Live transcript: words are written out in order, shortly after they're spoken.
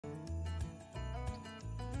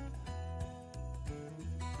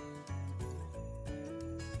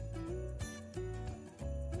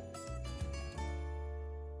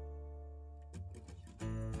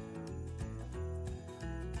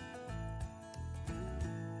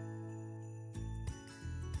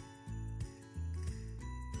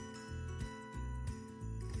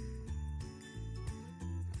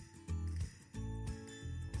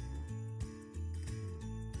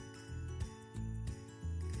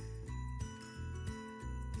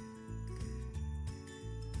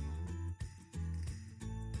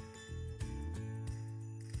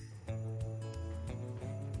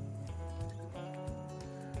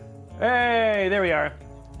Hey, there we are.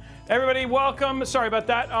 Everybody, welcome. Sorry about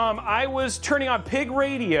that. I was turning on Pig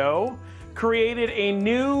Radio, created a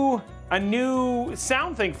new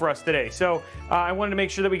sound thing for us today. So I wanted to make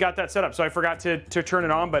sure that we got that set up. So I forgot to turn it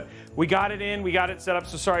on, but we got it in, we got it set up.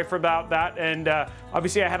 So sorry about that. And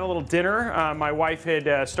obviously I had a little dinner. My wife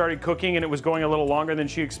had started cooking and it was going a little longer than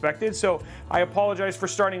she expected. So I apologize for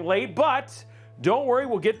starting late, but don't worry,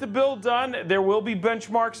 we'll get the build done. There will be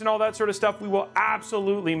benchmarks and all that sort of stuff. We will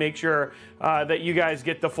absolutely make sure that you guys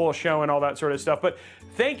get the full show and all that sort of stuff. But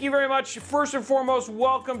thank you very much. First and foremost,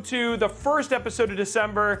 welcome to the first episode of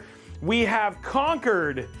December. We have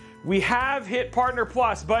conquered, we have hit Partner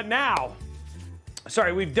Plus, but now,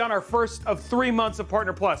 sorry, we've done our first of 3 months of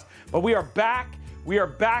Partner Plus, but we are back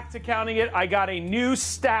to counting it. I got a new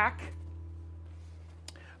stack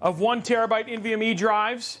of 1 terabyte NVMe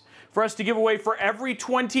drives for us to give away for every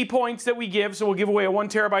 20 points that we give. So we'll give away a 1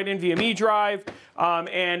 terabyte NVMe drive,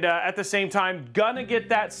 and at the same time, gonna get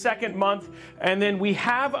that second month. And then we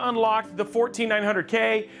have unlocked the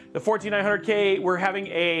 14900K. The 14900K, we're having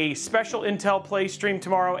a special Intel Play stream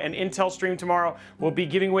tomorrow and Intel stream tomorrow. We'll be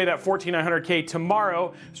giving away that 14900K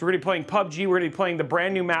tomorrow. So we're gonna be playing PUBG, we're gonna be playing the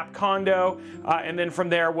brand new map Condo, and then from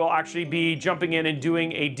there, we'll actually be jumping in and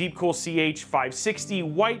doing a Deepcool CH560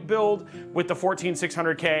 white build with the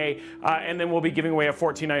 14600K. And then we'll be giving away a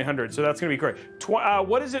 14900. So that's gonna be great.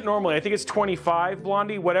 What is it normally? I think it's 25,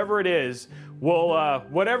 Blondie, whatever it is. We'll,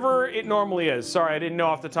 whatever it normally is. Sorry, I didn't know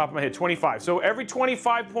off the top of my head. 25. So every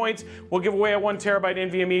 25 points, we'll give away a 1 terabyte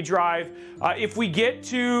NVMe drive. If we get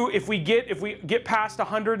past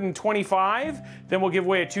 125, then we'll give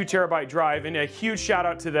away a 2 terabyte drive. And a huge shout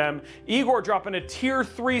out to them. Igor dropping a tier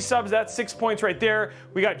 3 subs. That's 6 points right there.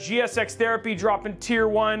 We got GSX Therapy dropping tier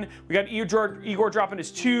 1. We got Igor dropping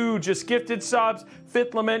his 2 just gifted subs.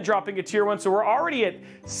 Fifth Lament dropping a tier 1. So we're already at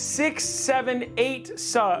 6, 7, 8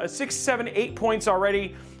 points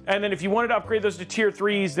already. And then if you wanted to upgrade those to tier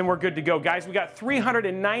 3s, then we're good to go. Guys, we got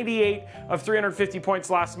 398 of 350 points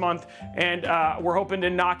last month, and we're hoping to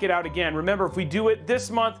knock it out again. Remember, if we do it this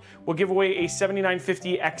month, we'll give away a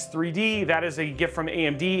 7950 X3D. That is a gift from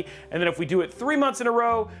AMD. And then if we do it 3 months in a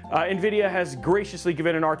row, NVIDIA has graciously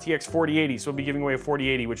given an RTX 4080, so we'll be giving away a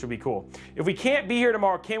 4080, which will be cool. If we can't be here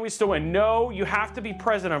tomorrow, can we still win? No, you have to be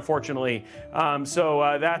present, unfortunately.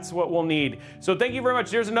 So that's what we'll need. So thank you very much.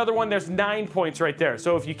 There's another one. There's 9 points right there.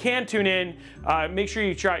 So if you can tune in, make sure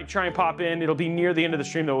you try and pop in. It'll be near the end of the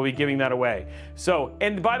stream that we'll be giving that away. So,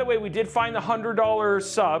 and by the way, we did find the $100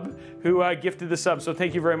 sub who gifted the sub, so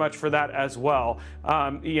thank you very much for that as well.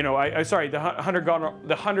 You know, sorry, the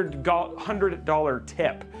 $100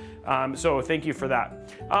 tip. So thank you for that.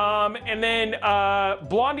 And then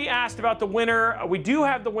Blondie asked about the winner. We do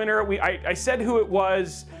have the winner. I said who it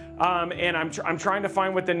was, and I'm trying to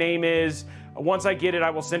find what the name is. Once I get it, I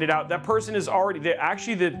will send it out. That person is already,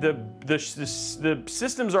 actually the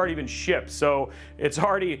system's already been shipped. So it's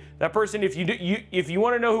already, that person, if you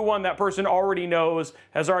want to know who won, that person already knows,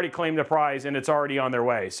 has already claimed the prize, and it's already on their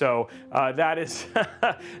way. So that is,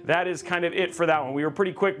 that is kind of it for that one. We were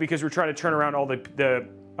pretty quick because we're trying to turn around all the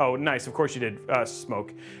oh, nice. Of course you did,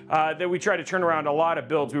 Smoke. That we tried to turn around a lot of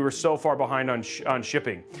builds. We were so far behind on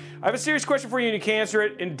shipping. I have a serious question for you, and you can answer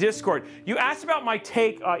it in Discord. You asked about my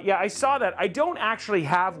take. Yeah, I saw that. I don't actually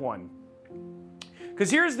have one. Because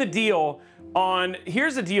here's the deal.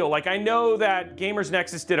 Like, I know that Gamers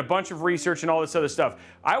Nexus did a bunch of research and all this other stuff.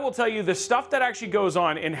 I will tell you the stuff that actually goes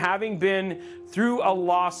on, and having been through a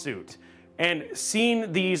lawsuit and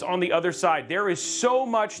seen these on the other side, there is so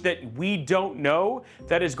much that we don't know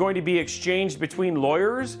that is going to be exchanged between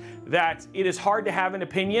lawyers that it is hard to have an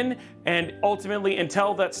opinion. And ultimately,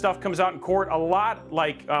 until that stuff comes out in court, a lot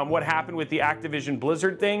like what happened with the Activision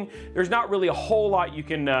Blizzard thing, there's not really a whole lot you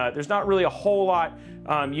can.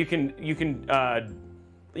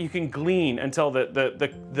 You can glean until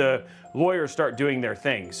the lawyers start doing their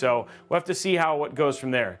thing. So we'll have to see how it goes from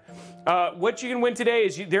there. What you can win today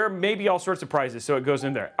is there may be all sorts of prizes, so it goes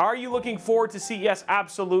in there. Are you looking forward to CES?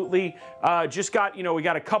 Absolutely. Just got, you know, we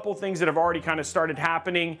got a couple things that have already kind of started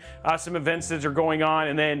happening, some events that are going on,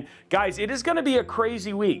 and then, guys, it is going to be a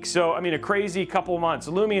crazy week. So, I mean, a crazy couple of months.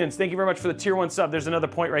 Lumians, thank you very much for the tier 1 sub. There's another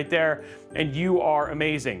point right there, and you are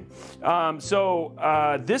amazing.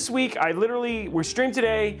 This week, we stream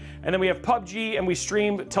today, and then we have PUBG, and we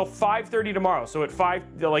stream till 5:30 tomorrow. So at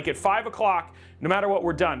 5 o'clock, no matter what,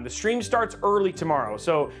 we're done. The stream starts early tomorrow.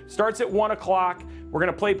 So starts at 1 o'clock. We're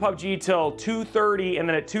gonna play PUBG till 2:30, and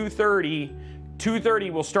then at 2:30,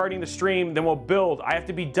 2:30, we'll starting the stream, then we'll build. I have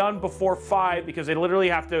to be done before 5 because I literally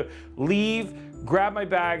have to leave, grab my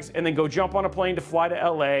bags, and then go jump on a plane to fly to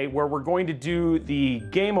LA, where we're going to do the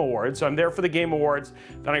Game Awards. So I'm there for the Game Awards.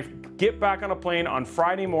 Then I get back on a plane on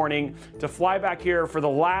Friday morning to fly back here for the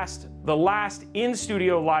last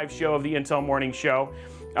in-studio live show of the Intel Morning Show.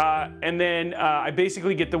 And then I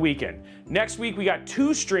basically get the weekend. Next week we got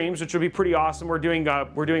 2 streams, which will be pretty awesome. We're doing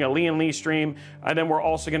a Lee and Lee stream, and then we're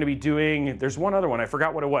also going to be doing. There's one other one, I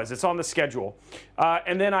forgot what it was. It's on the schedule.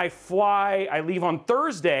 And then I leave on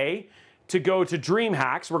Thursday to go to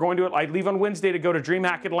DreamHacks. I leave on Wednesday to go to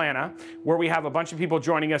DreamHack Atlanta, where we have a bunch of people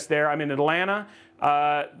joining us there. I'm in Atlanta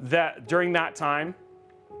during that time.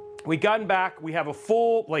 We gotten back, we have a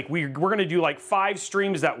full, we're gonna do 5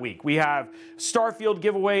 streams that week. We have Starfield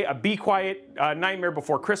giveaway, a Be Quiet Nightmare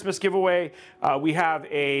Before Christmas giveaway. We have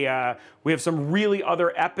some really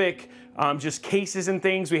other epic just cases and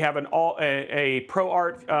things. We have a Pro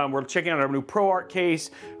Art, we're checking out our new Pro Art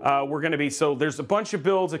case. So there's a bunch of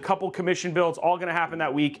builds, a couple commission builds, all gonna happen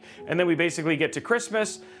that week. And then we basically get to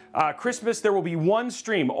Christmas. Christmas, there will be one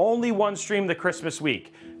stream, only one stream the Christmas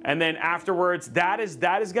week. And then afterwards, that is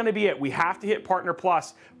going to be it. We have to hit Partner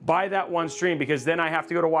Plus by that one stream, because then I have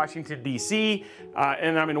to go to Washington, D.C.,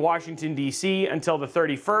 and I'm in Washington, D.C. until the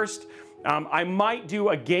 31st. I might do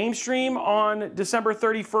a game stream on December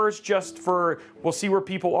 31st, we'll see where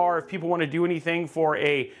people are, if people want to do anything for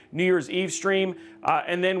a New Year's Eve stream.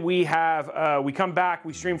 And then we come back,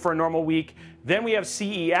 we stream for a normal week. Then we have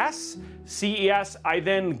CES. I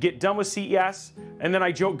then get done with CES, and then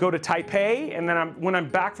I go to Taipei, and then when I'm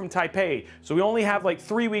back from Taipei. So we only have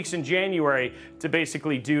 3 weeks in January to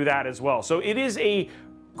basically do that as well. So it is a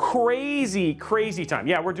crazy, crazy time.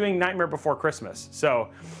 Yeah, we're doing Nightmare Before Christmas. So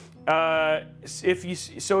if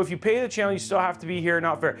you pay the channel, you still have to be here.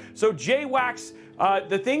 Not fair. So JWax,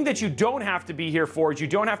 the thing that you don't have to be here for is you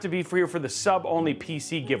don't have to be here for the sub-only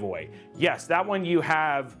PC giveaway. Yes, that one you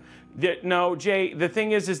have. No, Jay, the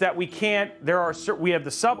thing is that we can't. We have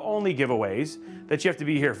the sub-only giveaways that you have to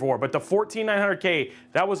be here for, but the 14900K,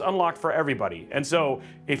 that was unlocked for everybody. And so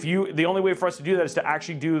the only way for us to do that is to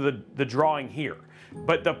actually do the drawing here.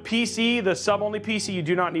 But the PC, the sub-only PC, you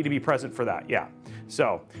do not need to be present for that. Yeah.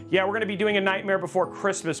 So, yeah, we're going to be doing a Nightmare Before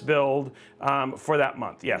Christmas build for that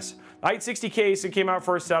month, yes. I had 60 case, it came out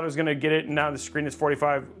first, thought I was going to get it, and now the screen is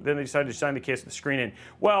 45. Then they decided to shine the case with the screen in.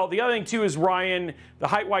 Well, the other thing, too, is Ryan, the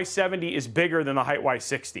Height Y70 is bigger than the Height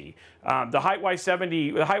Y60. The Height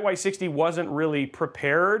Y60 wasn't really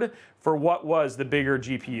prepared for what was the bigger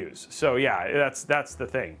GPUs. So, yeah, that's the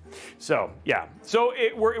thing. So, yeah. So,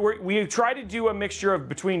 we try to do a mixture of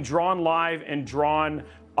between drawn live and drawn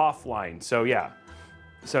offline. So, yeah.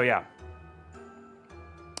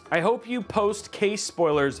 I hope you post case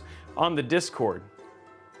spoilers on the Discord.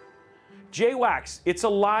 JWax, it's a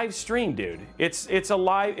live stream, dude. It's a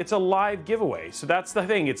live giveaway. So that's the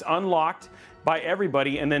thing. It's unlocked by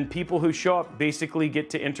everybody, and then people who show up basically get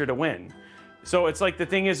to enter to win. So it's the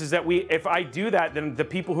thing is that if I do that, then the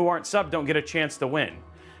people who aren't sub don't get a chance to win.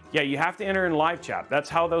 Yeah, you have to enter in live chat. That's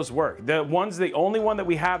how those work. The only one that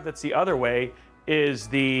we have that's the other way is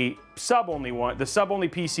the sub-only one, the sub-only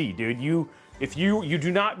PC, dude. You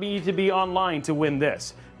do not need to be online to win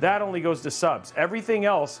this. That only goes to subs. Everything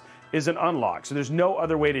else is an unlock, so there's no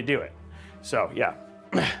other way to do it. So, yeah.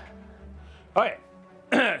 Okay,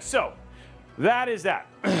 so that is that.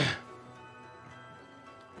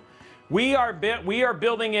 We are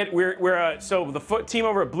building it. So the team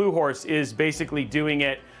over at Blue Horse is basically doing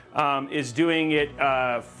it.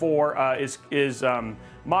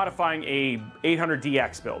 Modifying a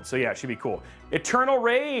 800DX build. So yeah, it should be cool. Eternal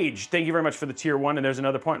Rage, thank you very much for the tier 1, and there's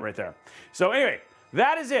another point right there. So anyway,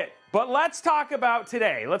 that is it. But let's talk about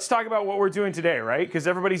today. Let's talk about what we're doing today, right? Because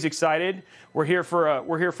everybody's excited. We're here for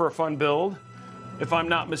a fun build, if I'm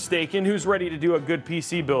not mistaken. Who's ready to do a good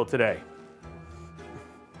PC build today?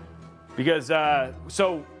 Because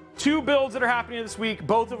so 2 builds that are happening this week,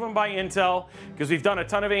 both of them by Intel, because we've done a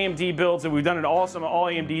ton of AMD builds, and we've done all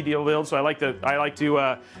AMD deal builds. So I like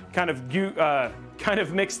to kind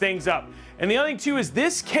of mix things up. And the other thing too is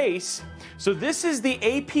this case. So this is the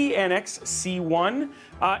APNX C1,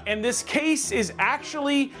 and this case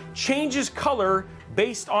actually changes color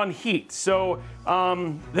based on heat. So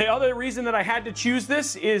the other reason that I had to choose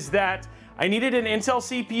this is that I needed an Intel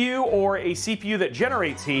CPU or a CPU that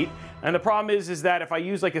generates heat. And the problem is that if I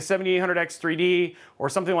use like a 7800X 3D or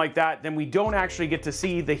something like that, then we don't actually get to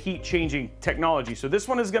see the heat changing technology. So this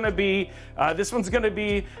one is going to be,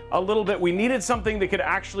 a little bit, we needed something that could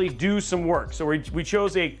actually do some work. So we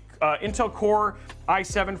chose a Intel Core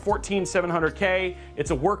i7-14700K.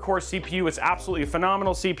 It's a workhorse CPU. It's absolutely a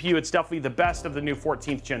phenomenal CPU. It's definitely the best of the new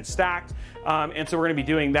 14th gen stacked. And so we're going to be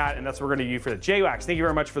doing that, and that's what we're going to do for the JWAX. Thank you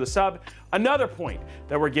very much for the sub. Another point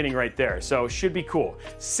that we're getting right there. So should be cool.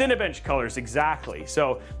 Cinebench colors, exactly.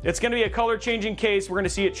 So it's going to be a color changing case. We're going to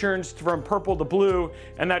see it turns from purple to blue,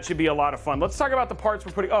 and that should be a lot of fun. Let's talk about the parts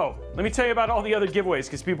we're putting. Oh, let me tell you about all the other giveaways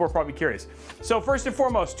because people are probably curious. So first and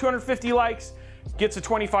foremost, 250 likes gets a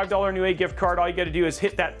 $25 Newegg gift card. All you got to do is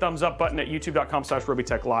hit that thumbs up button at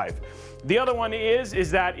youtube.com/Robeytech Live. The other one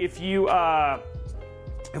is that if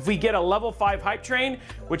we get a level 5 hype train,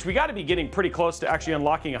 which we got to be getting pretty close to actually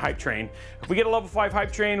unlocking a hype train. If we get a level 5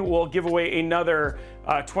 hype train, we'll give away another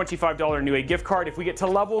 $25 Newegg gift card. If we get to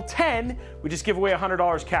level 10, we just give away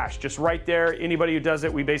 $100 cash. Just right there. Anybody who does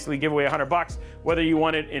it, we basically give away $100. Whether you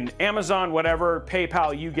want it in Amazon, whatever,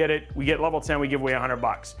 PayPal, you get it. We get level 10, we give away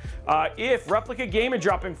 $100. If Replica Gaming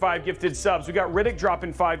dropping 5 gifted subs, we got Riddick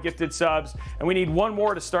dropping 5 gifted subs, and we need one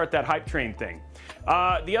more to start that hype train thing.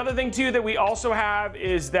 The other thing too that we also have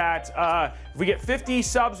is that if we get 50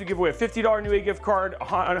 subs, we give away a $50 Newegg gift card,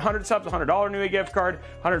 100 subs, $100 Newegg gift card,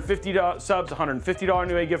 150 subs, $150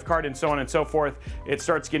 Newegg gift card, and so on and so forth. It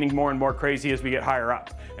starts getting more and more crazy as we get higher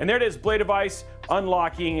up. And there it is, Blade of Ice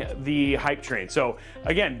unlocking the hype train. So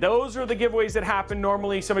again, those are the giveaways that happen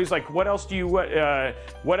normally. Somebody's like, what else do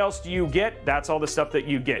you get? That's all the stuff that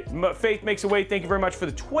you get. Faith Makes a Way, thank you very much for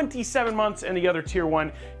the 27 months and the other tier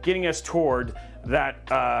 1, getting us toward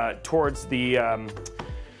that, towards the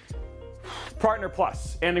Partner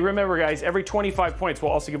Plus. And remember guys, every 25 points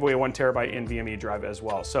we'll also give away a 1 terabyte NVMe drive as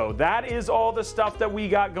well. So that is all the stuff that we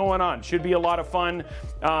got going on. Should be a lot of fun.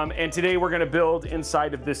 And today we're gonna build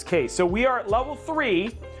inside of this case. So we are at level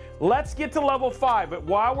 3. Let's get to level 5. But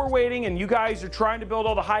while we're waiting and you guys are trying to build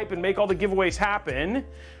all the hype and make all the giveaways happen,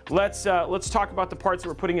 let's talk about the parts that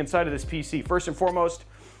we're putting inside of this PC. First and foremost,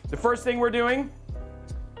 the first thing we're doing,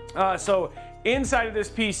 so inside of this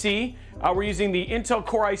PC, we're using the Intel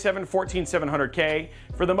Core i7-14700K.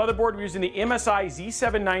 For the motherboard, we're using the MSI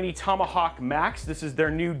Z790 Tomahawk Max. This is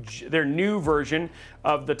their new version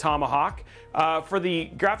of the Tomahawk. For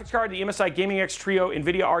the graphics card, the MSI Gaming X Trio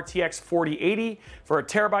NVIDIA RTX 4080. For a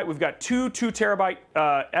terabyte, we've got two 2 terabyte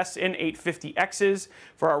SN850Xs.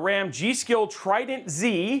 For our RAM, G-Skill Trident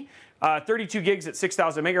Z. 32 gigs at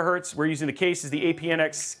 6,000 megahertz. We're using the case is the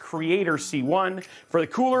APNX Creator C1. For the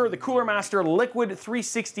Cooler Master Liquid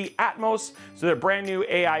 360 Atmos. So they're brand new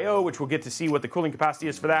AIO, which we'll get to see what the cooling capacity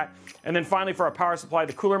is for that. And then finally for our power supply,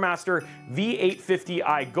 the Cooler Master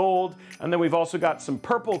V850i Gold. And then we've also got some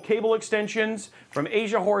purple cable extensions from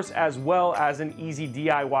Asia Horse, as well as an easy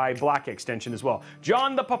DIY black extension as well.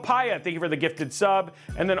 John the Papaya, thank you for the gifted sub.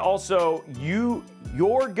 And then also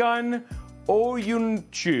Your Gun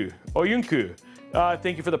Oyunku,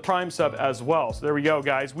 thank you for the Prime sub as well. So there we go,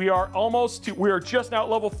 guys. We are just now at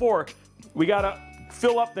level 4. We gotta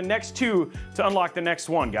fill up the next 2 to unlock the next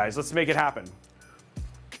one, guys. Let's make it happen.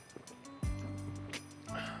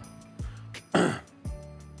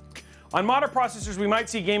 On modern processors, we might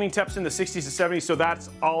see gaming temps in the 60s to 70s, so that's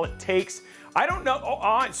all it takes. I don't know.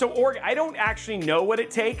 I don't actually know what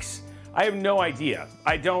it takes. I have no idea.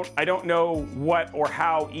 I don't know what or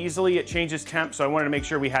how easily it changes temp, so I wanted to make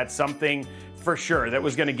sure we had something for sure that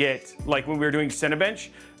was gonna get, like when we were doing Cinebench,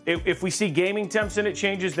 if we see gaming temps and it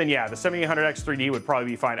changes, then yeah, the 7800X 3D would probably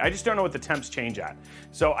be fine. I just don't know what the temps change at.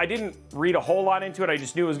 So I didn't read a whole lot into it, I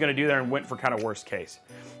just knew it was gonna do there and went for kind of worst case.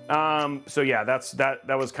 So yeah,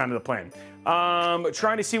 that was kind of the plan.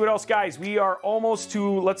 Trying to see what else, guys. We are almost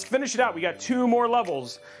to, let's finish it out. We got 2 more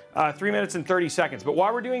levels, 3 minutes and 30 seconds. But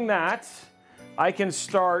while we're doing that, I can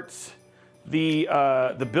start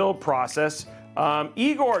the build process.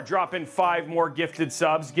 Igor dropping 5 more gifted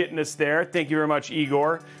subs, getting us there. Thank you very much,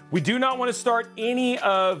 Igor. We do not want to start any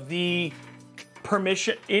of the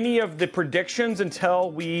predictions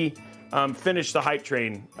until we finish the hype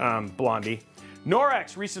train, Blondie.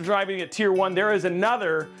 Norex resubscribing at tier 1. There is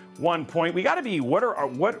another 1 point. We got to be,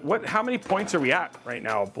 how many points are we at right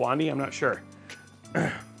now, Blondie? I'm not sure.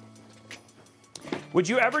 Would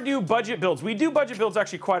you ever do budget builds? We do budget builds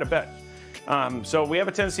actually quite a bit. So we have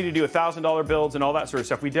a tendency to do $1,000 builds and all that sort of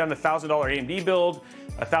stuff. We've done a $1,000 AMD build,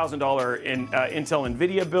 a $1,000 Intel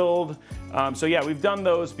NVIDIA build. So yeah, we've done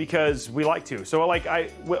those because we like to. So like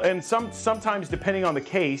sometimes depending on the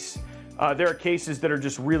case, there are cases that are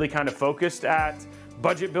just really kind of focused at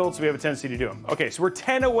budget builds, so we have a tendency to do them. Okay, so we're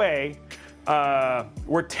 10 away.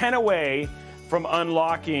 We're 10 away from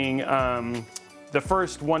unlocking the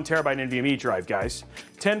first 1 terabyte NVMe drive, guys.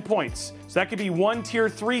 10 points. So that could be 1 tier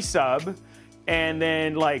 3 sub, and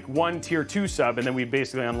then like 1 tier 2 sub, and then we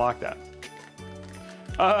basically unlock that.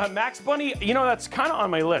 Max Bunny, you know, that's kind of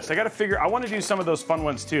on my list. I got to figure, I want to do some of those fun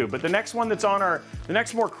ones too. But the next one that's on the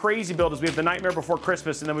next more crazy build is we have the Nightmare Before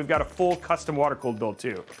Christmas, and then we've got a full custom water-cooled build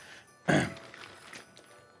too.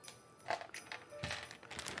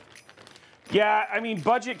 Yeah, I mean,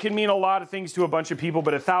 budget can mean a lot of things to a bunch of people,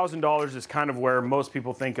 but $1,000 is kind of where most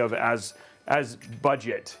people think of as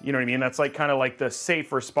budget. You know what I mean? That's like kind of like the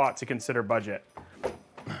safer spot to consider budget.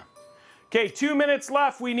 Okay, 2 minutes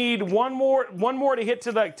left. We need one more to hit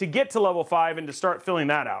to get to level 5 and to start filling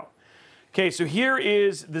that out. Okay, so here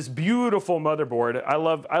is this beautiful motherboard.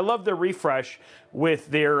 I love the refresh with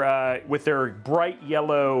their bright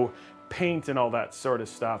yellow paint and all that sort of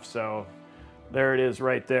stuff. So there it is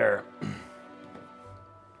right there.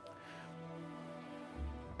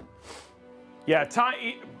 Yeah,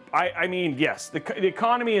 I mean, yes, the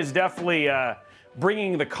economy is definitely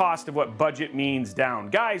bringing the cost of what budget means down.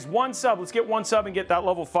 Guys, one sub. Let's get one sub and get that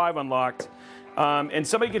level 5 unlocked. And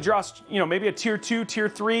somebody could draw, you know, maybe a tier 2, tier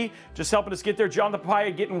 3, just helping us get there. John the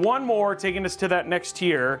Papaya getting one more, taking us to that next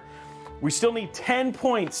tier. We still need 10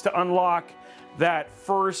 points to unlock that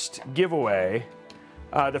first giveaway,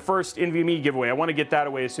 the first NVMe giveaway. I want to get that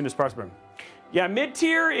away as soon as possible. Yeah,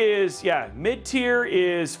 mid-tier is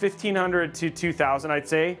 1,500 to 2,000, I'd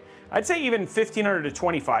say. I'd say even 1,500 to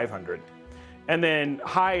 2,500. And then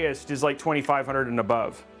highest is like 2,500 and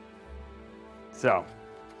above. So,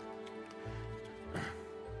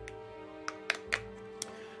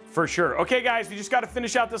 for sure. Okay, guys, we just got to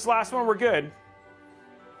finish out this last one. We're good.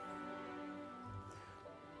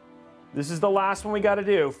 This is the last one we got to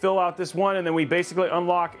do. Fill out this one, and then we basically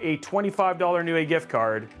unlock a $25 Newegg gift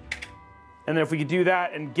card. And then if we could do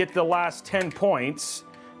that and get the last 10 points,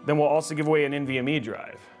 then we'll also give away an NVMe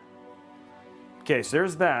drive. Okay, so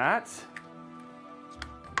there's that.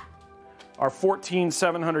 Our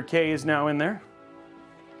 14700K is now in there.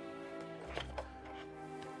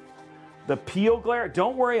 The peel glare,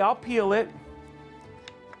 don't worry, I'll peel it.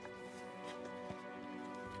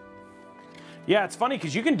 Yeah, it's funny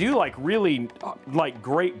because you can do like really like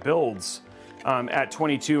great builds at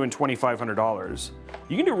 $2,200 and $2,500.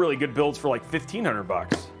 You can do really good builds for like 1,500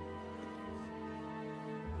 bucks.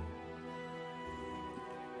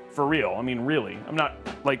 For real, I mean really. I'm not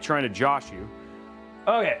like trying to josh you.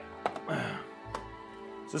 Okay.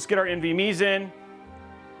 So let's get our NVMe's in.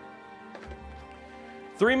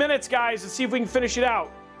 3 minutes, guys. Let's see if we can finish it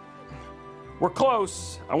out. We're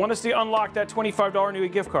close. I want us to unlock that $25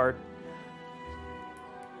 Newegg gift card.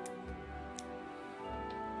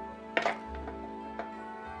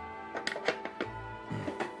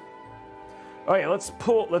 Okay, let's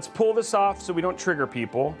pull this off so we don't trigger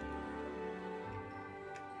people.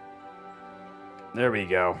 There we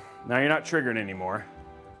go. Now you're not triggering anymore.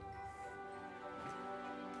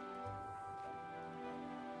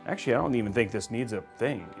 Actually, I don't even think this needs a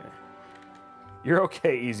thing. You're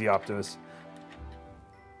okay, Easy Optimus.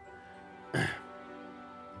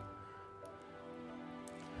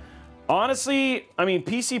 Honestly, I mean,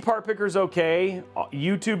 PC Part Picker's okay.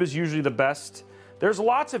 YouTube is usually the best. There's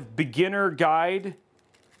lots of beginner guide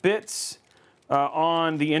bits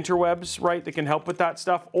on the interwebs, right, that can help with that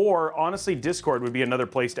stuff. Or, honestly, Discord would be another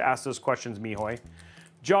place to ask those questions, Mihoy.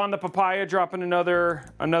 John the Papaya dropping another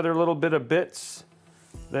little bit of bits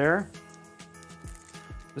there.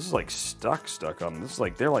 This is like stuck on this. Is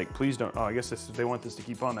like, they're like, please don't. Oh, I guess they want this to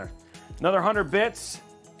keep on there. Another 100 bits.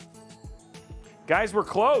 Guys, we're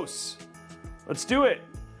close. Let's do it.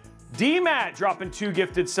 D-Matt dropping 2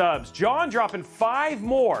 gifted subs. John dropping 5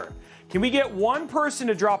 more. Can we get one person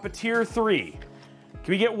to drop a tier 3?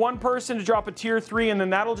 Can we get one person to drop a tier 3, and then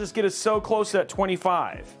that'll just get us so close to that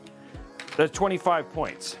 25. That's 25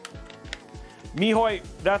 points. Mihoy,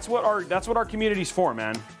 that's what our community's for,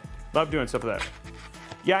 man. Love doing stuff like that.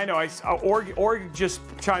 Yeah, I know. Org just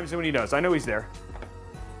chimes in when he does. I know he's there.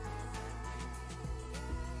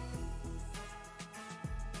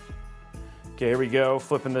 Okay, here we go,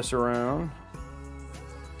 flipping this around.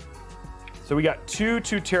 So we got 2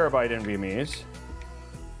 2TB NVMe's.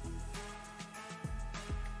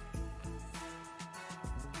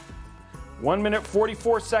 One minute,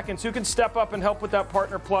 44 seconds. Who can step up and help with that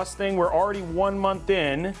Partner Plus thing? We're already 1 month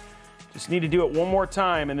in. Just need to do it one more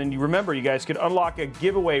time, and then you remember, you guys could unlock a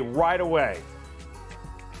giveaway right away.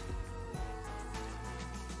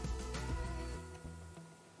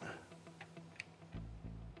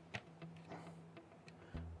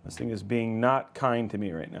 This thing is being not kind to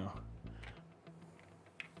me right now.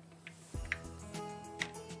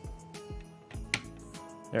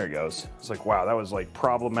 There it goes. It's like, wow, that was like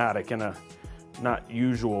problematic in a not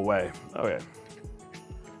usual way. Okay.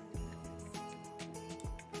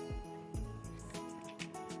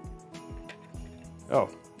 Oh,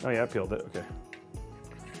 yeah, I peeled it. Okay.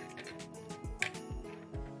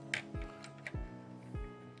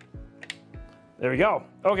 There we go.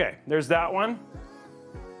 Okay, there's that one.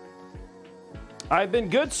 I've been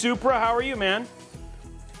good, Supra. How are you, man?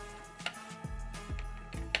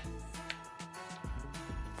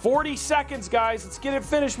 40 seconds, guys. Let's get it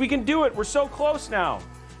finished. We can do it. We're so close now.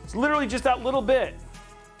 It's literally just that little bit.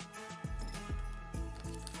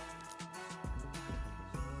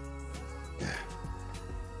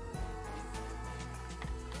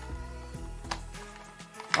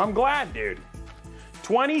 I'm glad, dude.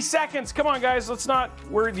 20 seconds. Come on, guys. Let's not.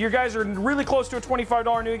 You guys are really close to a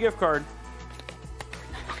 $25 new gift card.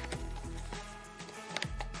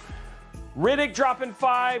 Riddick dropping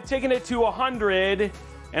 5, taking it to 100,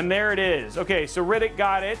 and there it is. Okay, so Riddick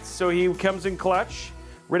got it, so he comes in clutch.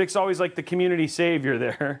 Riddick's always like the community savior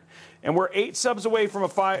there. And we're 8 subs away from a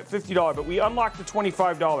 $50, but we unlocked the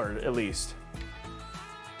 $25 at least.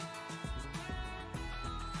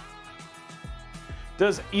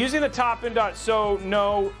 Does using the top end dot, so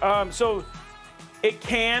no, so it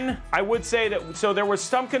can, I would say that, so there was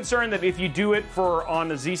some concern that if you do it on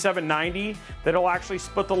the Z790, that it'll actually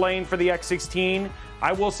split the lane for the X16.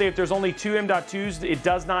 I will say if there's only 2 M.2s, it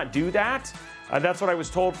does not do that. That's what I was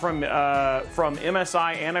told from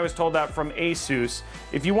MSI, and I was told that from Asus.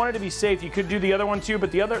 If you wanted to be safe, you could do the other one too,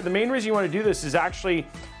 but the main reason you want to do this is actually,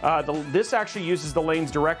 this actually uses the lanes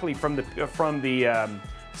directly from the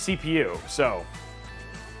CPU, so.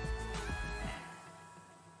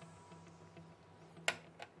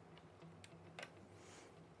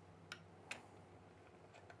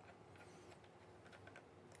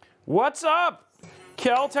 What's up,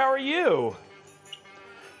 Kelt? How are you?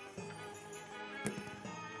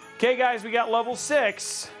 Okay, guys, we got level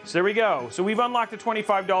 6. So there we go. So we've unlocked the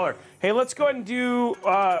 $25. Hey, let's go ahead and do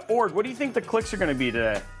Ord. What do you think the clicks are going to be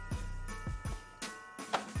today?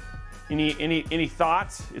 Any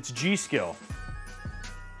thoughts? It's G skill.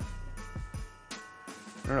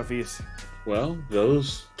 I don't know if he's. Well,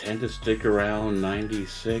 those tend to stick around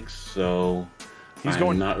 96, so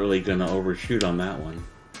I'm not really going to overshoot on that one.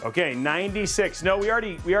 Okay, 96. No, we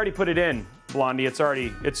already put it in, Blondie.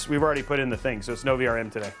 We've already put in the thing, so it's no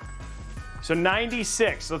VRM today. So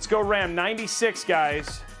 96. Let's go RAM 96,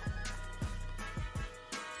 guys.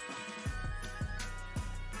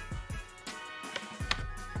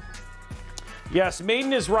 Yes,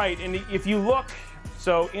 Maiden is right. And if you look,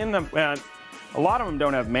 so in the a lot of them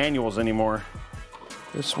don't have manuals anymore.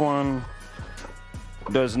 This one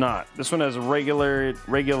does not. This one has a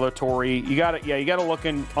regulatory. You got it. Yeah, you got to look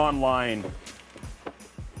online.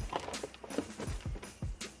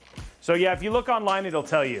 So yeah, if you look online, it'll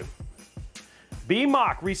tell you.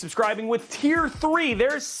 B-Mock resubscribing with tier 3.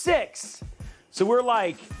 There's 6. So we're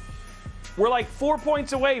like 4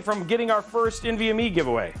 points away from getting our first NVMe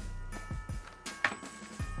giveaway.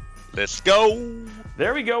 Let's go.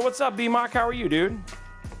 There we go. What's up, B-Mock? How are you, dude?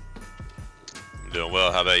 I'm doing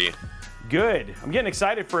well. How about you? Good. I'm getting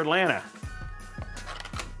excited for Atlanta.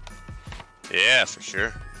 Yeah, for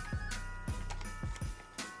sure.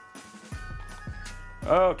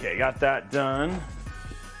 Okay, got that done.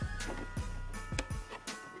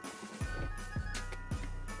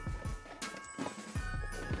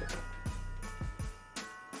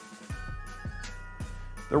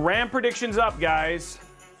 The RAM prediction's up, guys.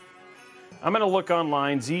 I'm gonna look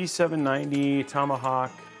online. Z790,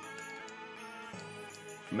 Tomahawk,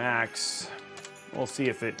 Max. We'll see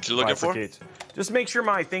if it bifurcates. Just make sure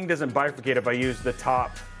my thing doesn't bifurcate if I use the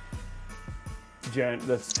top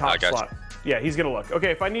slot. Yeah, he's gonna look. Okay,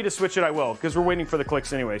 if I need to switch it, I will, because we're waiting for the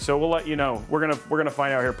clicks anyway. So we'll let you know. We're gonna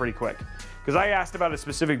find out here pretty quick. Because I asked about a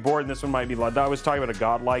specific board, and this one might be. I was talking about a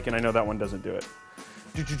Godlike, and I know that one doesn't do it.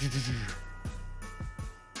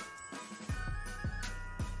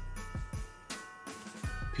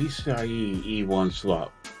 PCIe E1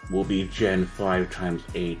 slot will be Gen 5 ×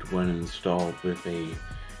 8 when installed with a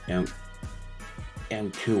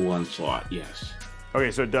M.2 slot, yes. Okay,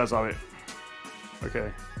 so it does on it.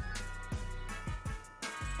 Okay.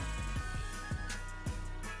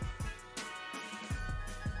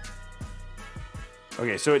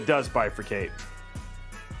 Okay, so it does bifurcate.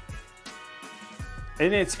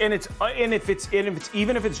 And if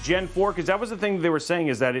it's Gen 4, because that was the thing they were saying,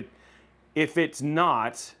 is that if it's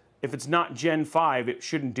not Gen 5, it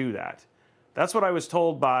shouldn't do that. That's what I was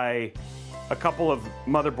told by a couple of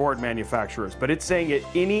motherboard manufacturers. But it's saying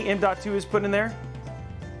any M.2 is put in there?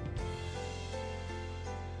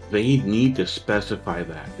 They need to specify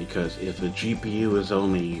that, because if the GPU is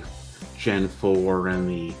only Gen 4 and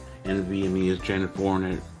the NVMe is Gen 4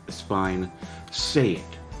 and it's fine, say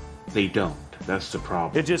it. They don't. That's the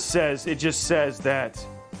problem. It just says that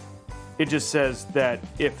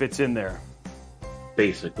if it's in there.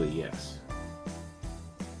 Basically, yes.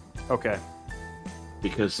 Okay.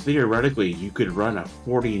 Because theoretically, you could run a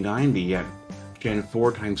 4090 at Gen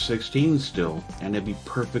 4 x 16 still, and it'd be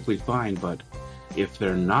perfectly fine, but if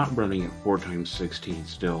they're not running at 4 x 16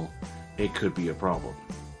 still, it could be a problem.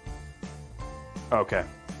 Okay.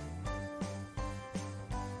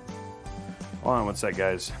 Hold on one sec,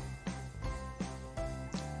 guys.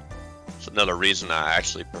 It's another reason I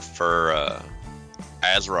actually prefer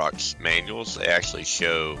ASRock's manuals. They actually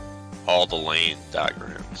show all the lane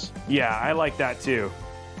diagrams. Yeah, I like that too.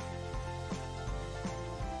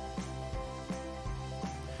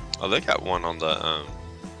 Oh, they got one on the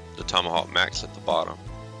Tomahawk Max at the bottom.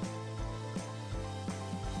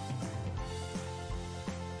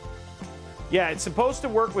 Yeah, it's supposed to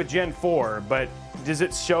work with Gen 4, but does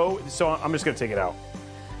it show? So I'm just going to take it out.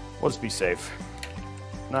 We'll just be safe.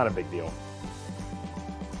 Not a big deal.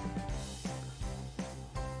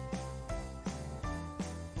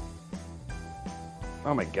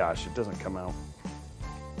 Oh my gosh, it doesn't come out.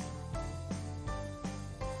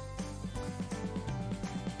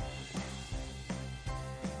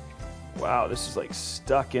 Wow, this is like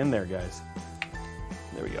stuck in there, guys.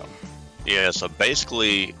 There we go. Yeah, so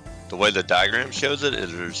basically, the way the diagram shows it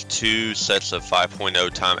is there's two sets of 5.0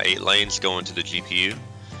 x 8 lanes going to the GPU,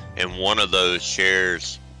 and one of those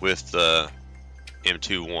shares with the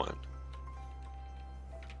M.2 one.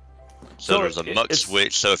 So there's a muck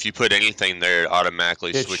switch, so if you put anything there, it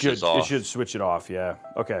automatically switches off. It should switch it off, yeah.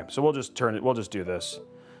 Okay, so we'll just turn it, we'll just do this.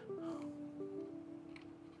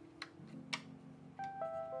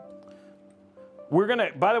 We're gonna,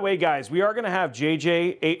 by the way, guys, we are gonna have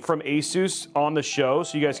JJ from Asus on the show,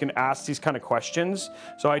 so you guys can ask these kind of questions.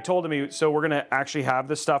 So I told him, so we're gonna actually have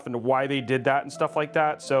this stuff and why they did that and stuff like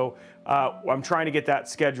that. So I'm trying to get that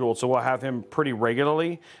scheduled, so we'll have him pretty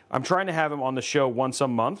regularly. I'm trying to have him on the show once a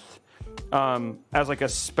month as like a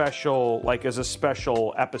special,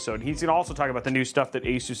 episode. He's gonna also talk about the new stuff that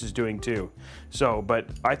Asus is doing too. So, but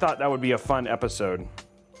I thought that would be a fun episode.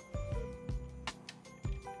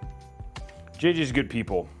 JJ's good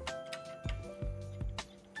people.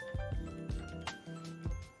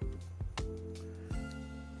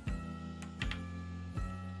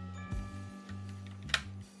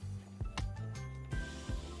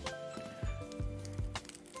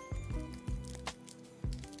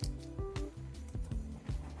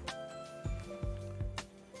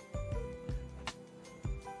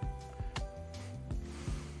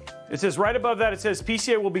 It says right above that, it says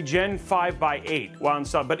PCA will be Gen 5x8 while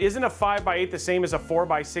installed. But isn't a 5x8 the same as a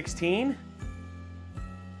 4x16?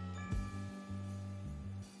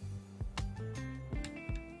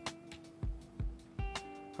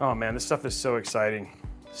 Oh man, this stuff is so exciting.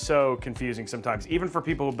 So confusing sometimes, even for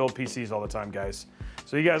people who build PCs all the time, guys.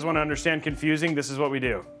 So you guys want to understand confusing? This is what we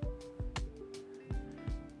do.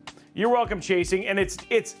 You're welcome, Chasing. And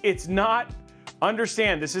it's not,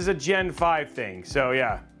 understand, this is a Gen 5 thing. So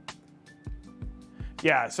yeah.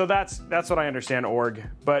 Yeah, so that's what I understand, org.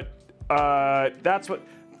 But that's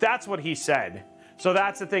what he said. So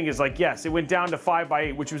that's the thing is like, yes, it went down to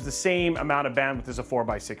 5x8, which was the same amount of bandwidth as a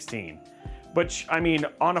 4x16. But I mean,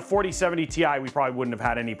 on a 4070 Ti, we probably wouldn't have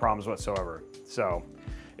had any problems whatsoever. So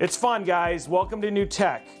it's fun, guys. Welcome to New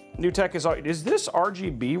Tech. New Tech is this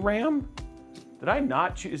RGB RAM? Did I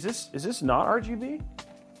not choose? Is this not RGB?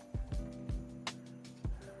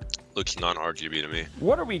 Looks non-RGB to me.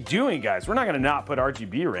 What are we doing, guys? We're not going to not put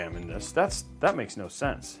RGB RAM in this. That makes no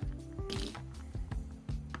sense.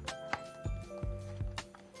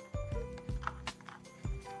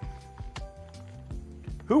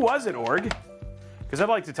 Who was it, org? Because I'd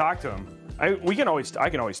like to talk to him. I can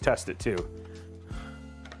always test it too.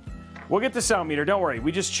 We'll get the sound meter. Don't worry.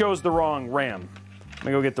 We just chose the wrong RAM. Let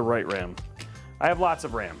me go get the right RAM. I have lots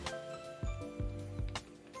of RAM.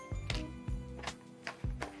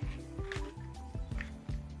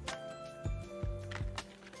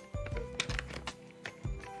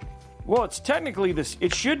 Well, it's technically this.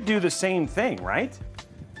 It should do the same thing, right?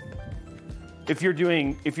 If you're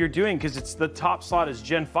doing, because it's the top slot is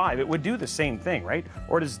Gen 5, it would do the same thing, right?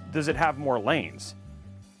 Or does it have more lanes?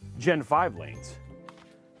 Gen 5 lanes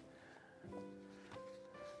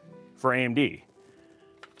for AMD.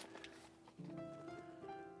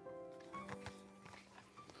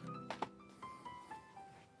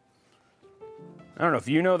 I don't know if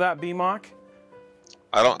you know that, BMOC.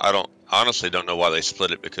 I don't honestly don't know why they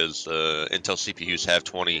split it, because Intel CPUs have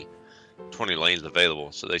 20 lanes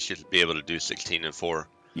available, so they should be able to do 16 and 4.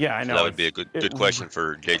 Yeah, I know. So that would be a good question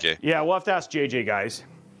for JJ. Yeah, we'll have to ask JJ, guys.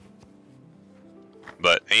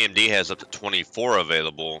 But AMD has up to 24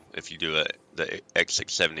 available if you do the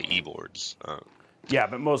X670E boards. Yeah,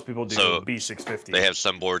 but most people do so B650. They have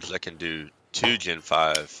some boards that can do 2 Gen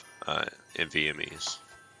 5 NVMEs.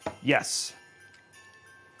 Yes.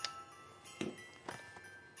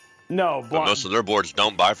 No, but most of their boards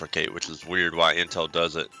don't bifurcate, which is weird why Intel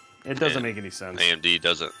does it. It doesn't make any sense. AMD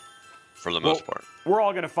doesn't for the most part. We're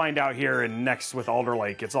all going to find out here, and next with Alder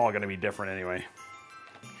Lake, it's all going to be different anyway.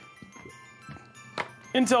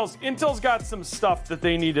 Intel's got some stuff that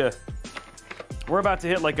they need to. We're about to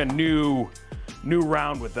hit like a new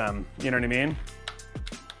round with them. You know what I mean?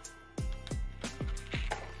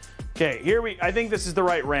 Okay, I think this is the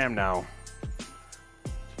right RAM now.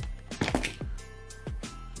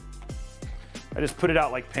 I just put it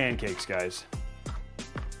out like pancakes, guys.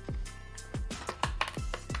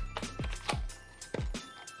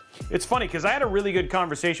 It's funny because I had a really good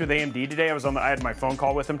conversation with AMD today. I had my phone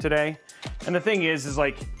call with them today. And the thing is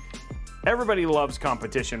like everybody loves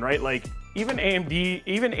competition, right? Like even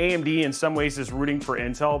AMD in some ways is rooting for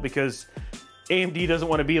Intel because AMD doesn't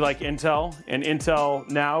want to be like Intel, and Intel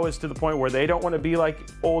now is to the point where they don't want to be like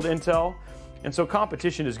old Intel. And so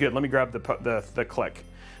competition is good. Let me grab the click.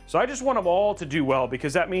 So I just want them all to do well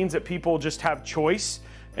because that means that people just have choice,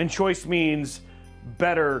 and choice means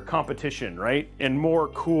better competition, right? And more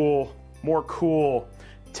cool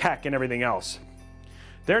tech and everything else.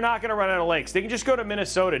 They're not gonna run out of lakes. They can just go to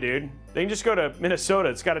Minnesota, dude. They can just go to Minnesota.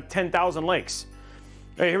 It's got 10,000 lakes.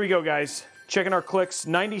 Hey, here we go, guys. Checking our clicks.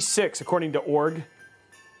 96 according to org.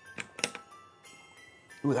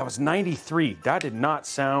 Ooh, that was 93. That did not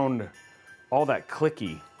sound all that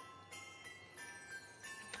clicky.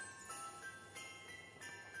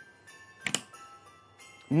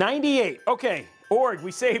 $98. Okay, org,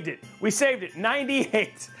 we saved it. We saved it.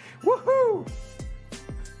 98. Woohoo!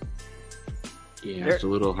 Yeah, it's a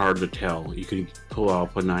little hard to tell. You could pull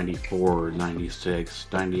off a 94 or 96.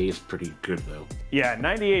 98 is pretty good, though. Yeah,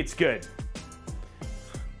 98's good.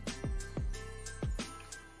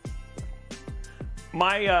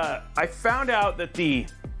 I found out that the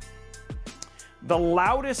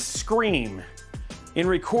loudest scream in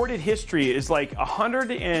recorded history is like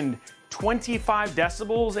 125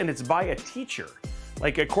 decibels, and it's by a teacher,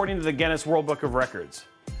 like according to the Guinness World Book of Records.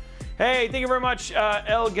 Hey, thank you very much,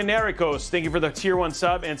 El Genericos. Thank you for the tier 1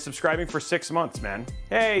 sub and subscribing for 6 months, man.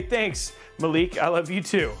 Hey, thanks, Malik. I love you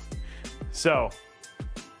too. So, all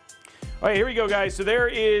right, here we go, guys. So there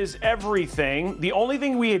is everything. The only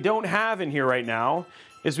thing we don't have in here right now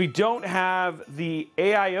is we don't have the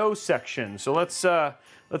AIO section. So let's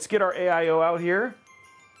get our AIO out here.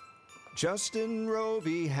 Justin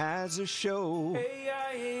Robey has a show.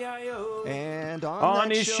 AIO. And on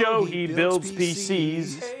his show, he builds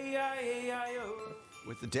PCs.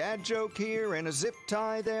 With the dad joke here and a zip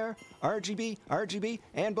tie there. RGB,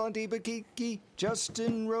 and Blondie Bakiki.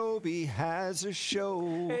 Justin Robey has a show.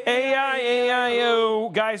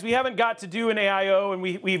 AIO. Guys, we haven't got to do an AIO, and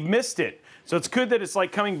we've missed it. So it's good that it's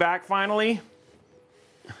like coming back finally.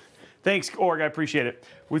 Thanks, Org. I appreciate it.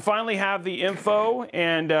 We finally have the info,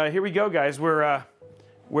 and here we go, guys. We're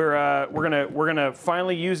gonna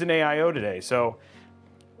finally use an AIO today. So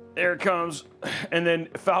there it comes, and then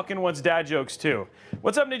Falcon wants dad jokes too.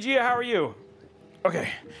 What's up, Najia? How are you? Okay,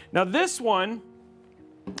 now this one,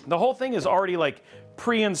 the whole thing is already like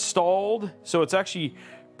pre-installed, so it's actually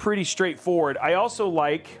pretty straightforward. I also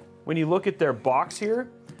like when you look at their box here.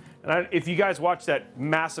 And if you guys watch that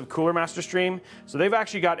massive Cooler Master stream, so they've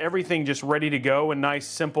actually got everything just ready to go in nice,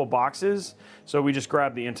 simple boxes. So we just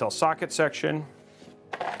grab the Intel socket section.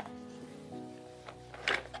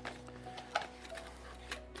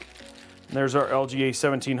 And there's our LGA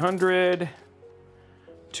 1700.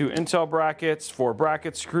 2 Intel brackets, 4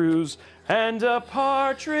 bracket screws, and a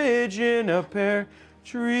partridge in a pear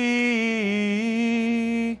tree.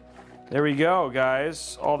 There we go,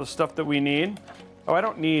 guys. All the stuff that we need. Oh, I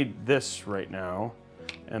don't need this right now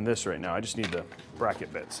and this right now. I just need the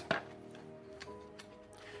bracket bits.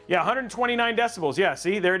 Yeah, 129 decibels. Yeah,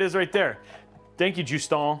 see, there it is right there. Thank you,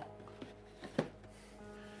 Justin.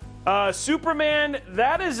 Superman,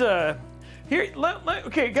 that is a... Here,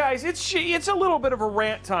 okay, guys, it's a little bit of a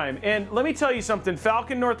rant time. And let me tell you something,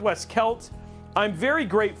 Falcon Northwest Celt, I'm very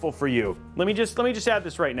grateful for you. Let me just add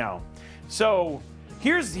this right now. So...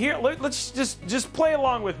 Let's just play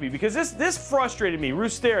along with me because this frustrated me.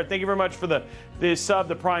 Rooster, thank you very much for the sub,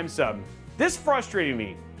 the Prime sub. This frustrated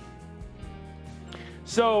me.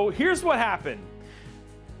 So here's what happened.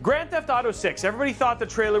 Grand Theft Auto 6. Everybody thought the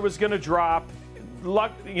trailer was gonna drop.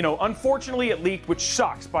 Unfortunately it leaked, which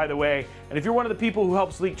sucks, by the way. And if you're one of the people who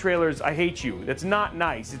helps leak trailers, I hate you. That's not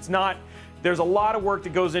nice. It's not. there's a lot of work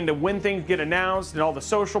that goes into when things get announced and all the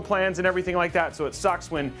social plans and everything like that. So it sucks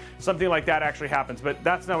when something like that actually happens, but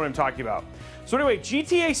that's not what I'm talking about. So anyway,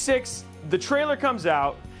 GTA 6, the trailer comes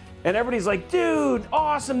out and everybody's like, dude,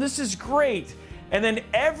 awesome, this is great. And then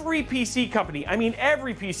every PC company, I mean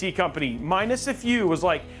every PC company, minus a few, was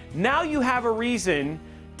like, now you have a reason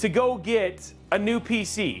to go get a new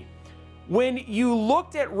PC. When you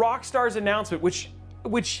looked at Rockstar's announcement,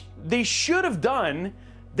 which they should have done,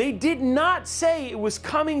 they did not say it was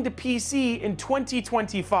coming to PC in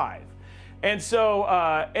 2025. And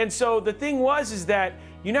so the thing is that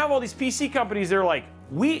you now have all these PC companies that are like,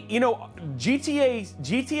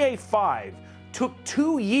 GTA 5 took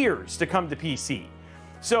 2 years to come to PC.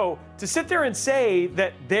 So to sit there and say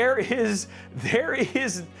that there's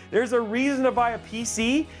a reason to buy a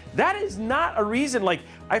PC, that is not a reason. Like,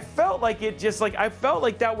 I felt like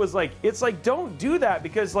that was like, it's like, don't do that,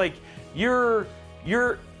 because like you're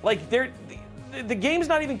like, the game's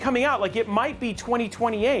not even coming out. Like, it might be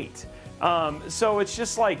 2028. So it's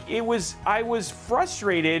just like, I was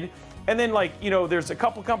frustrated. And then, like, there's a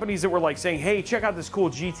couple companies that were like saying, hey, check out this cool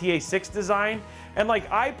GTA 6 design. And like,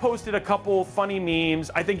 I posted a couple funny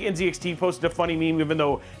memes. I think NZXT posted a funny meme, even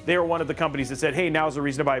though they were one of the companies that said, hey, now's the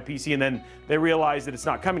reason to buy a PC. And then they realized that it's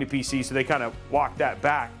not coming to PC, so they kind of walked that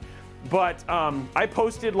back. But I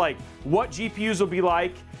posted like what GPUs will be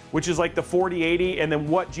like, which is like the 4080, and then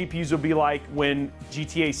what GPUs will be like when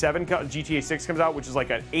GTA 6 comes out, which is like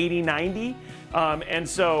an 8090. And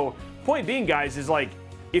so, point being, guys, is like,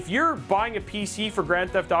 if you're buying a PC for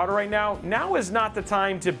Grand Theft Auto right now, now is not the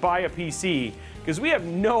time to buy a PC, because we have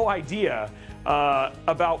no idea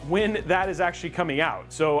about when that is actually coming out.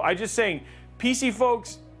 So I'm just saying, PC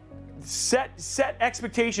folks, set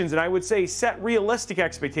expectations, and I would say set realistic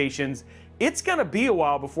expectations. It's gonna be a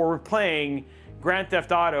while before we're playing Grand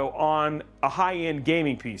Theft Auto on a high-end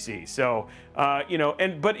gaming PC. So,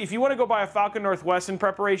 but if you want to go buy a Falcon Northwest in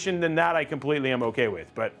preparation, then that I completely am okay with.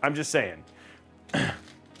 But I'm just saying.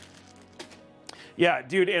 Yeah,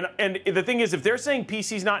 dude, and the thing is, if they're saying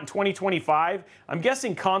PC's not in 2025, I'm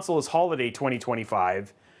guessing console is holiday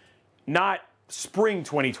 2025, not spring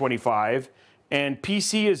 2025. And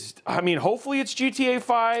PC is, I mean, hopefully it's GTA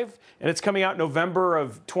 5, and it's coming out November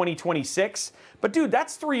of 2026. But dude,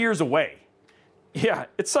 that's 3 years away. Yeah,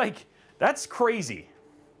 it's like, that's crazy.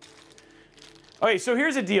 Okay, so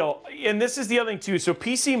here's the deal, and this is the other thing too. So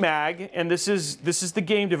PC Mag, and this is the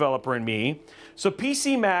game developer in me. So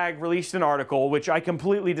PC Mag released an article which I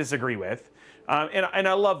completely disagree with, and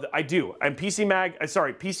I love that. I do. And PC Mag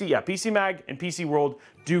and PC World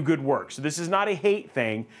do good work. So this is not a hate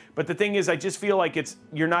thing, but the thing is, I just feel like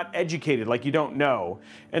you're not educated, like you don't know.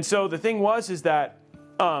 And so the thing is that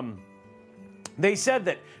they said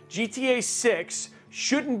that GTA 6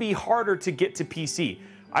 shouldn't be harder to get to PC.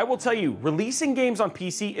 I will tell you, releasing games on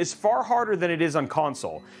PC is far harder than it is on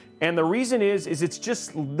console. And the reason is it's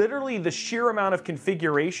just literally the sheer amount of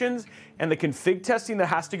configurations and the config testing that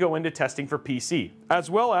has to go into testing for PC, as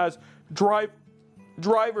well as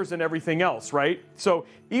drivers and everything else, right? So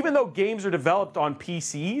even though games are developed on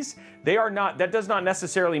PCs, that does not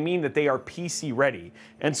necessarily mean that they are PC ready.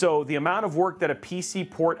 And so the amount of work that a PC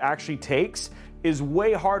port actually takes is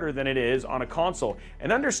way harder than it is on a console.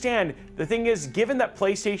 And understand, the thing is, given that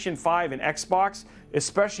PlayStation 5 and Xbox,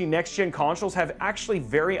 especially next-gen consoles, have actually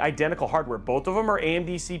very identical hardware. Both of them are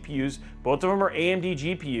AMD CPUs, both of them are AMD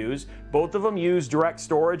GPUs, both of them use direct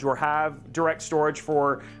storage or have direct storage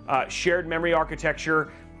for shared memory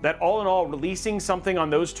architecture, that all in all, releasing something on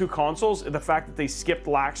those two consoles, the fact that they skipped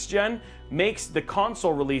last gen, makes the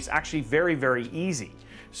console release actually very, very easy.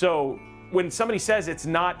 So when somebody says it's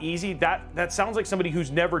not easy, that sounds like somebody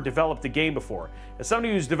who's never developed a game before. As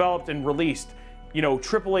somebody who's developed and released,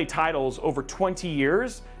 AAA titles over 20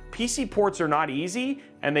 years, PC ports are not easy,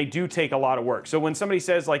 and they do take a lot of work. So when somebody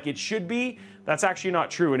says like it should be, that's actually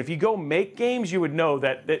not true. And if you go make games, you would know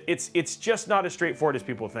that it's just not as straightforward as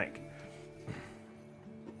people think.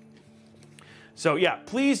 So yeah,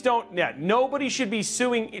 please don't, nobody should be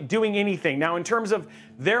doing anything. Now, in terms of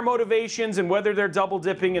their motivations and whether they're double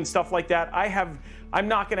dipping and stuff like that, I'm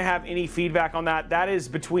not gonna have any feedback on that. That is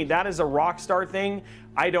a Rockstar thing.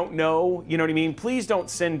 I don't know, you know what I mean? Please don't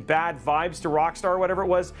send bad vibes to Rockstar or whatever it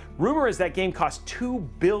was. Rumor is that game cost $2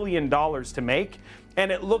 billion to make,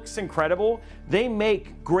 and it looks incredible. They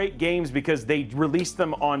make great games because they release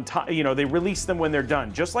them on time, they release them when they're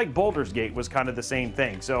done. Just like Baldur's Gate was kind of the same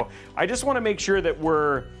thing. So I just want to make sure that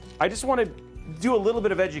I just want to do a little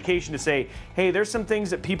bit of education to say, hey, there's some things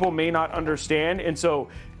that people may not understand, and so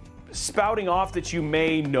spouting off that you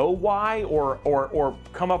may know why or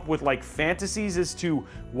come up with like fantasies as to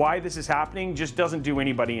why this is happening just doesn't do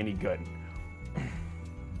anybody any good.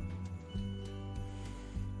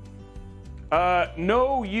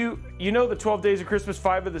 No, you know the 12 days of Christmas,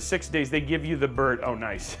 5 of the 6 days, they give you the bird. Oh,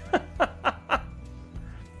 nice.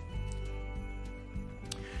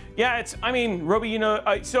 Yeah, I mean, Robey, you know,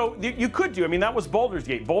 so you could do, I mean, that was Baldur's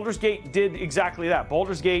Gate. Baldur's Gate did exactly that.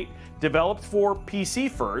 Baldur's Gate developed for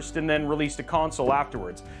PC first and then released a console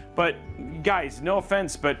afterwards. But guys, no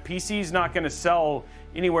offense, but PC's not going to sell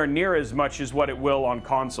anywhere near as much as what it will on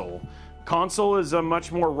console. Console is a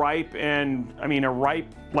much more ripe and, I mean, a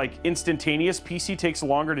ripe, like, instantaneous. PC takes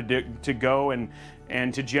longer to go and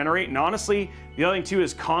to generate. And honestly, the other thing too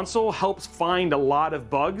is console helps find a lot of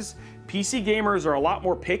bugs. PC gamers are a lot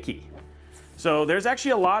more picky. So there's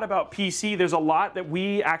actually a lot about PC. There's a lot that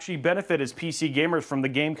we actually benefit as PC gamers from the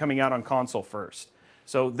game coming out on console first.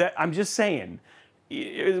 So that, I'm just saying,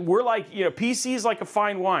 we're like, you know, PC is like a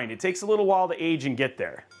fine wine. It takes a little while to age and get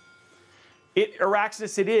there.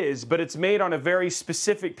 Araxis it is, but it's made on a very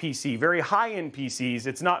specific PC, very high-end PCs.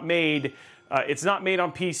 It's not made on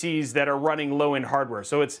PCs that are running low-end hardware.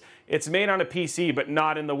 So it's made on a PC, but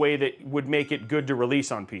not in the way that would make it good to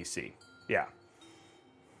release on PC. Yeah.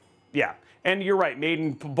 Yeah. And you're right,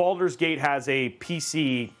 Baldur's Gate has a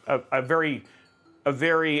PC, a very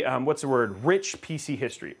what's the word, rich PC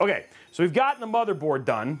history. Okay, so we've gotten the motherboard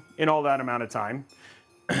done in all that amount of time.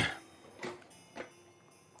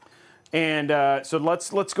 And so let's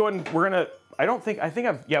go ahead and we're gonna,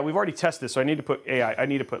 we've already tested this, so I need to put I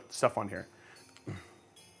need to put stuff on here.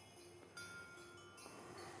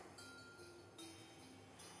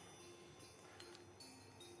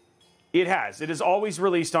 It has always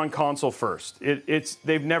released on console first.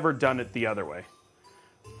 They've never done it the other way.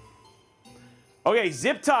 Okay,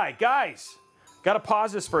 zip tie, guys. Got to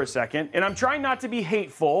pause this for a second, and I'm trying not to be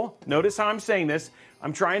hateful. Notice how I'm saying this.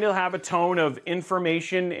 I'm trying to have a tone of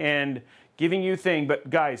information and giving you thing, but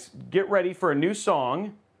guys, get ready for a new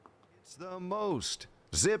song. It's the most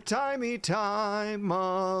zip-timey time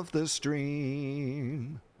of the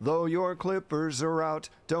stream. Though your clippers are out,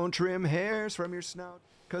 don't trim hairs from your snout,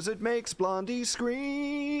 'cause it makes Blondie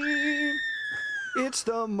scream. It's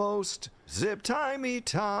the most zip-timey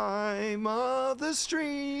time of the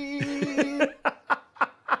stream.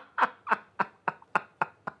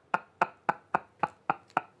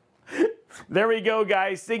 There we go,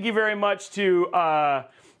 guys. Thank you very much to,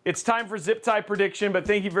 it's time for zip tie prediction, but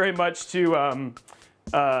thank you very much to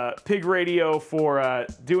Pig Radio for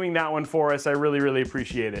doing that one for us. I really, really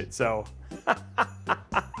appreciate it. So.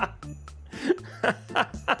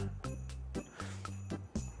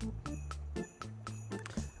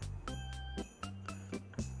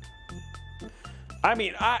 I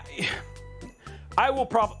mean, I will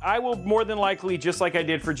more than likely, just like I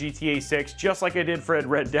did for GTA 6, just like I did for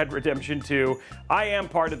Red Dead Redemption 2, I am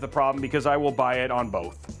part of the problem because I will buy it on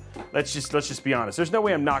both. Let's just be honest. There's no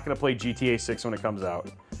way I'm not going to play GTA 6 when it comes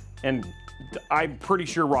out. And I'm pretty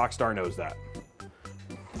sure Rockstar knows that.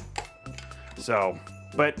 So,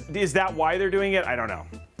 but is that why they're doing it? I don't know.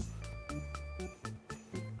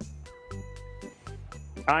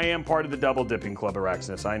 I am part of the double dipping club,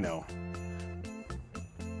 Araxis, I know.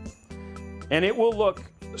 And it will look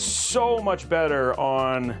so much better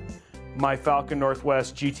on my Falcon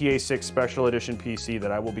Northwest GTA 6 Special Edition PC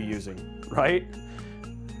that I will be using. Right?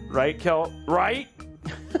 Right, Kel? Right?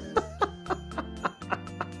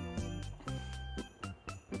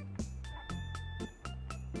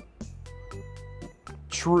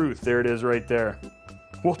 Truth. There it is right there.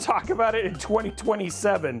 We'll talk about it in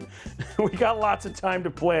 2027. We got lots of time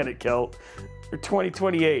to plan it, Kel. Or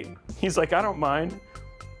 2028. He's like, I don't mind.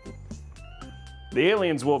 The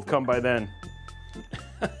aliens will have come by then.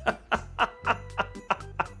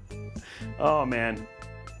 Oh, man.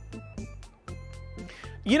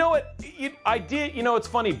 You know what? I did, you know, it's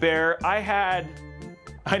funny, Bear. I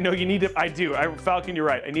know you need to, Falcon, you're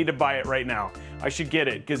right. I need to buy it right now. I should get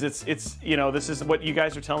it, because it's, you know, this is what you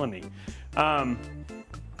guys are telling me. Yeah,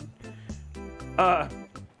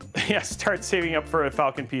 start saving up for a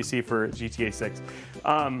Falcon PC for GTA 6.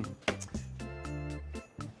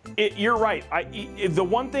 You're right. The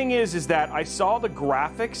one thing is that I saw the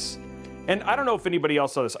graphics, and I don't know if anybody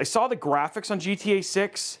else saw this. I saw the graphics on GTA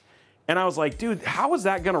 6, and I was like, dude, how is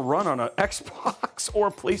that going to run on an Xbox or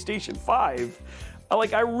a PlayStation 5?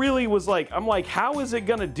 I really was like, I'm like, how is it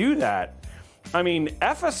going to do that? I mean,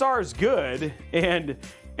 FSR is good and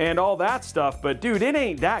all that stuff, but dude, it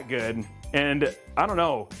ain't that good. And I don't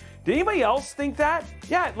know. Did anybody else think that?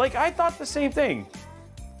 Yeah, I thought the same thing.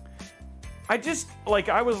 I just,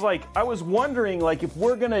 I was wondering, if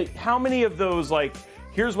we're gonna, how many of those,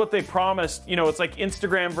 here's what they promised, you know, it's like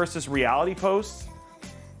Instagram versus reality posts.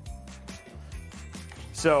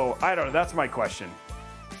 So, I don't know, that's my question.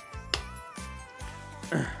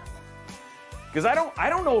 because I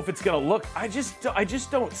don't know if it's gonna look. I just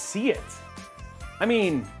don't see it. I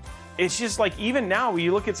mean, it's just like even now when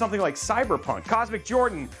you look at something like Cyberpunk, Cosmic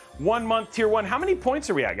Jordan, 1 month tier 1. How many points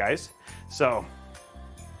are we at, guys? So.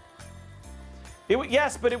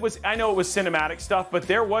 Yes, but it was. I know it was cinematic stuff, but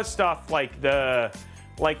there was stuff like the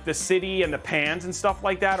city and the pans and stuff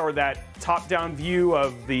like that, or that top-down view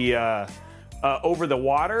of the over the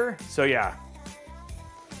water. So yeah,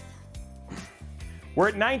 we're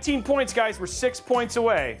at 19 points, guys. We're 6 points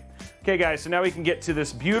away. Okay, guys. So now we can get to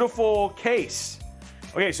this beautiful case.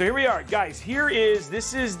 Okay, so here we are, guys.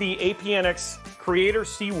 This is the APNX Creator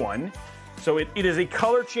C1. So it is a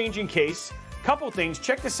color-changing case. Couple things,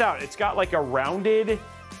 check this out. It's got like a rounded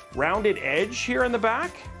edge here in the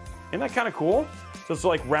back. Isn't that kind of cool? So it's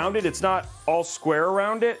like rounded, it's not all square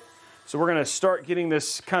around it. So we're gonna start getting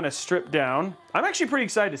this kind of stripped down. I'm actually pretty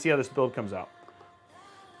excited to see how this build comes out.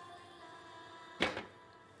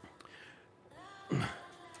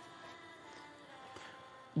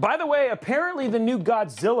 By the way, apparently the new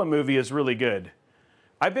Godzilla movie is really good.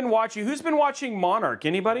 I've been watching, who's been watching Monarch?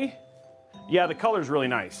 Anybody? Yeah, the color's really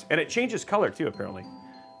nice. And it changes color too, apparently.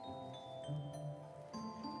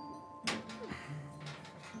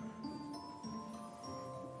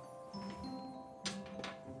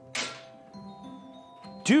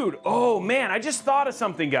 Dude, oh man, I just thought of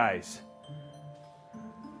something, guys.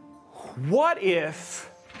 What if,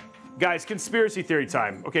 guys, conspiracy theory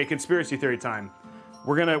time. Okay, conspiracy theory time.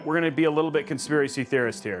 We're gonna be a little bit conspiracy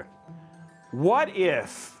theorist here. What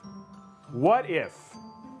if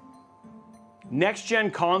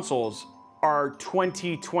next-gen consoles are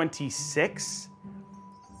 2026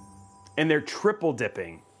 and they're triple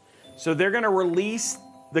dipping? So they're gonna release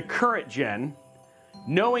the current gen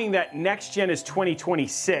knowing that next gen is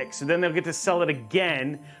 2026, so then they'll get to sell it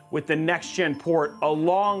again with the next gen port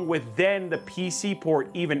along with then the PC port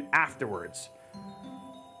even afterwards.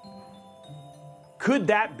 Could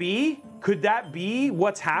that be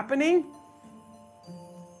what's happening?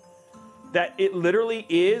 That it literally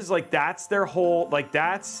is like that's their whole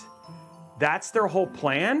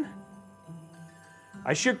plan?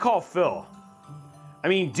 I should call Phil. I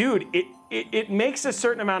mean, dude, it makes a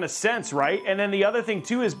certain amount of sense, right? And then the other thing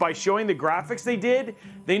too is by showing the graphics they did,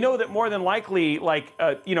 they know that more than likely, like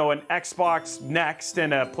you know, an Xbox Next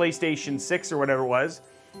and a PlayStation 6 or whatever it was,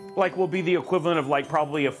 like will be the equivalent of like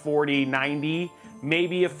probably a 4090,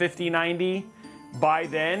 maybe a 5090 by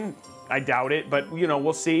then. I doubt it, but you know,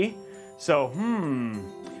 we'll see. So,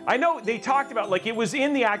 I know they talked about, like, it was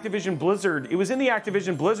in the Activision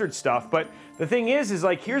Blizzard stuff, but the thing is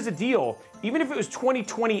like, here's the deal. Even if it was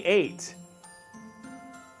 2028,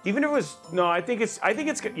 even if it was, no, I think it's,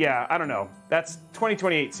 yeah, I don't know. That's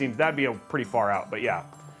 2028 seems, that'd be a pretty far out, but yeah.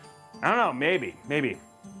 I don't know, maybe.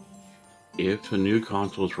 If the new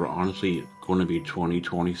consoles were honestly going to be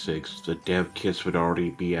 2026, the dev kits would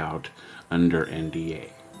already be out under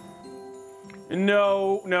NDA.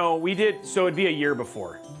 No, we did. So it'd be a year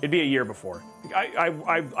before.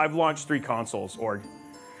 I've launched 3 consoles, org.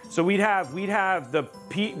 So we'd have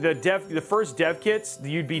the first dev kits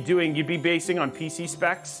you'd be basing on PC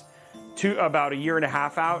specs to about a year and a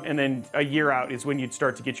half out, and then a year out is when you'd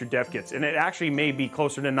start to get your dev kits. And it actually may be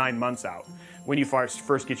closer to 9 months out when you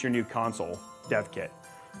first get your new console dev kit.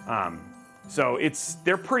 So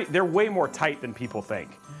they're way more tight than people think.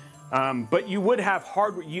 But you would have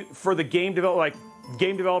hardware for the game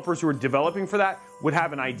developers who are developing for that would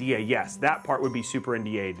have an idea. Yes, that part would be super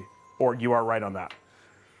NDA'd, or you are right on that.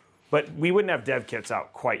 But we wouldn't have dev kits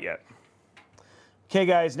out quite yet. Okay,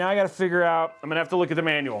 guys, now I got to figure out. I'm gonna have to look at the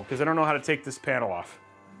manual because I don't know how to take this panel off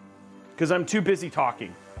because I'm too busy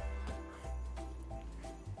talking.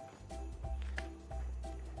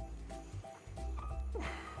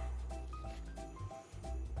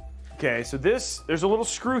 Okay, so there's a little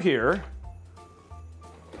screw here.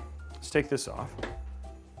 Let's take this off.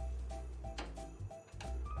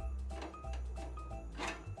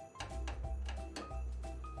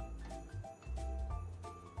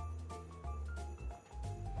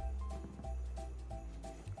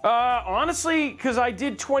 Honestly, because I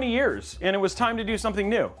did 20 years and it was time to do something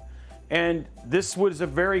new. And this was a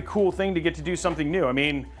very cool thing to get to do something new. I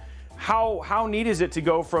mean, how neat is it to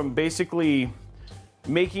go from basically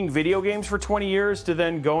making video games for 20 years to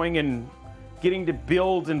then going and getting to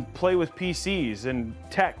build and play with PCs and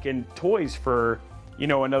tech and toys for, you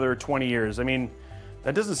know, another 20 years. I mean,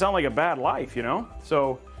 that doesn't sound like a bad life, you know?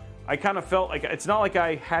 So I kind of felt like it's not like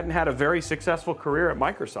I hadn't had a very successful career at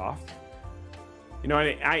Microsoft. You know,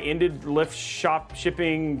 I ended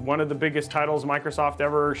shipping one of the biggest titles Microsoft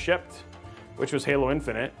ever shipped, which was Halo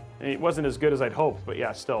Infinite. And it wasn't as good as I'd hoped, but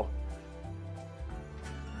yeah, still.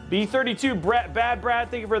 B32, Bad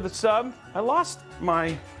Brad, thank you for the sub. I lost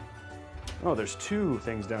my... Oh, there's two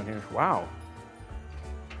things down here. Wow.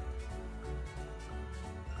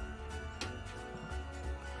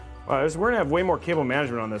 Wow, we're gonna have way more cable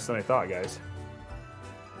management on this than I thought, guys.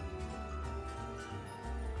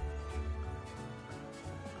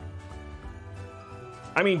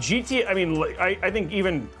 I mean, I think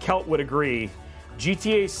even Kelt would agree,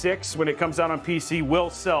 GTA 6, when it comes out on PC, will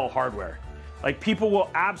sell hardware. Like, people will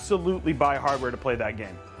absolutely buy hardware to play that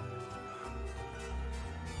game.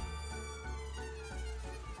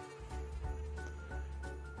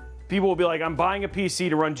 People will be like, I'm buying a PC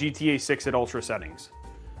to run GTA 6 at ultra settings.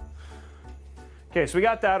 Okay, so we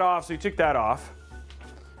got that off, so we took that off.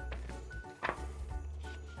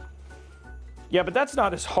 Yeah, but that's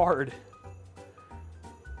not as hard.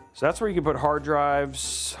 So that's where you can put hard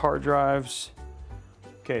drives.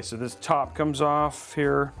 Okay, so this top comes off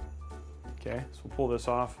here. Okay, so we'll pull this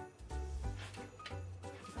off.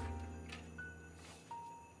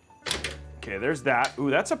 Okay, there's that. Ooh,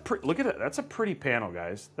 that's a look at it. That's a pretty panel,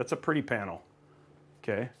 guys. That's a pretty panel.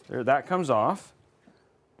 Okay, there, that comes off.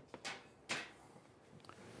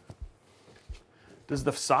 Does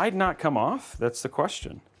the side not come off? That's the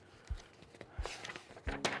question.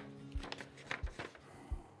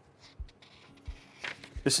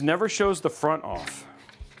 This never shows the front off.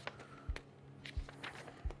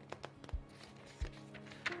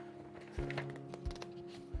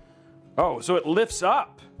 Oh, so it lifts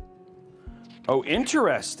up. Oh,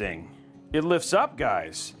 interesting. It lifts up,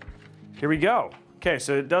 guys. Here we go. Okay,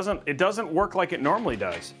 so it doesn't work like it normally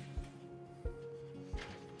does.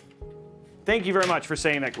 Thank you very much for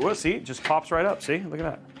saying that. Well, see, it just pops right up. See, look at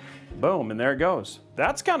that. Boom, and there it goes.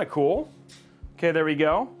 That's kind of cool. Okay, there we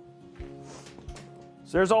go.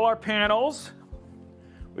 So there's all our panels.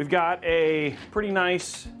 We've got a pretty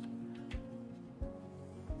nice,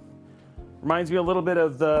 reminds me a little bit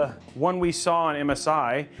of the one we saw on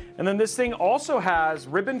MSI. And then this thing also has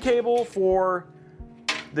ribbon cable for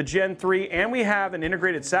the Gen 3, and we have an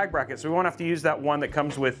integrated sag bracket, so we won't have to use that one that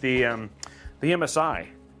comes with the MSI.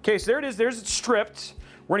 Okay, so there it is. There's it stripped.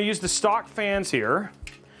 We're gonna use the stock fans here.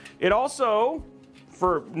 It also,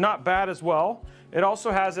 for not bad as well, it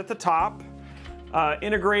also has at the top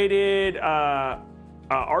integrated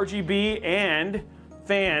RGB and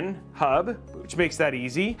fan hub, which makes that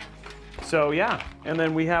easy. So yeah, and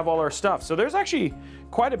then we have all our stuff. So there's actually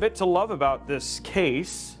quite a bit to love about this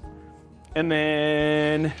case. And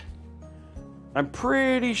then I'm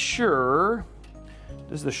pretty sure,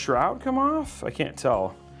 does the shroud come off? I can't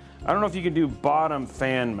tell. I don't know if you can do bottom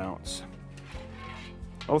fan mounts.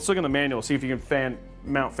 Well, let's look in the manual, see if you can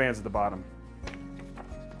mount fans at the bottom.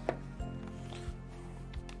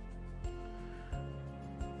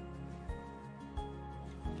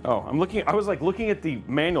 Oh, I was like looking at the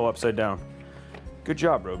manual upside down. Good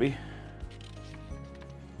job, Robey.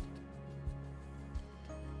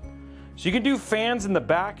 So you can do fans in the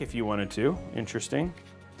back if you wanted to. Interesting.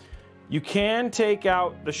 You can take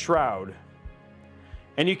out the shroud,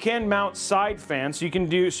 and you can mount side fans. So you can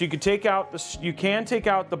take out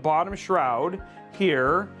the bottom shroud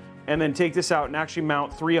here, and then take this out and actually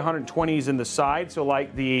mount 320s in the side. So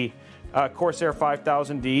like the Corsair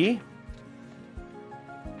 5000D.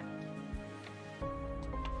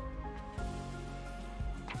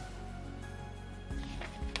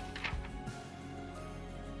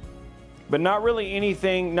 But not really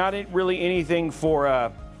anything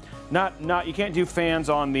for, you can't do fans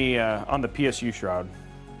on the PSU shroud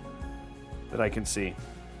that I can see.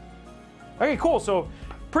 Okay, cool, so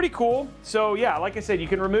pretty cool. So yeah, like I said, you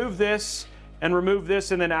can remove this and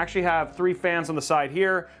then actually have 3 fans on the side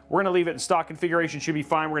here. We're gonna leave it in stock configuration, should be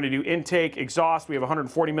fine. We're gonna do intake, exhaust, we have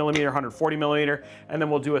 140 millimeter, 140 millimeter, and then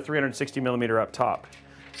we'll do a 360 millimeter up top.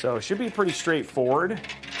 So it should be pretty straightforward.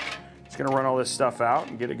 Just gonna run all this stuff out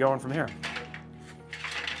and get it going from here.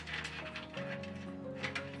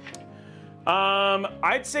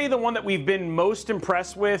 I'd say the one that we've been most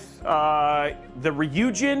impressed with, the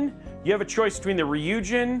Ryujin. You have a choice between the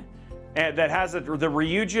Ryujin that has the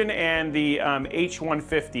Ryujin and the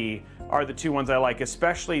H150 are the two ones I like,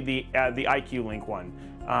 especially the IQ Link one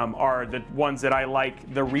are the ones that I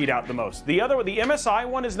like the readout the most. The MSI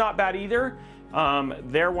one is not bad either.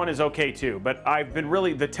 Their one is okay too, but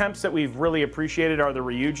the temps that we've really appreciated are the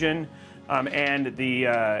Ryujin and the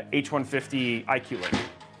H150 IQ Link.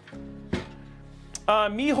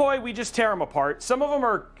 Mihoy, we just tear them apart. Some of them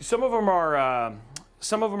are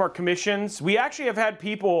commissions. We actually have had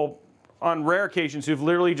people on rare occasions who've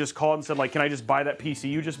literally just called and said, like, can I just buy that PC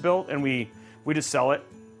you just built? And we just sell it,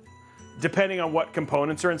 depending on what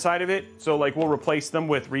components are inside of it. So like we'll replace them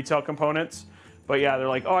with retail components. But yeah, they're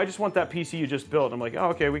like, oh, I just want that PC you just built. I'm like, oh,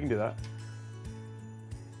 okay, we can do that.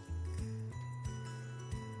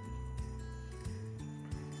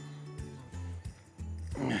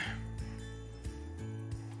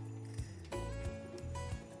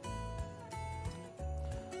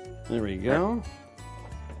 There we go.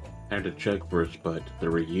 I had to check first, but the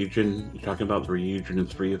Ryujin, you're talking about the Ryujin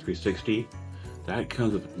 360, that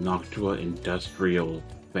comes with Noctua industrial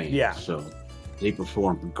fans. Yeah. So they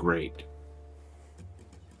perform great.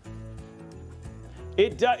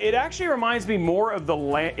 It actually reminds me more of the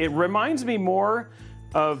it reminds me more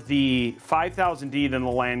of the 5000D than the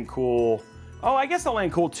Landcool. Oh, I guess the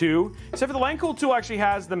Landcool 2. Except for the Landcool 2 actually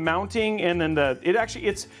has the mounting, and then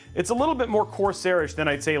it's a little bit more Corsairish than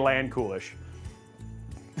I'd say Landcoolish.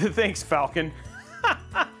 Thanks, Falcon.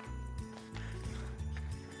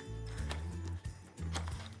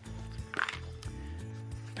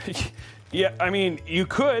 Yeah, I mean, you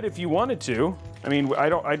could if you wanted to. I mean, I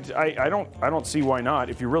don't see why not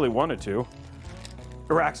if you really wanted to.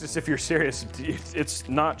 Araxis, if you're serious, it's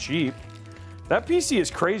not cheap. That PC is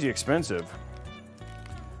crazy expensive.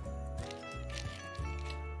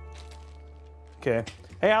 Okay.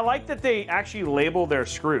 Hey, I like that they actually label their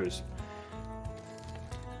screws.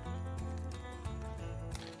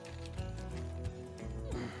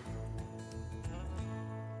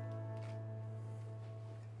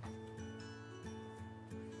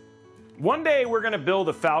 One day we're gonna build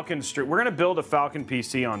a Falcon stream. We're gonna build a Falcon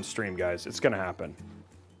PC on stream, guys. It's gonna happen.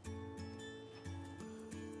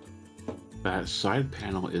 That side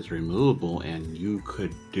panel is removable, and you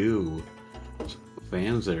could do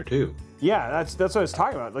fans there too. Yeah, that's what I was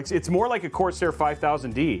talking about. Like, it's more like a Corsair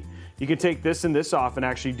 5000D. You can take this and this off and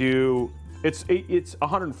actually do. It's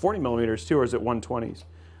 140 millimeters too, or is it 120s?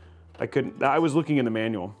 I couldn't. I was looking in the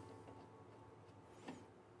manual.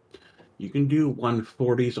 You can do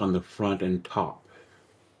 140s on the front and top,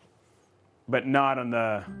 But not on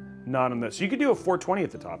the. So you could do a 420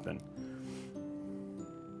 at the top then.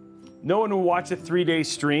 No one will watch a 3-day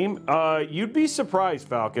stream. You'd be surprised,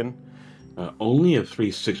 Falcon. only a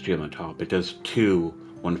 360 on the top. It does two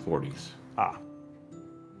 140s. Ah.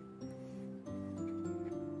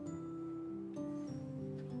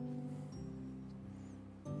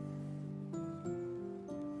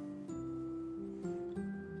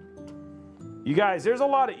 You guys, there's a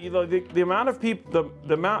lot of, you know, the amount of people,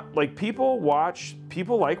 the amount, like, people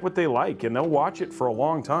like what they like, and they'll watch it for a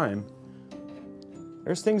long time.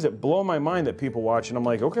 There's things that blow my mind that people watch, and I'm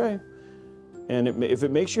like, okay. And if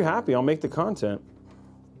it makes you happy, I'll make the content.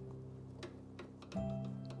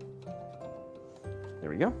 There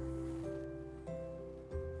we go.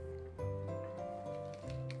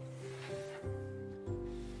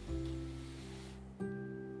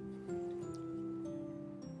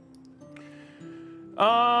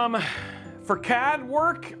 For CAD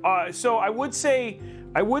work, so I would say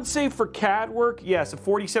for CAD work, yes, a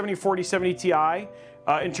 4070 or 4070 Ti.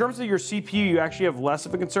 In terms of your CPU, you actually have less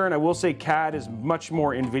of a concern. I will say CAD is much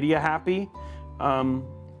more NVIDIA happy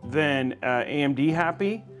than AMD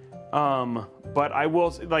happy. But I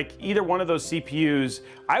will, like, either one of those CPUs,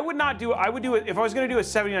 I would do it, if I was going to do a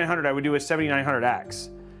 7900, I would do a 7900X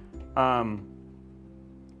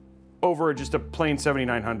over just a plain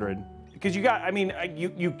 7900. Because you got, I mean,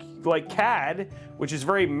 you like CAD, which is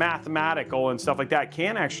very mathematical and stuff like that,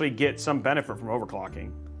 can actually get some benefit from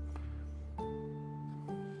overclocking.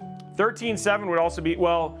 13.7 would also be,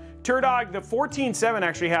 well, Turdog, the 14.7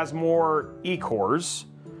 actually has more E-cores,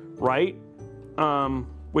 right?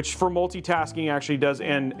 Which for multitasking actually does,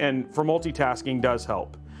 and for multitasking does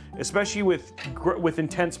help. Especially with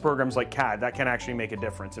intense programs like CAD, that can actually make a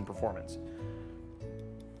difference in performance.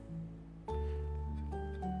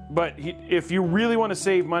 But if you really want to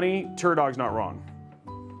save money, Turdog's not wrong.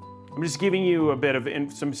 I'm just giving you a bit of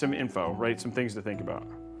some info, right? Some things to think about.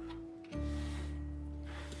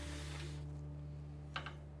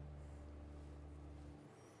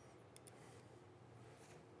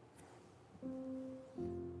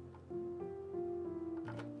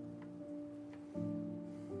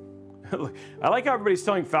 I like how everybody's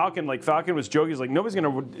telling Falcon, like Falcon was joking, he's like, nobody's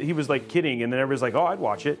gonna, he was like kidding, and then everybody's like, oh, I'd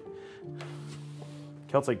watch it.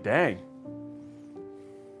 Kelt's like, dang.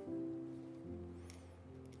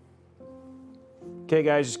 Okay,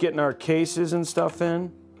 guys, just getting our cases and stuff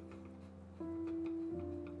in.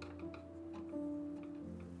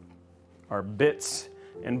 Our bits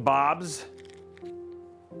and bobs.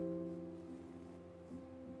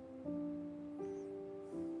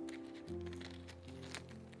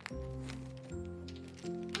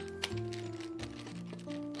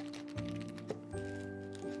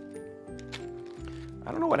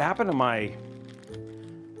 I don't know what happened to my,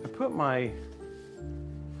 I put my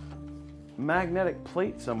magnetic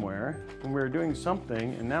plate somewhere when we were doing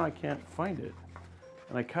something, and now I can't find it.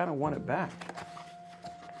 And I kind of want it back.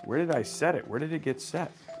 Where did I set it? Where did it get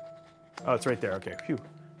set? Oh, it's right there. Okay, phew.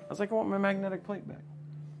 I was like, I want my magnetic plate back.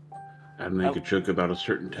 I'd make a joke about a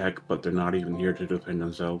certain tech, but they're not even here to defend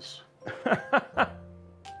themselves. There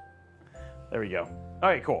we go. All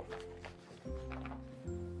right, cool.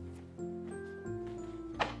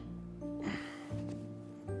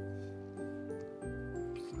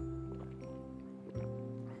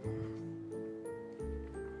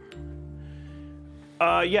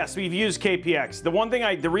 Yes, we've used KPX.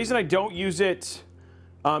 The reason I don't use it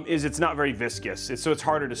is it's not very viscous, so it's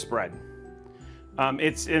harder to spread.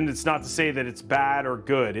 It's not to say that it's bad or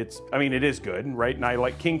good. I mean, it is good, right? And I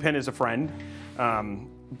like Kingpin as a friend,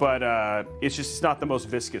 but it's not the most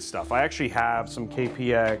viscous stuff. I actually have some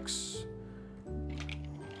KPX.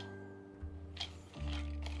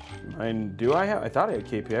 And do I have? I thought I had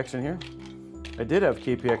KPX in here. I did have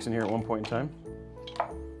KPX in here at one point in time.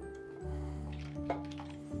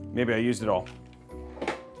 Maybe I used it all.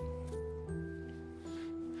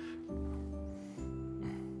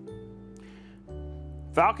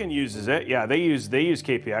 Falcon uses it. Yeah, they use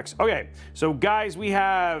KPX. Okay, so guys, we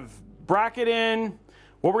have bracket in.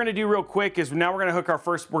 What we're gonna do real quick is now we're gonna hook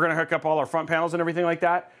up all our front panels and everything like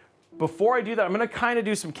that. Before I do that, I'm gonna kind of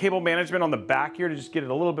do some cable management on the back here to just get it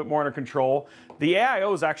a little bit more under control. The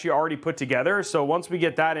AIO is actually already put together, so once we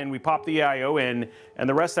get that in, we pop the AIO in, and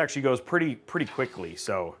the rest actually goes pretty quickly.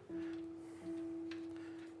 So.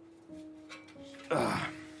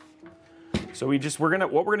 So what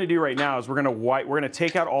we're gonna do right now is we're gonna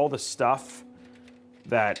take out all the stuff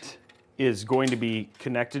that is going to be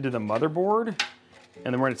connected to the motherboard,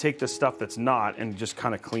 and then we're gonna take the stuff that's not and just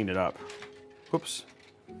kind of clean it up. Whoops.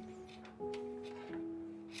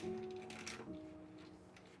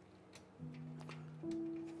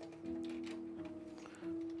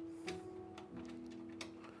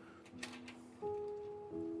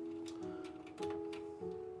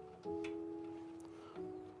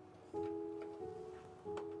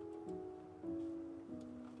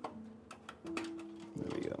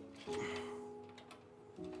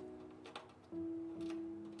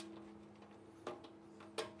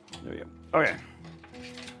 There we go. Okay.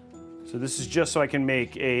 So this is just so I can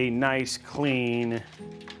make a nice, clean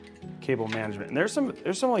cable management. And there's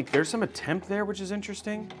some attempt there, which is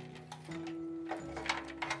interesting.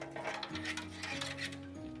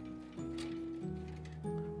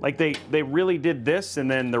 Like they really did this, and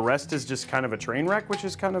then the rest is just kind of a train wreck, which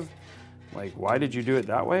is kind of like, why did you do it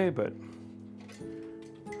that way? But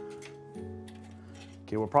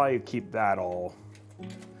okay, we'll probably keep that all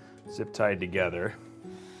zip tied together.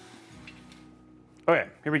 Okay,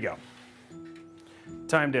 here we go.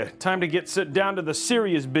 Time to get down to the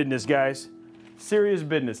serious business, guys. Serious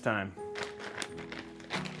business time.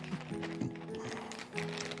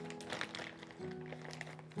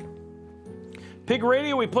 Pig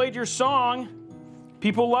Radio, we played your song.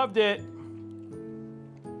 People loved it.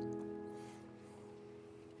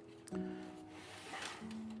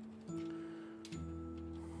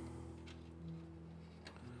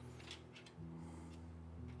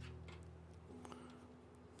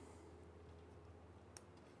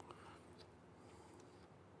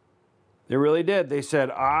 They really did. They said,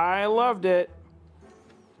 I loved it.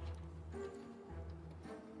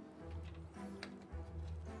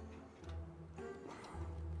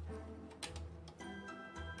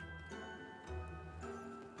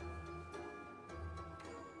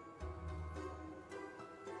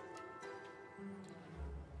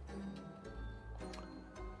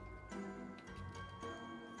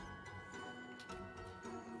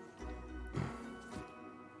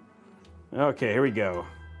 Okay, here we go.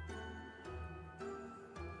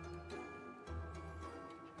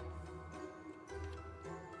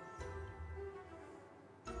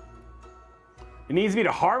 It needs me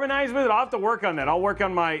to harmonize with it. I'll have to work on that. I'll work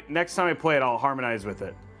on my, next time I play it, I'll harmonize with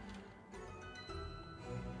it.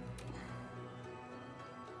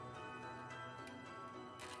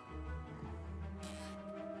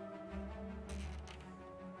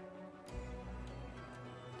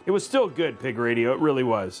 It was still good, Pig Radio. It really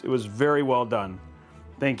was. It was very well done.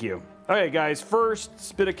 Thank you. Okay, guys,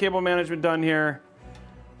 first bit of cable management done here.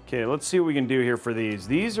 Okay, let's see what we can do here for these.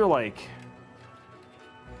 These are like,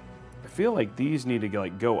 I feel like these need to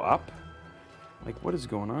like go up. Like, what is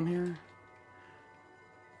going on here?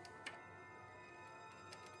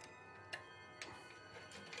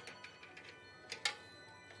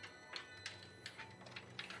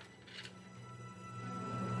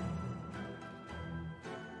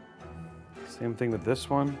 Same thing with this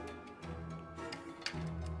one.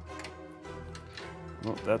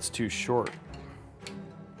 Well, that's too short.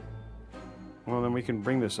 Well, then we can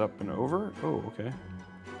bring this up and over. Oh, okay.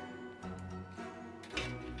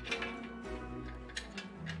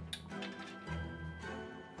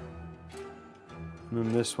 And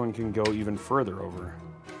then this one can go even further over.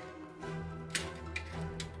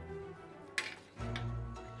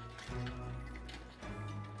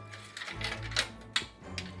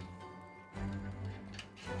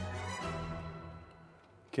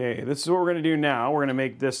 Okay, this is what we're gonna do now. We're gonna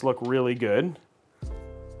make this look really good.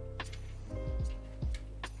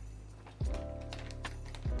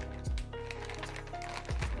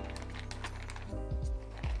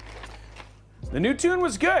 The new tune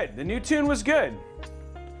was good. The new tune was good.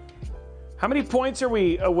 How many points are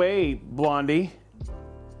we away, Blondie,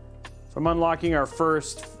 from unlocking our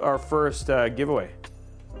first giveaway?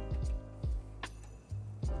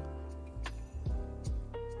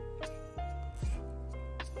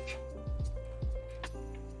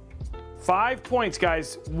 Five points,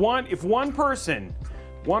 guys. If one person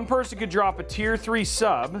could drop a tier 3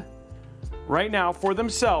 sub right now for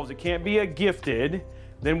themselves, it can't be a gifted,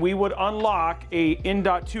 then we would unlock a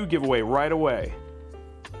M.2 giveaway right away.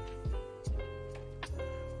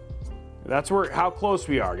 That's how close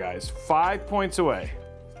we are, guys. 5 points away.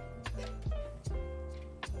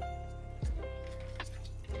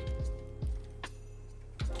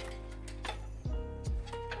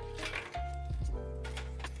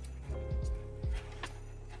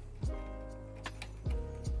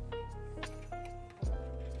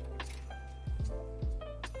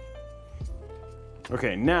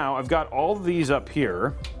 Okay, now I've got all of these up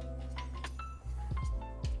here.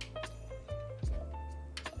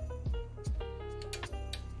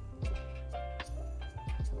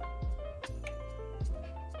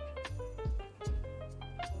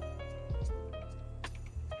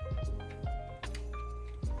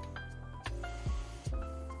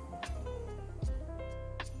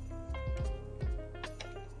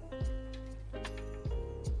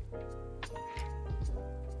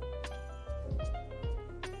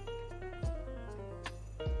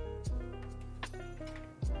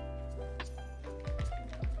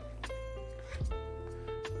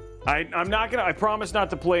 I'm not gonna, I promise not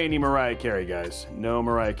to play any Mariah Carey, guys. No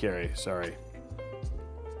Mariah Carey, sorry.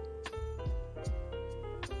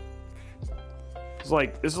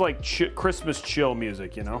 This is like Christmas chill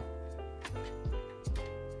music, you know?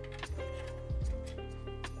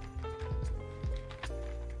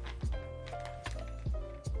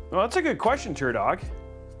 Well, that's a good question, Turdog.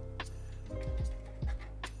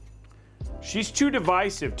 She's too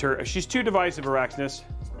divisive, she's too divisive, Araxnus.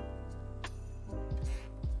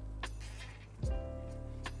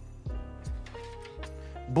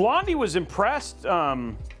 Blondie was impressed,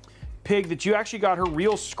 Pig, that you actually got her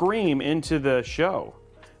real scream into the show.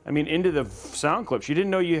 I mean, into the sound clip. She didn't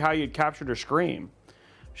know how you had captured her scream.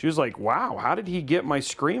 She was like, wow, how did he get my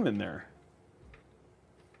scream in there?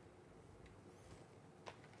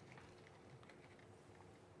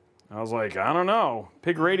 I was like, I don't know.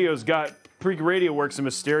 Pig Radio works in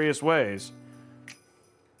mysterious ways.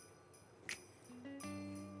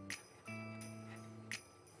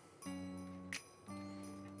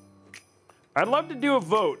 I'd love to do a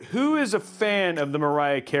vote. Who is a fan of the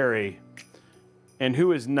Mariah Carey and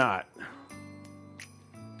who is not?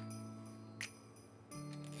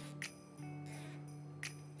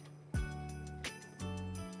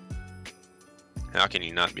 How can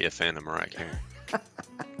you not be a fan of Mariah Carey?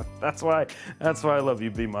 That's why I love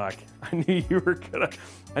you, B-Mock. I knew you were gonna.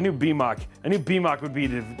 I knew B-Mock would be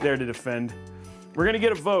there to defend. We're gonna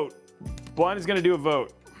get a vote. Blind is gonna do a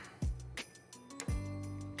vote.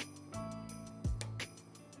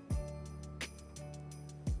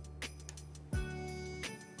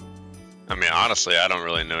 I mean, honestly, I don't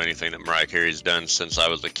really know anything that Mariah Carey's done since I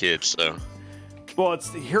was a kid, so. Well,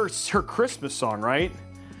 it's her Christmas song, right?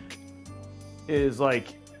 Is like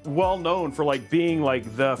well known for like being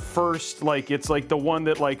like the first, like it's like the one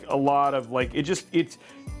that like a lot of like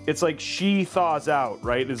it's like she thaws out,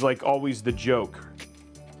 right? Is like always the joke.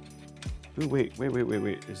 Ooh, wait.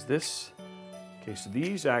 Is this okay? So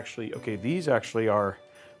these actually are.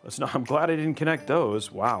 Let's not. I'm glad I didn't connect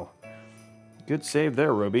those. Wow, good save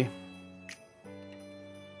there, Robey.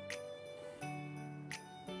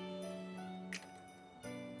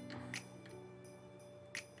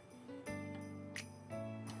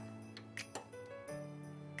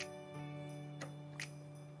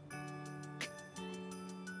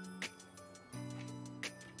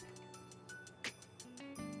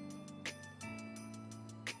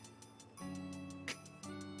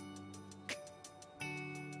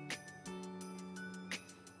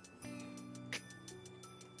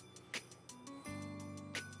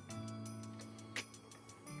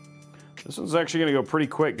 This one's actually gonna go pretty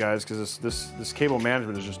quick, guys, because this cable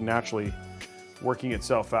management is just naturally working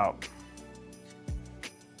itself out.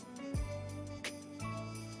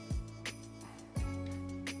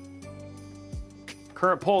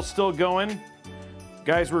 Current poll's still going.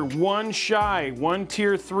 Guys, we're one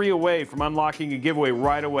tier 3 away from unlocking a giveaway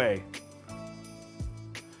right away.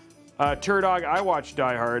 Turdog, I watched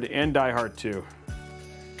Die Hard and Die Hard 2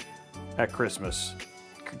 at Christmas.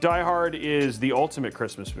 Die Hard is the ultimate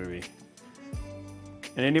Christmas movie.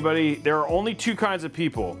 And there are only two kinds of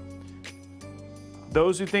people.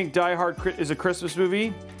 Those who think Die Hard is a Christmas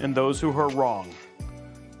movie, and those who are wrong.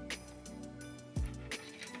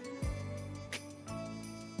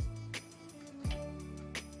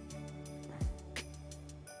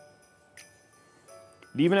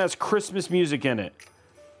 It even has Christmas music in it.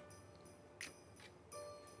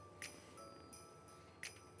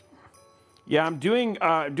 Yeah, I'm doing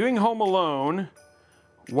Home Alone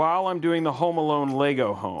while I'm doing the Home Alone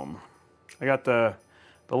Lego home. I got the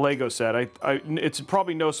Lego set. It's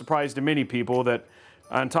probably no surprise to many people that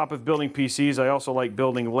on top of building PCs, I also like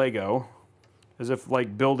building Lego. As if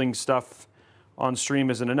like building stuff on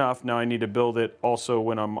stream isn't enough, now I need to build it also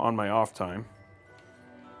when I'm on my off time.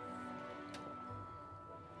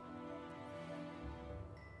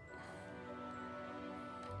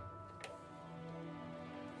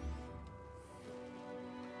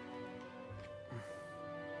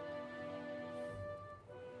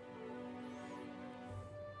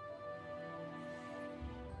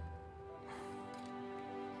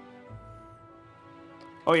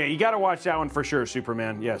 Oh yeah, you got to watch that one for sure,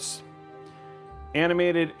 Superman. Yes,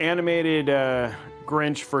 animated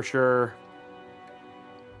Grinch for sure.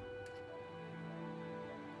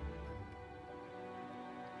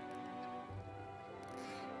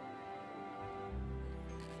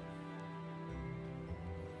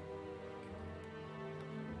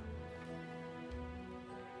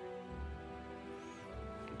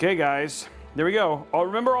 Okay, guys, there we go. Oh,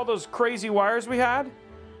 remember all those crazy wires we had?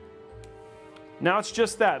 Now it's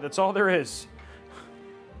just that. That's all there is.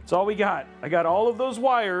 That's all we got. I got all of those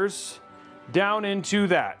wires down into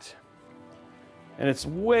that. And it's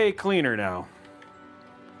way cleaner now.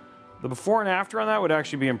 The before and after on that would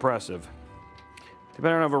actually be impressive. Too bad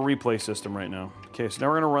I don't have a replay system right now. Okay, so now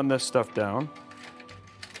we're going to run this stuff down.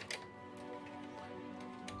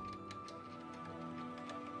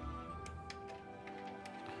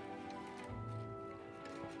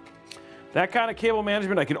 That kind of cable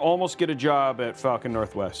management, I could almost get a job at Falcon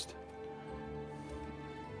Northwest.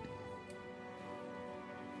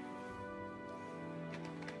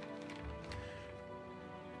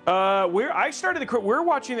 I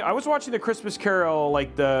was watching the Christmas Carol,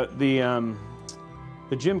 like the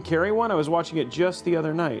Jim Carrey one. I was watching it just the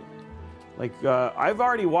other night. Like I've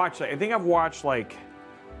already watched. I think I've watched like,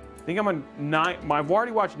 I think I'm on 9. I've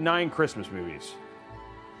already watched 9 Christmas movies.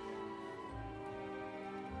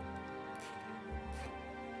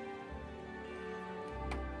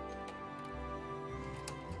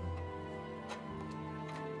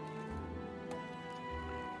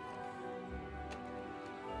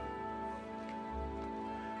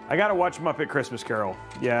 I gotta watch Muppet Christmas Carol.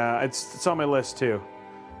 Yeah, it's on my list too.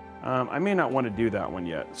 I may not want to do that one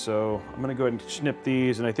yet, so I'm gonna go ahead and snip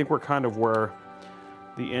these, and I think we're kind of where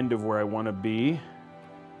the end of where I want to be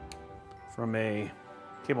from a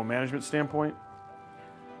cable management standpoint.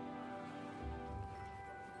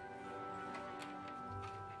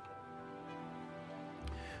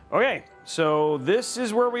 Okay, so this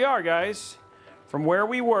is where we are, guys. From where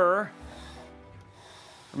we were.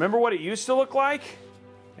 Remember what it used to look like?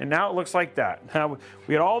 And now it looks like that. Now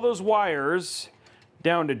we had all those wires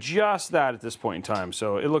down to just that at this point in time.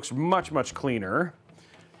 So it looks much, much cleaner.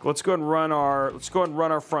 Let's go ahead and run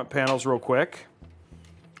our front panels real quick.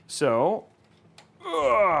 So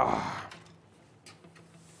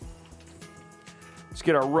let's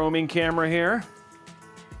get our roaming camera here.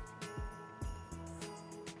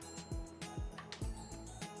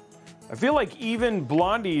 I feel like even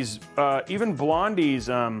Blondie's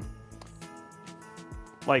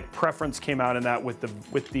like preference came out in that with the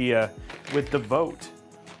vote.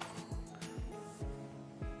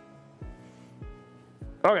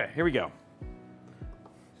 Okay, here we go.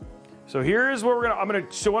 So here's what what I'm gonna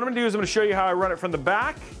do is I'm gonna show you how I run it from the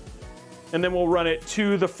back, and then we'll run it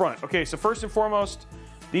to the front. Okay, so first and foremost,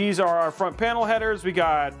 these are our front panel headers. We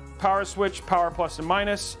got power switch, power plus and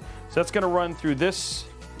minus. So that's gonna run through this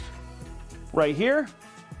right here.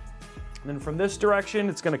 And then from this direction,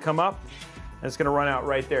 it's gonna come up. And it's going to run out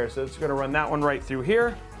right there. So it's going to run that one right through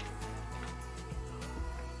here.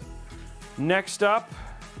 Next up,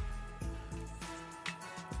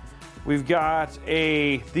 We've got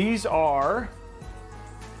these are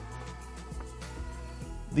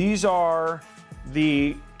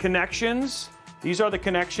the connections. These are the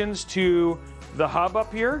connections to the hub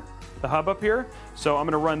up here. So I'm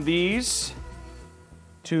gonna run these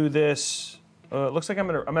to this. It looks like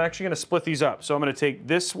I'm actually gonna split these up. So I'm gonna take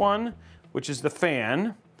this one, which is the fan.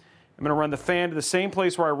 I'm gonna run the fan to the same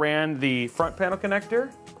place where I ran the front panel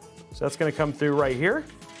connector. So that's gonna come through right here.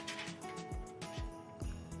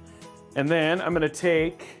 And then I'm gonna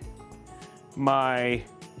take my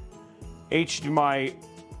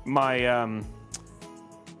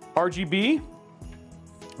RGB.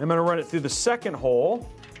 I'm gonna run it through the second hole,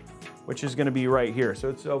 which is gonna be right here. So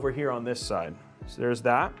it's over here on this side. So there's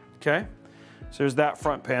that, okay? So there's that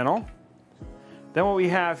front panel. Then what we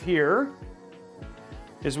have here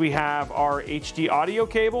is we have our HD audio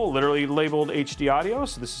cable, literally labeled HD audio.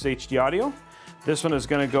 So this is HD audio. This one is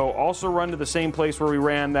gonna go also run to the same place where we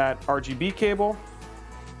ran that RGB cable.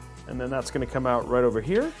 And then that's gonna come out right over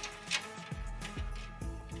here.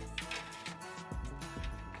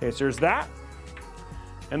 Okay, so there's that.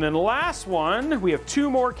 And then the last one, we have 2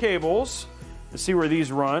 more cables. Let's see where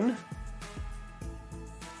these run.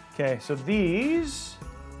 Okay, so these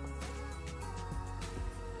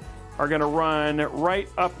are gonna run right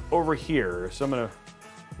up over here. So I'm gonna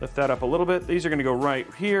lift that up a little bit. These are gonna go right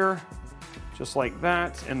here, just like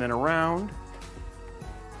that, and then around.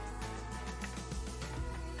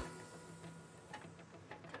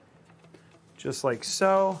 Just like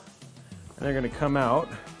so. And they're gonna come out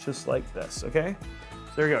just like this, okay?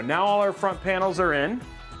 So there we go. Now all our front panels are in.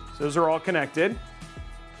 So those are all connected.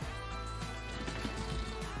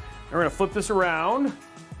 We're gonna flip this around,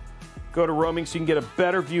 go to roaming so you can get a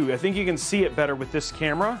better view. I think you can see it better with this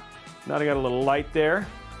camera. Now I got a little light there.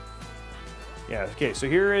 Yeah, okay, so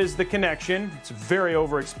here is the connection. It's very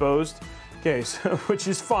overexposed. Okay, so which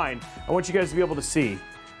is fine. I want you guys to be able to see.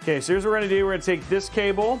 Okay, so here's what we're gonna do. We're gonna take this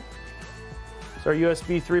cable. It's our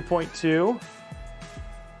USB 3.2.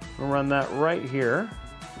 We'll run that right here.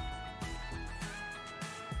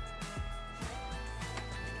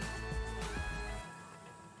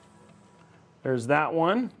 There's that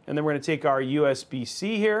one. And then we're gonna take our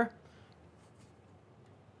USB-C here.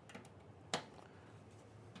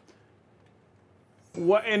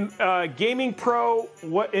 What in Gaming Pro,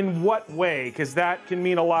 in what way? Because that can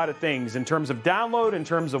mean a lot of things in terms of download, in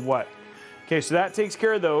terms of what. Okay, so that takes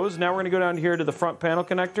care of those. Now we're gonna go down here to the front panel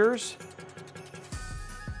connectors.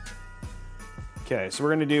 Okay, so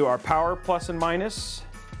we're gonna do our power plus and minus.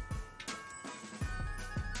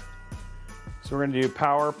 So we're gonna do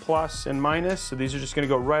power plus and minus. So these are just gonna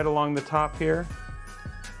go right along the top here.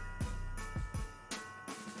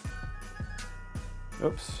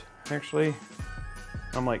 Oops, actually,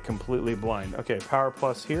 I'm like completely blind. Okay, power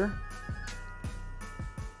plus here.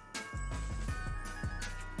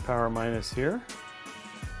 Power minus here.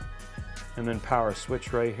 And then power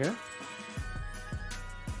switch right here.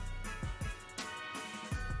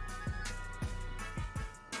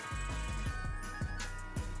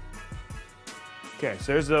 Okay,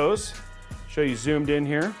 so there's those. Show you zoomed in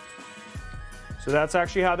here. So that's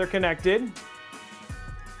actually how they're connected.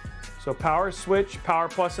 So power switch, power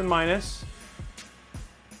plus and minus.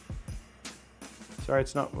 Sorry,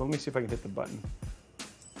 it's not, well, let me see if I can hit the button.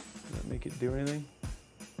 Does that make it do anything?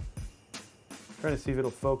 Trying to see if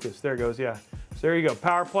it'll focus. There it goes, yeah. So there you go,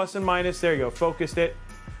 power plus and minus, there you go, focused it.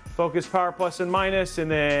 Focus power plus and minus, and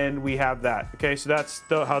then we have that. Okay, so that's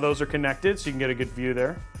how those are connected, so you can get a good view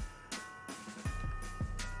there.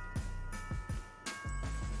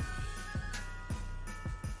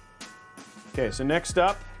 Okay, so next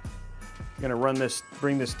up, I'm gonna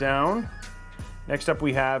bring this down. Next up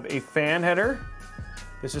we have a fan header.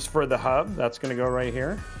 This is for the hub, that's gonna go right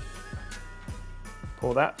here.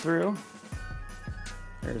 Pull that through.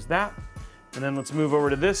 There's that. And then let's move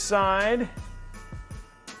over to this side.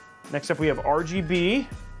 Next up we have RGB.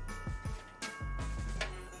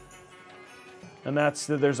 And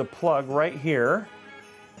there's a plug right here.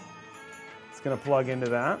 It's gonna plug into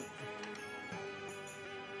that.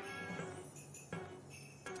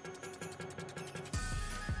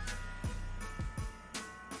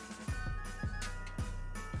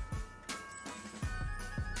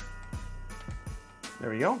 There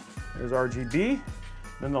we go. There's RGB.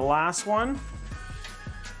 Then the last one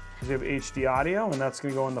is we have HD audio, and that's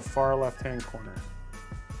going to go in the far left-hand corner.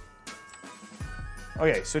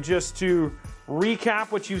 Okay, so just to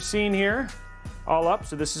recap what you've seen here, all up.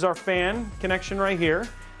 So this is our fan connection right here.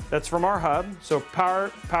 That's from our hub. So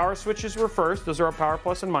power switches were first. Those are our power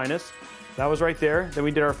plus and minus. That was right there. Then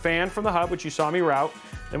we did our fan from the hub, which you saw me route.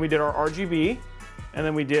 Then we did our RGB, and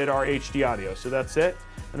then we did our HD audio. So that's it.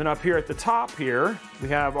 And then up here at the top here, we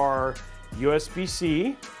have our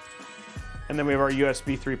USB-C, and then we have our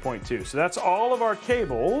USB 3.2. So that's all of our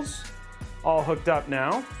cables all hooked up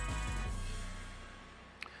now.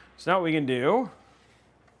 So now what we can do,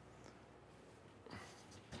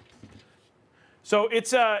 so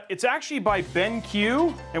it's actually by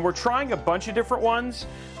BenQ, and we're trying a bunch of different ones.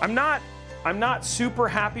 I'm not super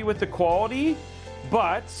happy with the quality,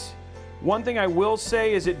 but one thing I will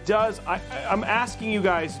say is it does, I'm asking you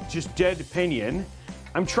guys just dead opinion.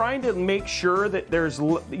 I'm trying to make sure that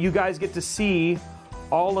you guys get to see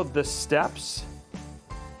all of the steps.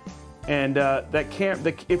 And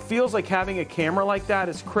it feels like having a camera like that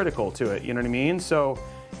is critical to it, you know what I mean? So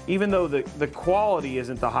even though the quality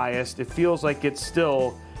isn't the highest, it feels like it's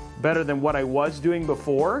still better than what I was doing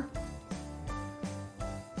before.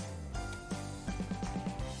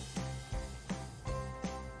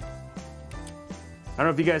 I don't know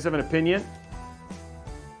if you guys have an opinion.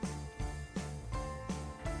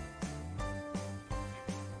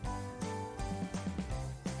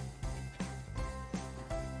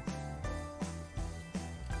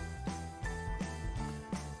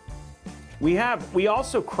 We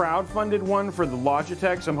also crowdfunded one for the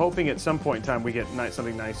Logitech, so I'm hoping at some point in time we get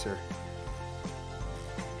something nicer.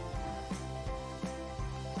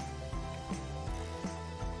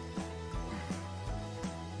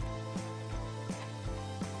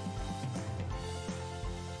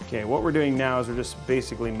 Okay, what we're doing now is we're just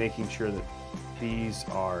basically making sure that these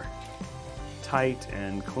are tight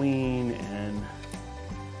and clean and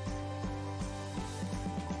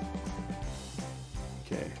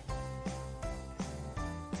okay.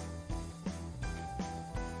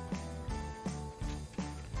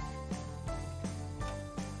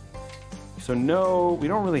 So no, we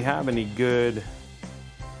don't really have any good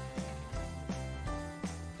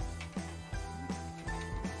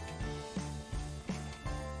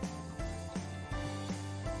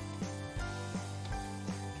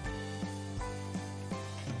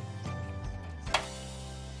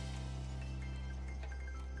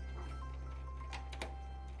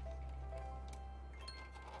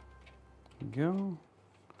go.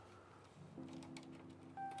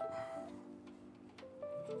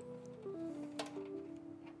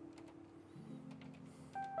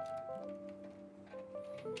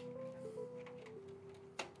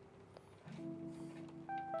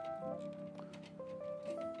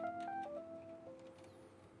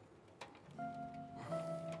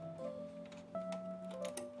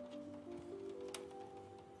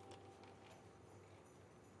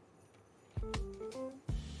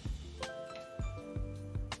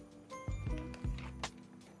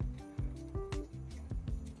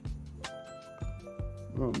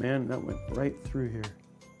 Oh man, that went right through here.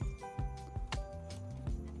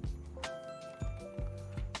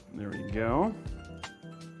 There we go.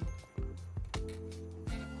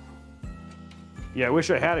 Yeah, I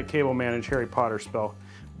wish I had a cable manage Harry Potter spell,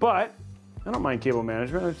 but I don't mind cable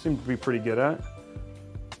management. I seem to be pretty good at it.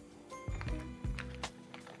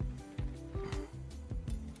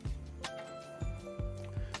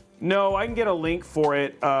 No, I can get a link for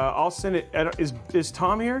it. I'll send it. Is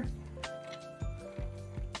Tom here?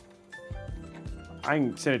 I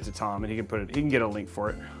can send it to Tom, and he can put it. He can get a link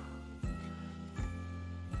for it.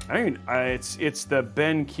 I mean, it's the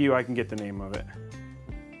BenQ. I can get the name of it.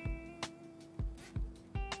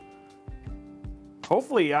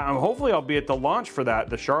 Hopefully I'll be at the launch for that,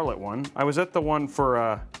 the Charlotte one. I was at the one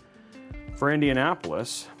for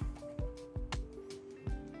Indianapolis.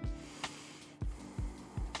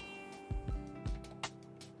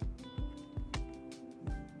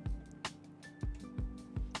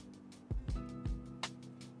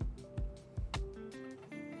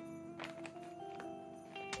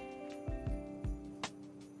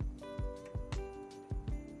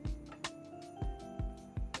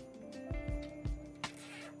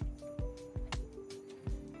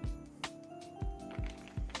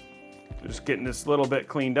 Just getting this little bit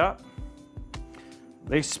cleaned up.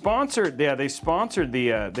 They sponsored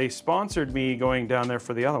me going down there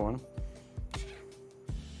for the other one.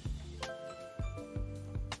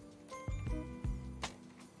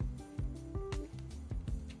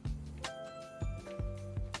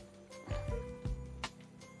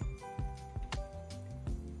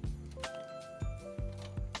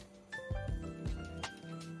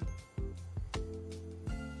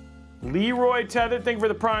 Leroy Tethered, thank you for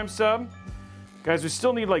the Prime sub. Guys, we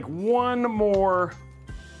still need like one more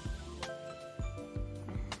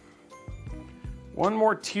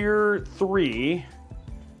tier 3.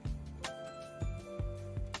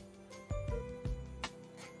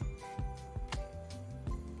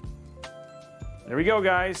 There we go,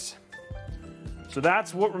 guys. So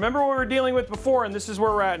that's what, remember what we were dealing with before, and this is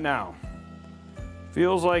where we're at now.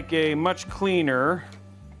 Feels like a much cleaner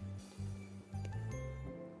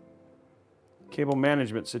cable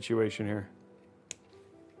management situation here.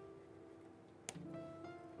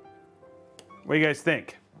 What do you guys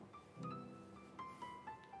think?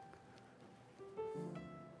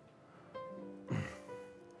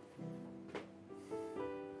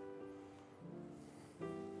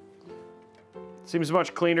 Seems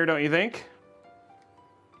much cleaner, don't you think?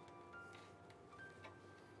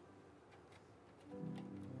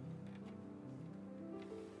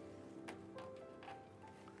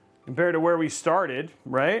 Compared to where we started,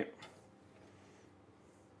 right?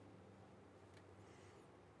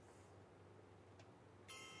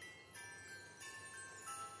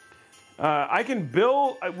 I can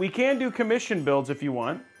build, we can do commission builds if you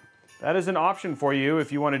want. That is an option for you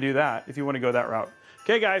if you want to do that, if you want to go that route.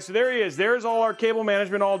 Okay guys, so there he is. There's all our cable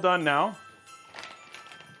management all done now.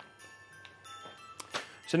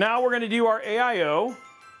 So now we're going to do our AIO.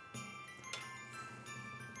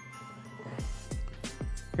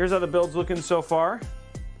 Here's how the build's looking so far.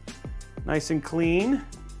 Nice and clean.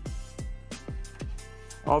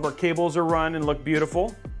 All of our cables are run and look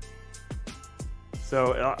beautiful.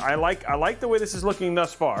 So I like the way this is looking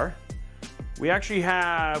thus far. We actually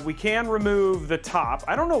have, we can remove the top.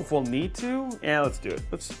 I don't know if we'll need to. Yeah, let's do it.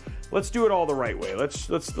 Let's do it all the right way.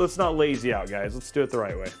 Let's not lazy out, guys. Let's do it the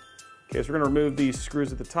right way. Okay, so we're gonna remove these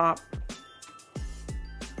screws at the top.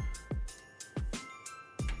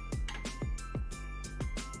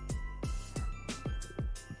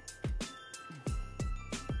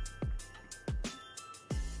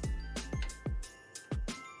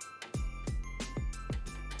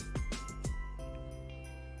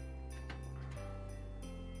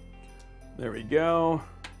 There we go.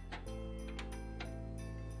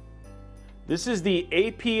 This is the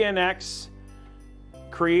APNX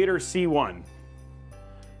Creator C1.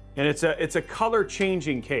 And it's a color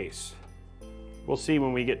changing case. We'll see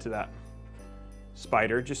when we get to that.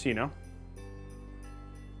 Spider, just so you know.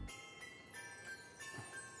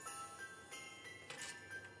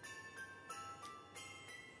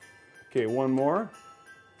 Okay, one more.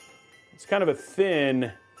 It's kind of a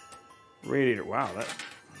thin radiator. Wow,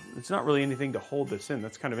 it's not really anything to hold this in.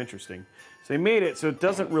 That's kind of interesting. So they made it so it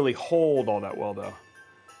doesn't really hold all that well though.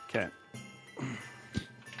 Okay.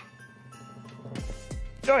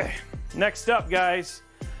 Okay, next up guys,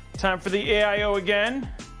 time for the AIO again,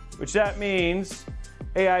 which that means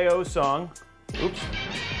AIO song. Oops,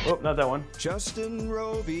 oh, not that one. Justin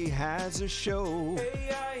Robey has a show.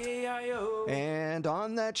 AIO. And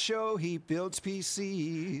on that show he builds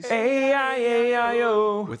PCs.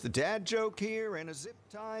 AIO. With a dad joke here and a zip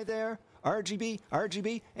tie there.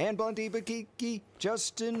 RGB, and Blondie Bakiki.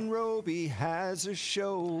 Justin Robey has a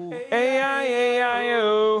show.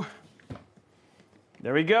 AIO.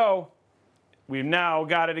 There we go. We've now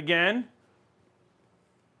got it again.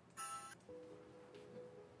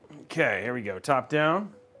 Okay, here we go. Top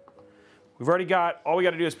down. We've already got, all we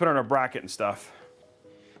got to do is put on our bracket and stuff.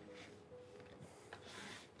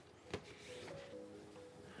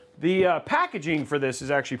 The packaging for this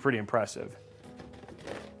is actually pretty impressive.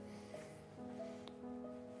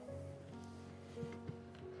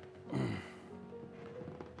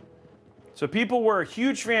 So people were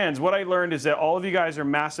huge fans. What I learned is that all of you guys are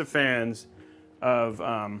massive fans of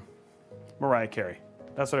Mariah Carey.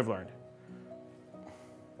 That's what I've learned.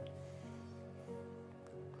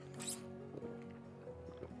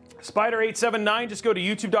 Spider879, just go to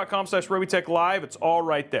youtube.com/Robeytech Live. It's all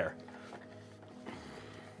right there.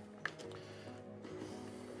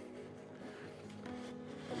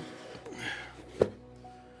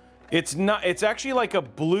 It's not. It's actually like a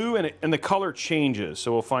blue, and the color changes.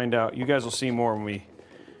 So we'll find out. You guys will see more when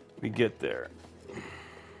we get there.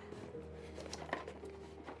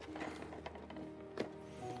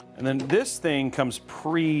 And then this thing comes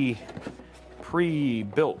pre-built.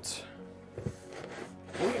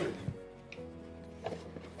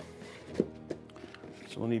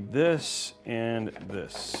 So we'll need this and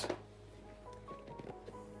this.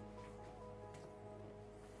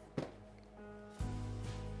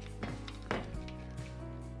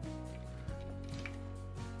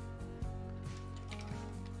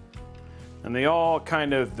 And they all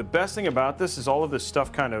kind of, the best thing about this is all of this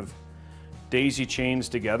stuff kind of daisy chains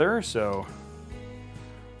together, so.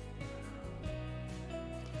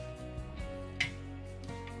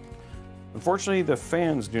 Unfortunately, the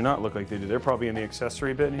fans do not look like they do. They're probably in the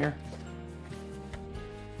accessory bit in here.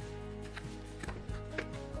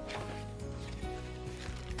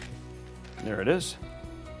 There it is.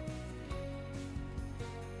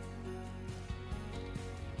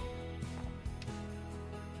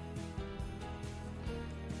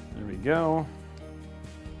 go.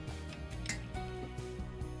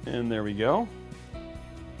 And there we go.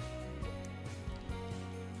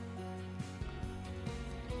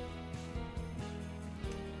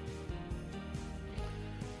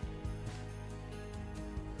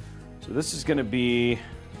 So this is going to be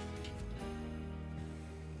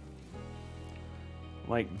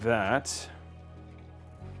like that. This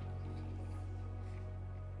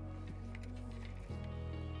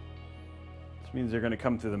means they're going to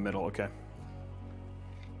come through the middle, okay.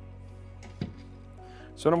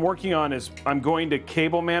 So what I'm working on is I'm going to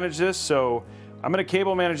cable manage this. So I'm going to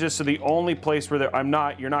cable manage this, so the only place where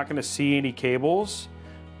you're not going to see any cables.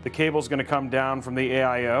 The cable's going to come down from the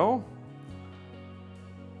AIO.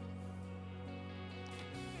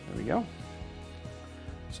 There we go.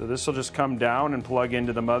 So this will just come down and plug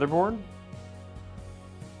into the motherboard.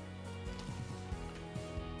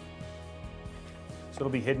 So it'll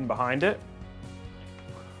be hidden behind it.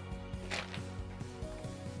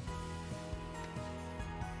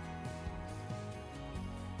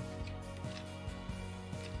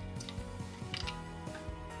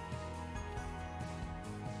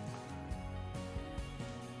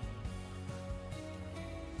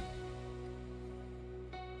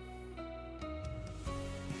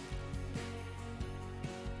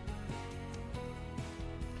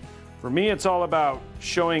 For me, it's all about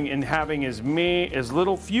showing and having as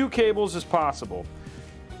little few cables as possible.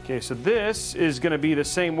 Okay, so this is going to be the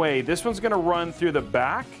same way. This one's going to run through the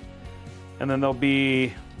back, and then there'll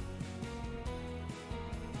be...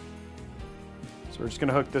 So we're just going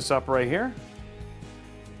to hook this up right here.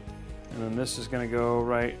 And then this is going to go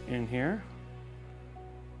right in here.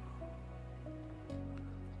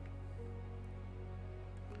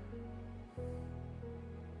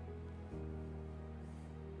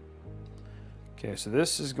 Okay, so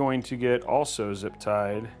this is going to get also zip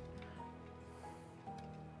tied.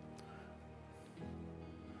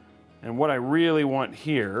 And what I really want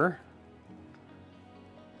here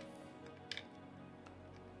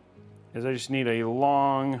is I just need a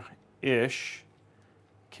long-ish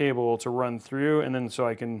cable to run through, and then so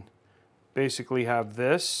I can basically have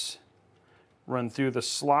this run through the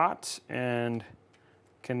slot and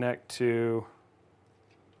connect to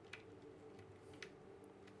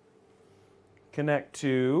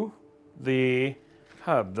the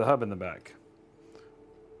hub in the back.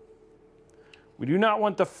 We do not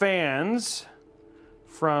want the fans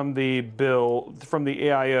from the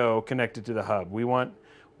AIO connected to the hub. We want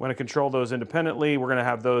to control those independently. We're going to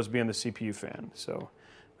have those be in the CPU fan. So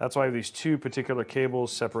that's why I have these two particular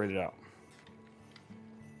cables separated out.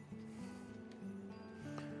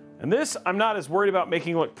 And this, I'm not as worried about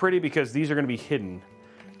making look pretty because these are going to be hidden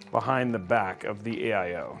behind the back of the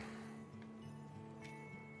AIO.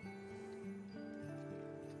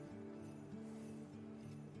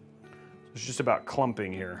 It's just about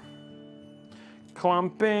clumping here.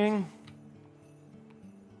 Clumping.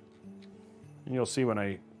 And you'll see when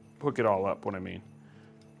I hook it all up what I mean.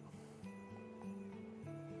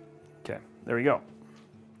 Okay, there we go.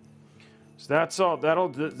 So that's all.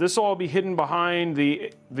 This will all be hidden behind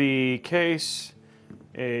the case.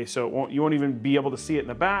 So you won't even be able to see it in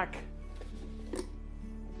the back.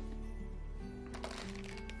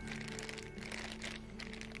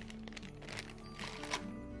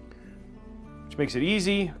 Which makes it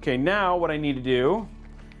easy. Okay, now what I need to do,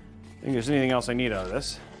 I think there's anything else I need out of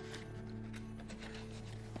this.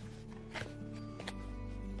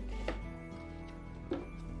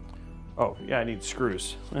 Oh, yeah, I need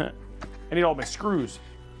screws. I need all my screws.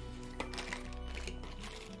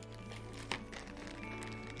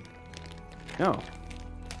 No.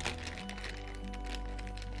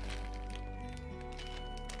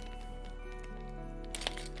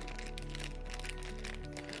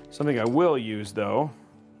 Something I will use, though,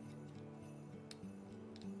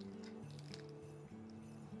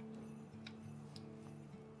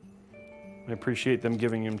 I appreciate them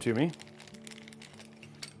giving them to me.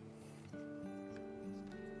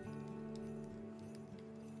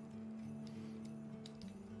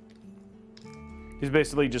 These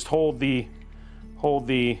basically just hold the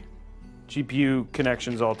GPU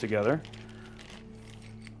connections all together.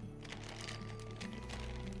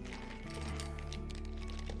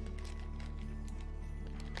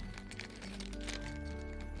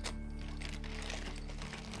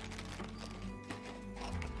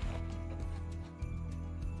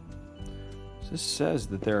 This says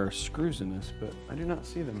that there are screws in this, but I do not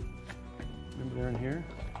see them. Maybe they're in here.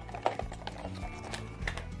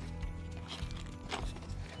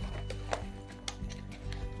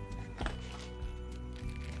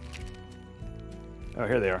 Oh,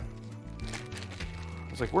 here they are.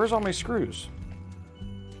 I was like, where's all my screws?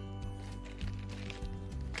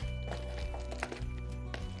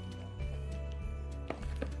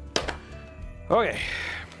 Okay.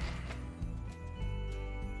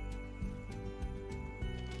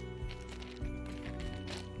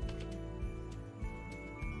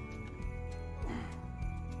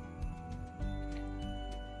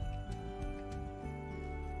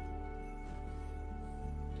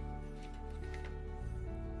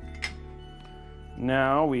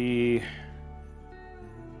 Now we...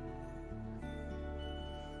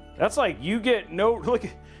 That's like you get no... Look,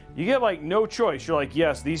 you get like no choice. You're like,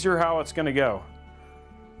 yes, these are how it's going to go.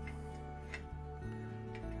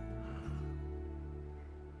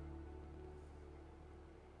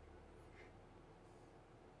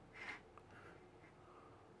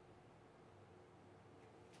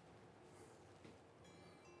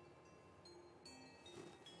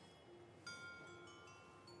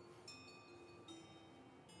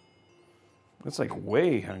 It's like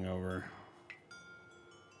way hungover.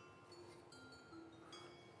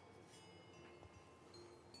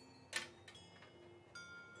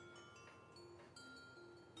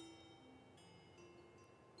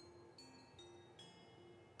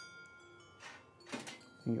 I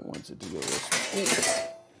think it wants it to go this way.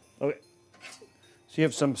 Ooh. Okay. So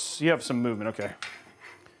you have some movement, okay.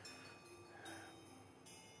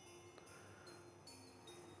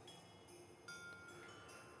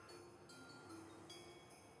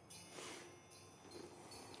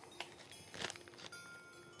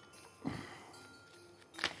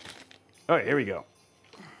 All right, here we go.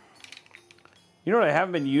 You know what I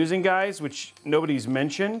haven't been using, guys, which nobody's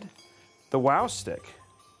mentioned? The WoW stick.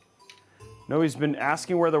 Nobody's been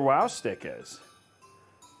asking where the WoW stick is.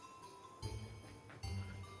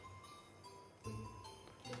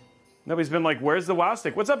 Nobody's been like, where's the WoW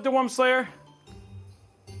stick? What's up, DeWom Slayer?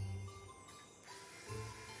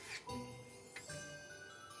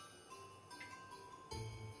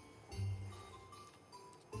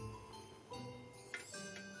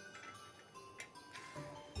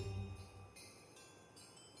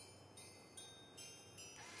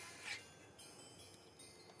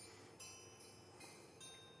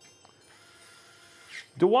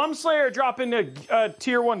 DeWom Slayer dropping a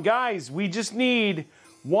tier 1. Guys, we just need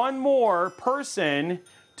one more person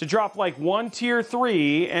to drop like one tier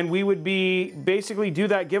 3 and we would be basically do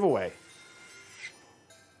that giveaway.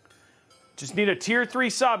 Just need a tier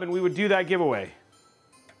 3 sub and we would do that giveaway.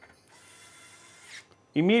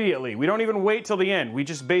 Immediately. We don't even wait till the end. We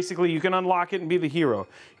just basically, you can unlock it and be the hero.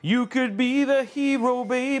 You could be the hero,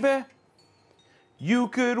 baby. You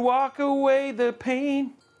could walk away the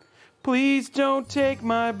pain. Please don't take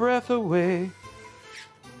my breath away.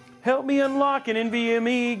 Help me unlock an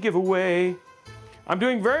NVMe giveaway. I'm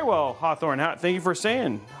doing very well, Hawthorne. Thank you for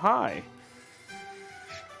saying hi.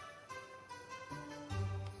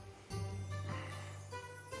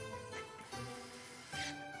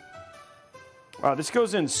 Wow, this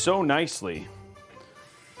goes in so nicely.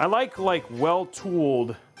 I like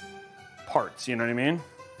well-tooled parts, you know what I mean?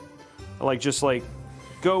 I like just like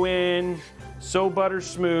go in, so butter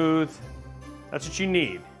smooth. That's what you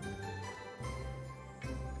need.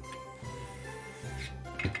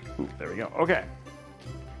 Ooh, there we go. Okay.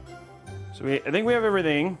 So I think we have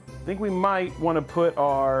everything. I think we might want to put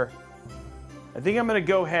our... I think I'm going to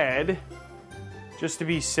go ahead, just to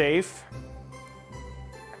be safe.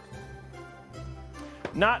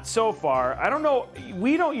 Not so far. I don't know.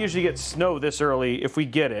 We don't usually get snow this early if we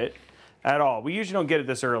get it at all. We usually don't get it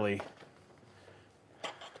this early.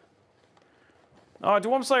 Oh,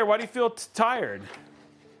 DeWom Slayer, why do you feel tired?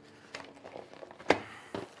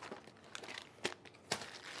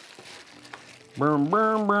 Brum,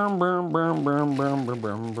 brum, brum, brum, brum, brum, brum,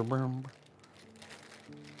 brum, brum, brum.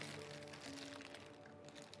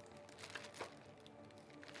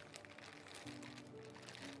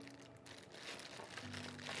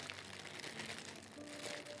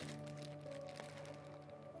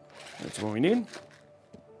 That's what we need.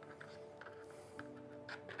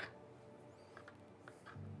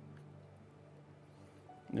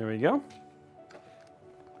 There we go.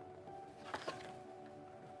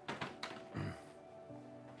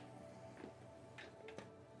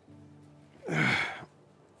 Let's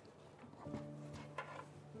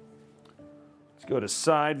go to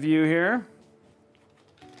side view here.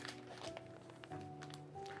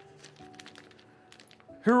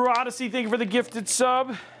 Hero Odyssey, thank you for the gifted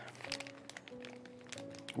sub.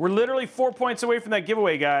 We're literally 4 points away from that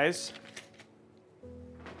giveaway, guys.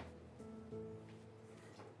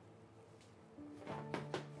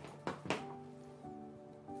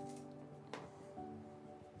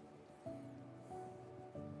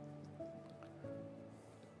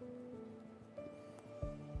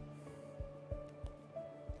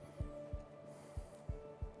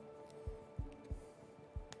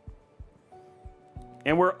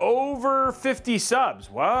 And we're over 50 subs.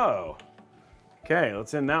 Whoa. Okay,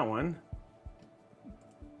 let's end that one.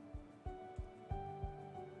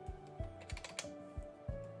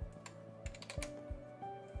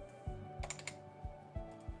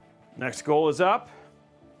 Next goal is up.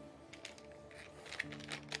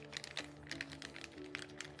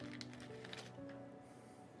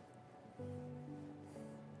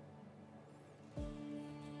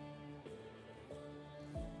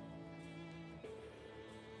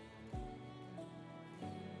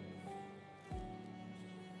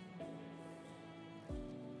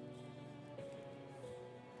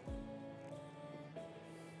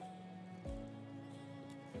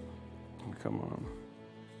 Come on.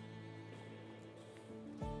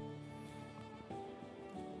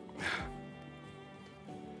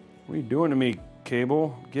 What are you doing to me,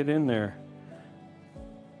 cable? Get in there.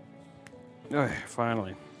 Oh,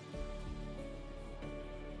 finally.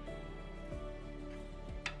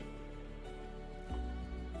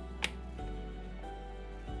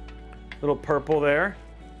 Little purple there.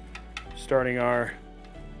 Starting our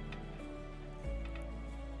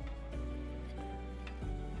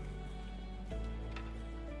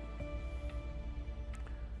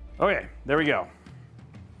okay, there we go.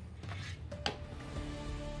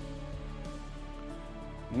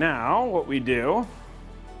 Now, what we do,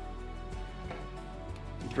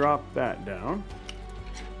 drop that down.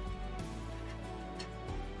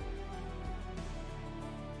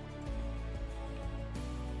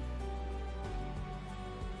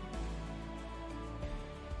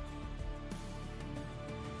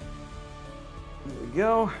 There we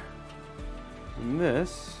go. And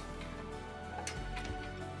this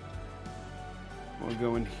will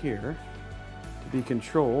go in here to be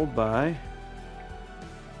controlled by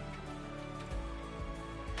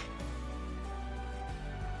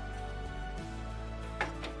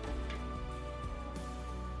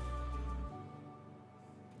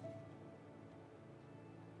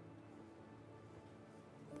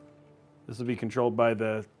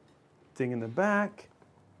the thing in the back.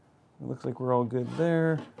 It looks like we're all good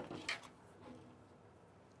there.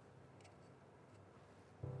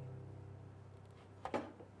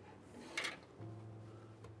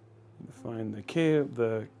 Find the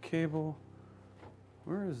cable.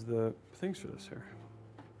 Where is the things for this here?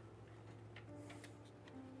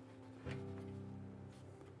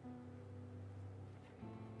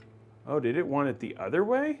 Oh, did it want it the other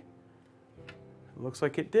way? It looks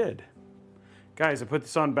like it did. Guys, I put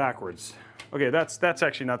this on backwards. Okay, that's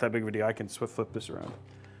actually not that big of a deal. I can flip this around.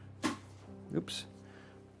 Oops.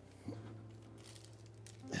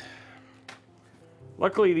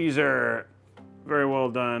 Luckily, these are very well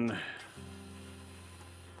done.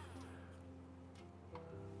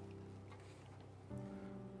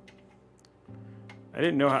 I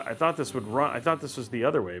didn't know how, I thought this would run, I thought this was the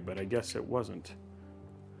other way, but I guess it wasn't.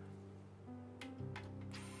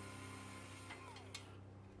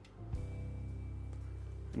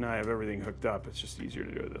 Now I have everything hooked up. It's just easier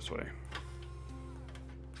to do it this way.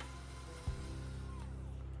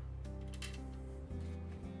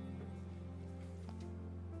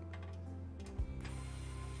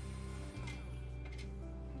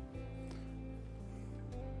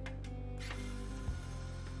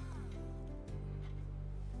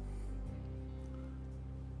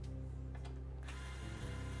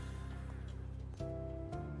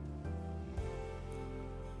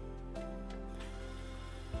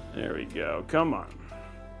 There we go. Come on.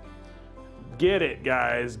 Get it,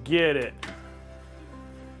 guys. Get it.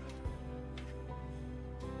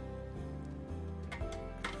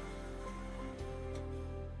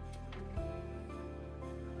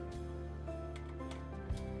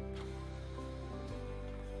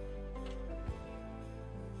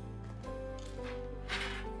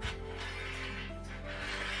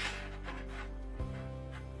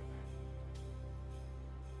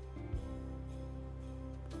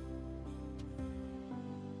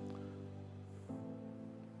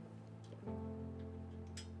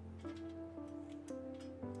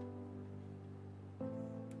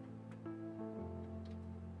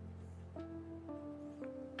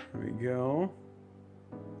 There we go.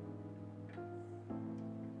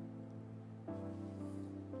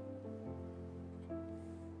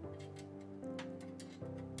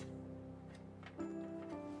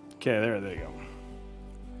 Okay, there you go.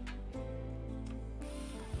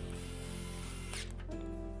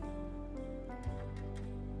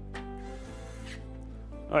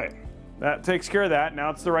 All right, that takes care of that. Now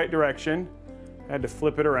it's the right direction. I had to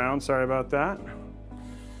flip it around, sorry about that.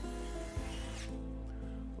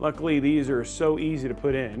 Luckily, these are so easy to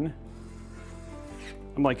put in.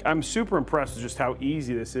 I'm super impressed with just how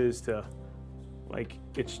easy this is to Like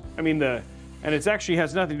I mean and it's actually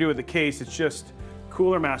has nothing to do with the case. It's just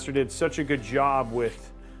Cooler Master did such a good job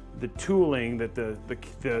with the tooling that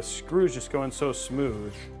the screws just going so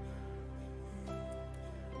smooth.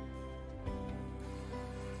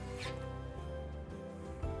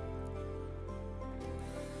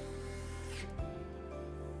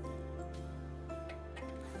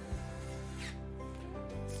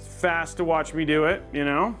 Fast to watch me do it, you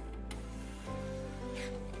know?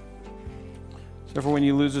 Except for when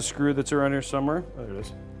you lose a screw that's around here somewhere. Oh, there it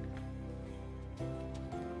is.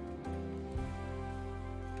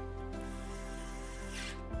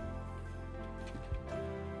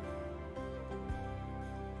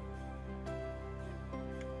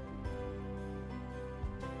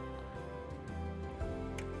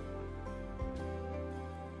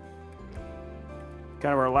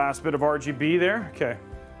 Kind of our last bit of RGB there. Okay.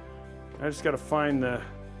 I just got to find the.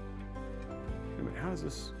 Wait a minute, how does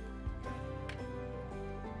this?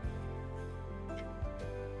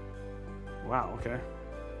 Wow. Okay.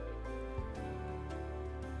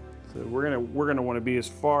 So we're gonna want to be as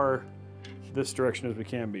far this direction as we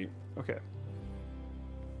can be. Okay.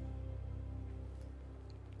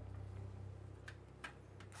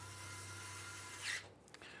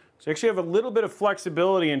 So you actually have a little bit of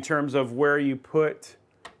flexibility in terms of where you put.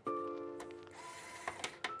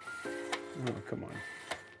 Oh, come on.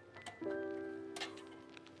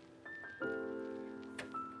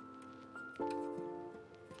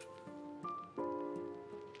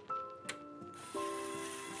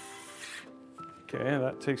 Okay,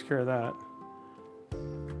 that takes care of that.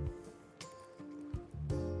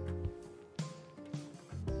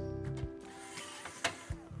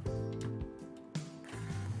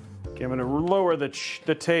 Okay, I'm going to lower the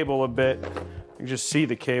table a bit. You can just see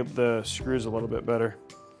the screws a little bit better.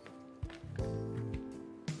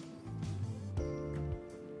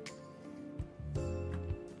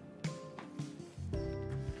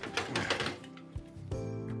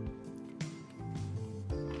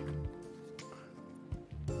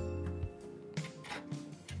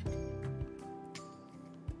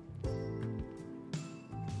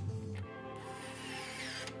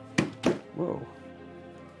 Whoa.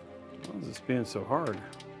 Why is this being so hard?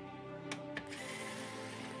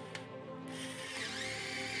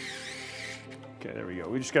 Okay, there we go.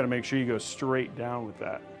 We just got to make sure you go straight down with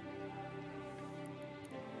that.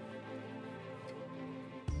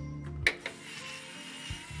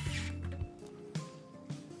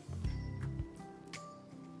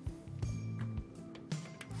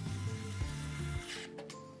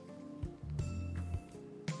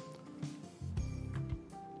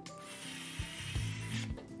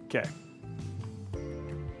 Okay.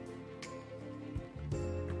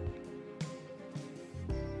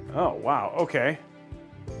 Oh, wow, okay.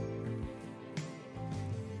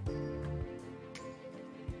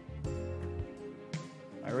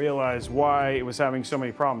 I realize why it was having so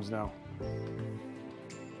many problems now.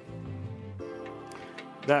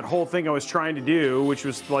 That whole thing I was trying to do, which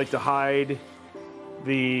was like to hide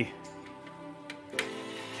the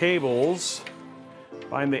cables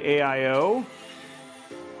behind the AIO,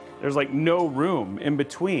 there's like no room in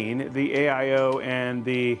between the AIO and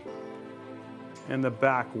the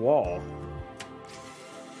back wall,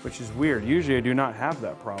 which is weird. Usually I do not have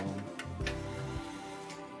that problem.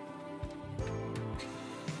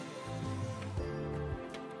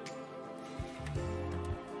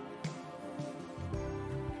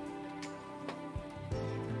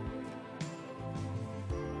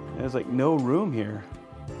 There's like no room here.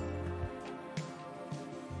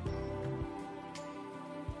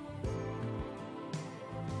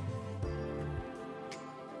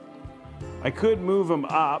 I could move them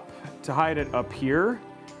up to hide it up here,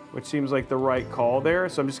 which seems like the right call there.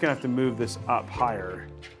 So I'm just gonna have to move this up higher,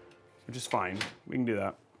 which is fine. We can do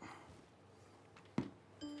that.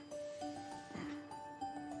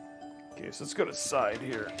 Okay, so let's go to side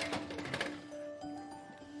here.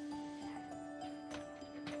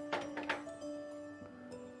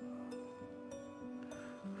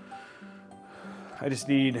 I just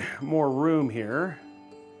need more room here.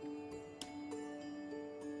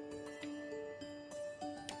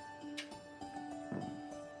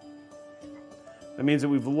 That means that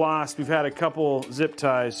we've had a couple zip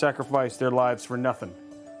ties sacrifice their lives for nothing.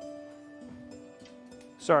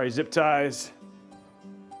 Sorry, zip ties.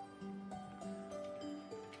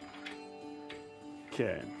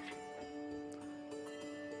 Okay.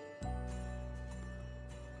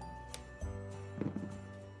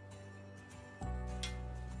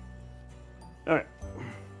 All right.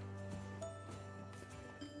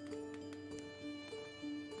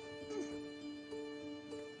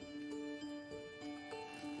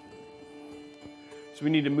 So we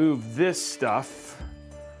need to move this stuff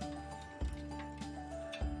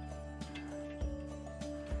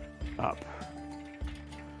up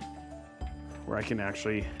where I can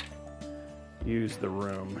actually use the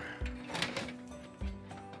room.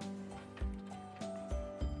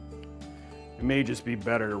 It may just be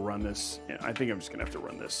better to run this. I think I'm just gonna have to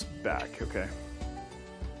run this back, okay?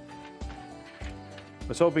 I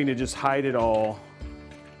was hoping to just hide it all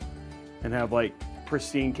and have like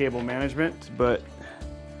pristine cable management, but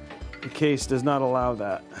the case does not allow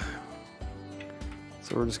that.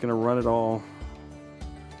 So we're just gonna run it all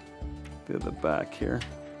through the back here.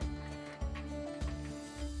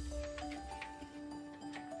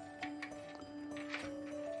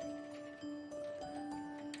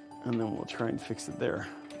 And then we'll try and fix it there.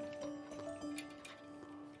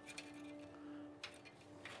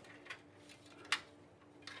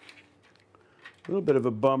 A little bit of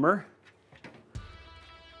a bummer.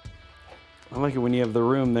 I like it when you have the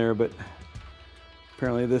room there, but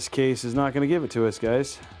apparently this case is not going to give it to us,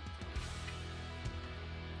 guys.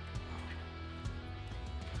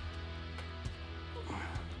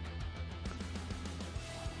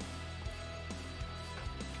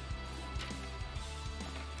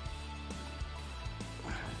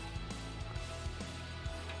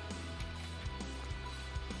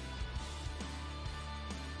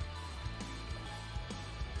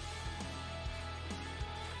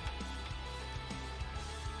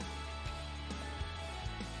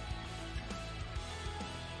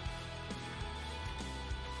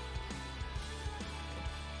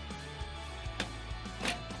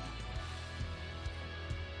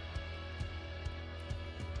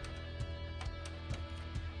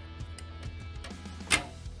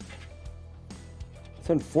 It's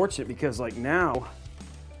unfortunate because like now,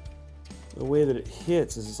 the way that it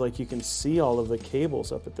hits is it's like you can see all of the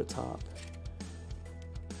cables up at the top.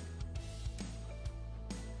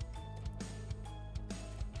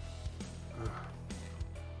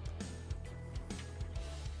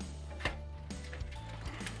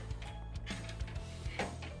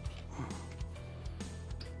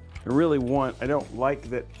 I don't like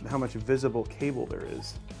that how much visible cable there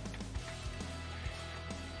is.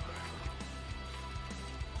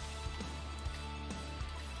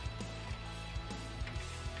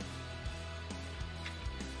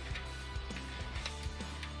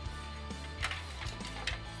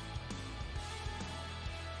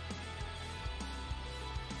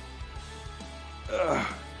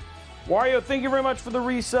 Wario, thank you very much for the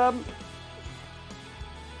resub.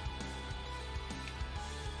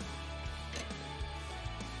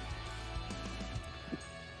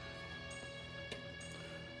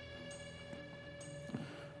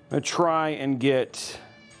 I'm gonna try and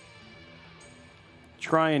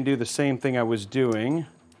do the same thing I was doing.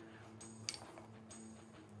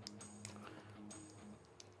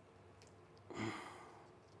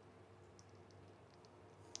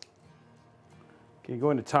 Okay,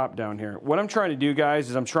 going to top down here. What I'm trying to do, guys,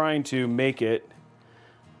 is I'm trying to make it,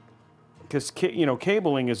 because you know,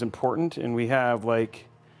 cabling is important, and we have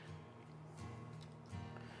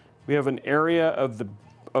an area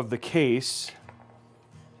of the case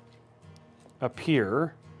up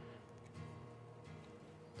here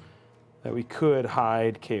that we could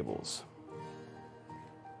hide cables.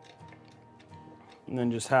 And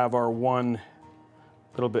then just have our one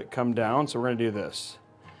little bit come down. So we're gonna do this,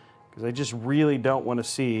 because I just really don't want to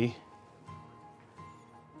see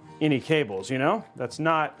any cables, you know? That's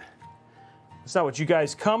not what you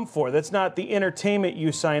guys come for. That's not the entertainment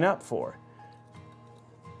you sign up for.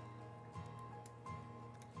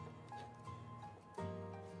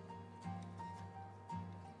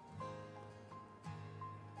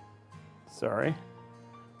 Sorry.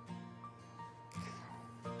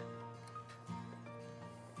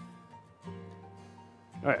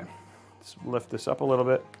 All right, let's lift this up a little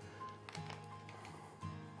bit.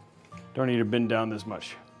 Don't need to bend down this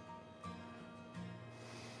much.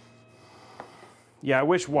 Yeah, I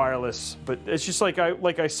wish wireless, but it's just like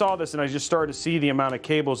I saw this and I just started to see the amount of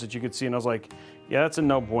cables that you could see, and I was like, yeah, that's a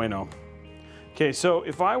no bueno. Okay, so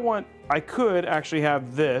if I want, I could actually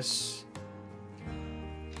have this.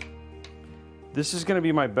 This is going to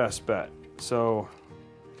be my best bet. So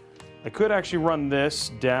I could actually run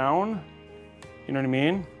this down. You know what I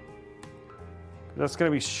mean? That's going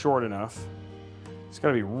to be short enough. It's got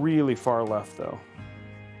to be really far left, though.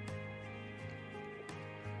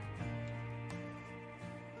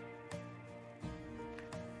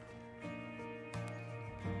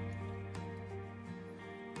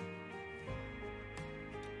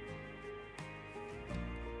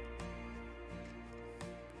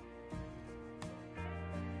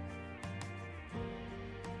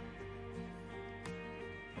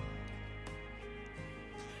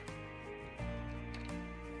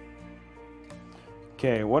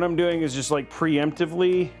 Okay, what I'm doing is just like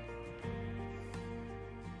preemptively.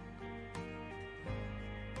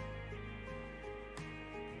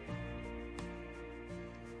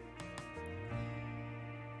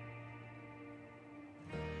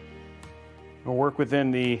 I'll work within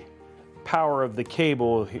the power of the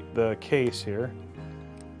cable, the case here.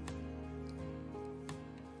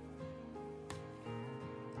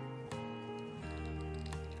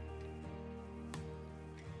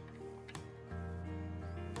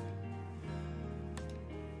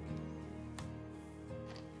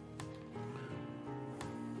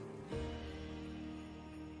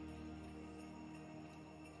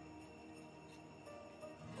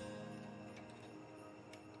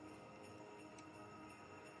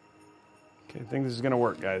 Okay, I think this is gonna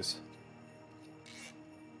work, guys.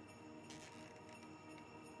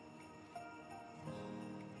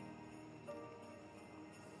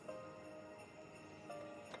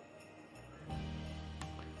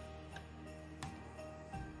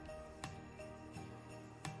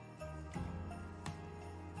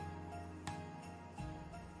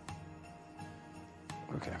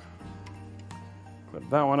 Okay, put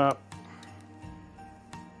that one up.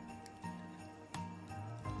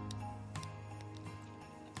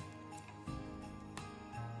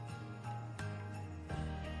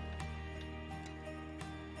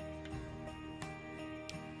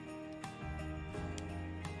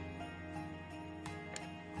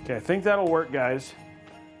 Okay, I think that'll work, guys.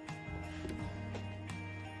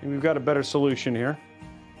 And we've got a better solution here.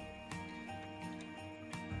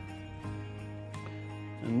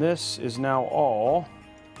 And this is now all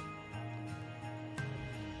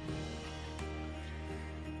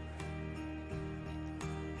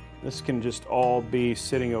this can just all be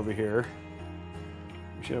sitting over here.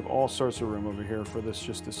 We should have all sorts of room over here for this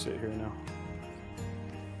just to sit here now.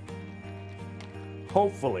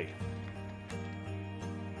 Hopefully.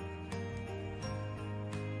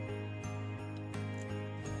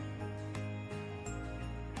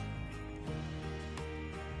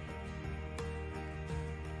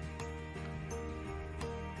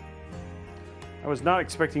 I was not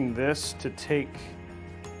expecting this to take,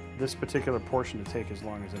 this particular portion to take as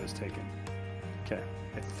long as it has taken. Okay,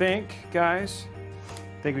 I think, guys,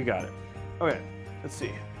 I think we got it. Okay, let's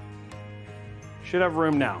see. Should have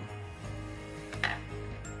room now.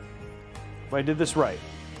 If I did this right.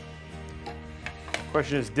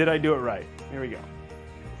 Question is, did I do it right? Here we go.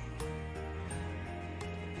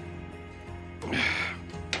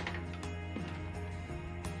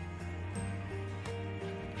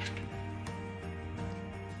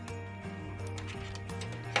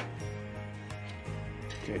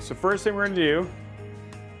 Okay, so first thing we're gonna do,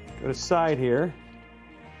 go to side here,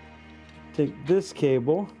 take this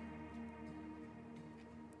cable,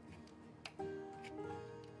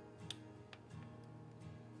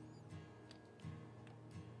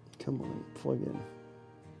 come on, plug in.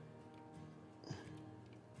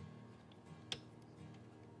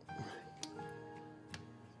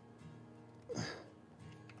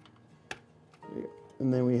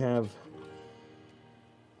 And then we have,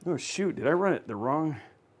 oh shoot, did I run it the wrong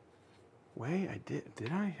way? I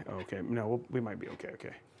did I? Oh, okay, no, we might be okay,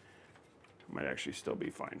 okay. Might actually still be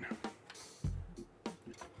fine.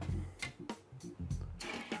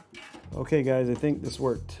 Okay guys, I think this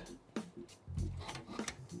worked.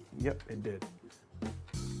 Yep, it did.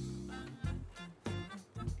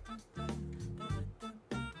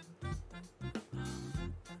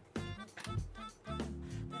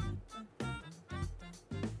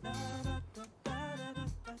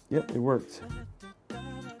 Yep, it worked.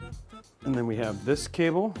 And then we have this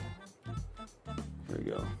cable. There we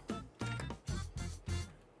go.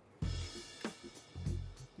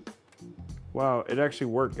 Wow, it actually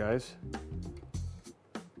worked, guys.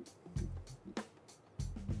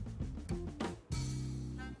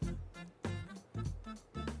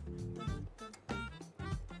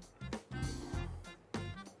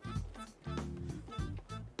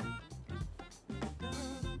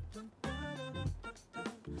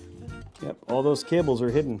 Yep, all those cables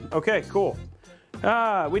are hidden. Okay, cool.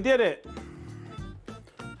 Ah, we did it.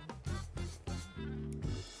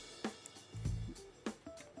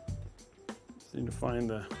 Just need to find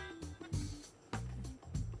the...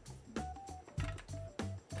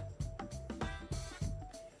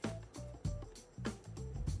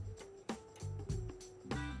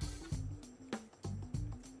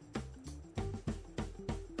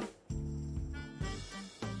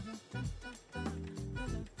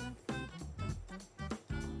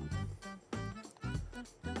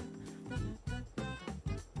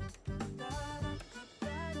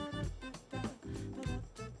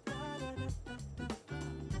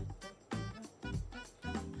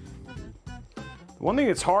 One thing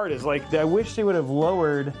that's hard is like, I wish they would have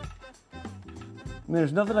lowered. I mean,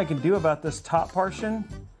 there's nothing I can do about this top portion.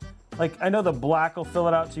 Like, I know the black will fill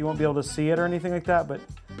it out so you won't be able to see it or anything like that, but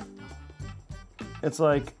it's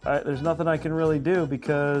like, there's nothing I can really do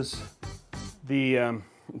because the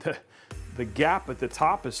gap at the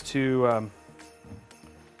top is too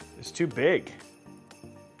big.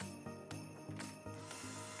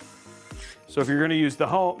 So if you're going to use the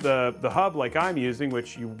hub like I'm using,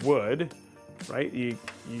 which you would, right?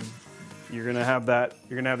 You're going to have that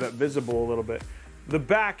visible a little bit. The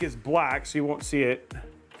back is black, so you won't see it.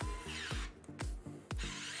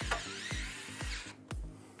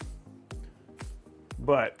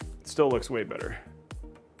 But it still looks way better.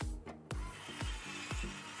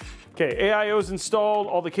 Okay, AIO's installed.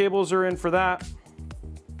 All the cables are in for that.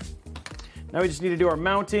 Now we just need to do our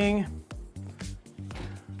mounting.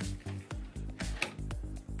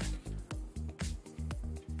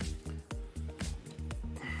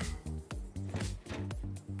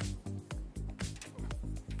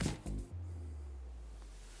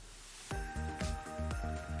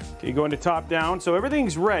 Okay, going to top down. So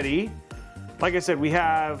everything's ready. Like I said,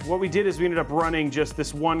 what we did is we ended up running just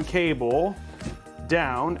this one cable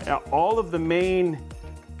down. All of the main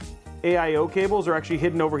AIO cables are actually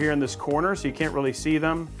hidden over here in this corner, so you can't really see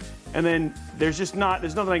them. And then there's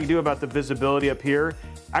nothing I can do about the visibility up here.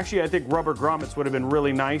 Actually, I think rubber grommets would have been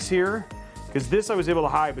really nice here, because this I was able to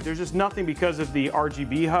hide, but there's just nothing because of the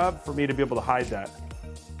RGB hub for me to be able to hide that.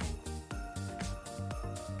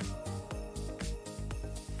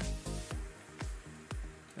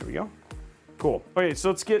 There we go. Cool. Okay, so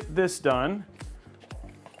let's get this done.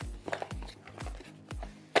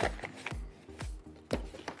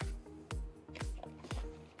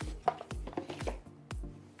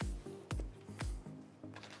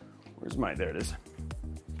 Where's my, there it is.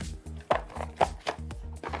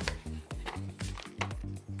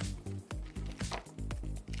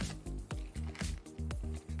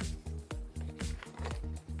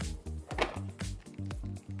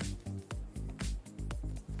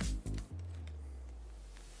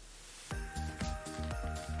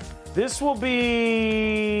 This will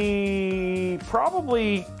be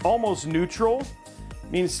probably almost neutral.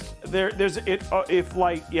 Means there's it if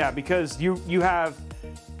like, yeah, because you have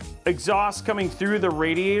exhaust coming through the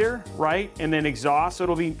radiator, right? And then exhaust, so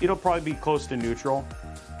it'll probably be close to neutral.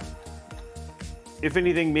 If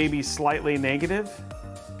anything, maybe slightly negative.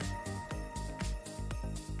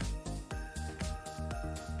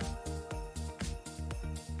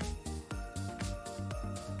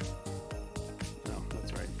 No,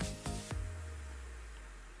 that's right.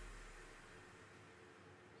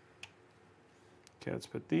 Okay, let's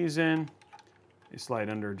put these in. They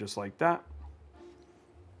slide under just like that.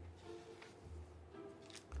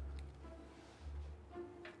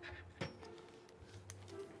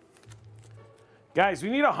 Guys, we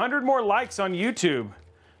need 100 more likes on YouTube.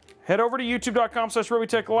 Head over to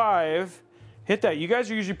youtube.com/Robeytech Live. Hit that. You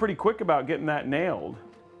guys are usually pretty quick about getting that nailed.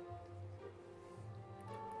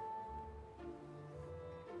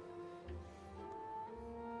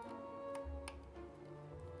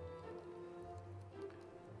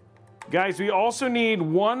 Guys, we also need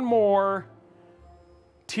one more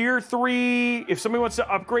tier 3. If somebody wants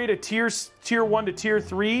to upgrade a tier 1 to tier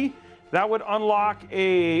 3, that would unlock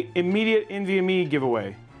a immediate NVMe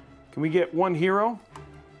giveaway. Can we get one hero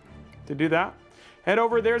to do that? Head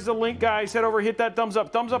over, there's the link, guys. Head over, hit that thumbs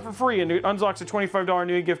up. Thumbs up for free, and it unlocks a $25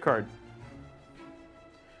 Newegg gift card.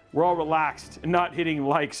 We're all relaxed and not hitting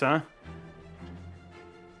likes, huh?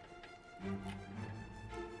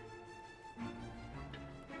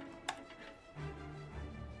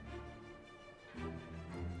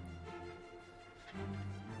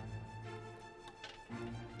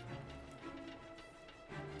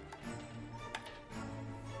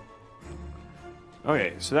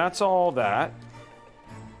 Okay, so that's all that.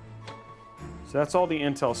 So that's all the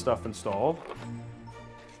Intel stuff installed.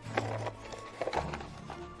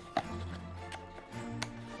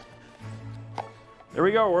 There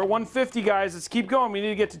we go, we're at 150, guys. Let's keep going. We need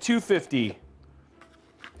to get to 250.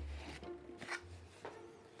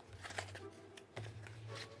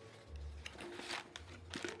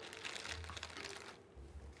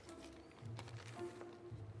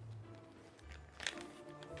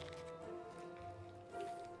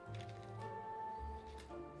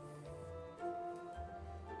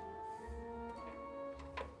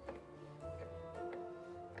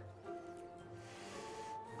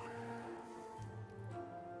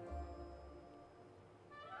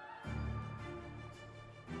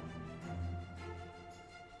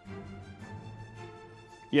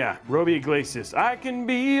 Yeah, Robey Iglesias. I can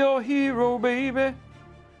be your hero, baby.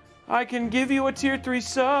 I can give you a tier 3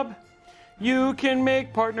 sub. You can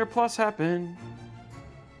make Partner Plus happen.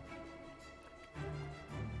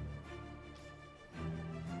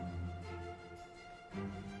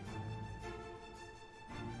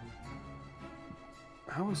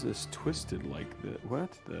 How is this twisted like that? What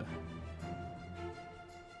the?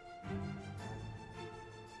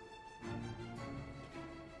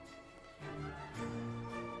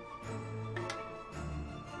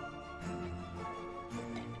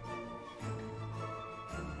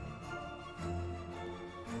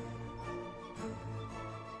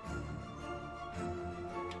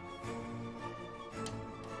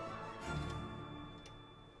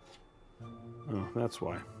 Oh, that's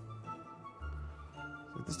why.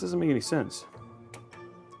 This doesn't make any sense.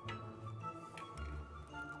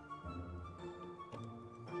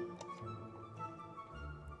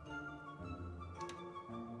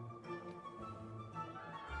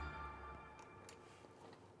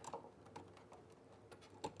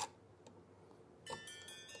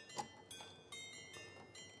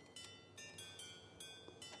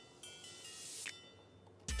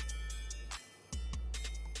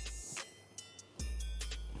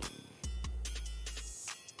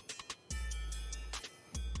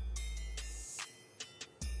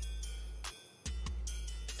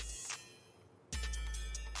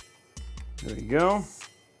 There you go.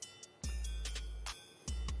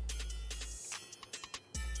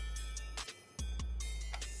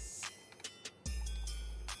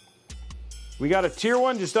 We got a tier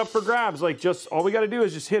 1 just up for grabs. Like, just all we got to do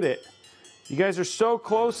is just hit it. You guys are so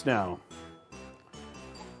close now.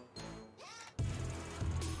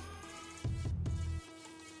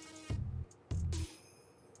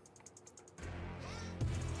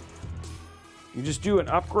 You just do an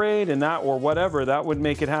upgrade and that, or whatever, that would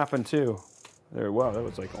make it happen too. There, wow, that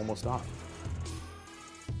was like almost off.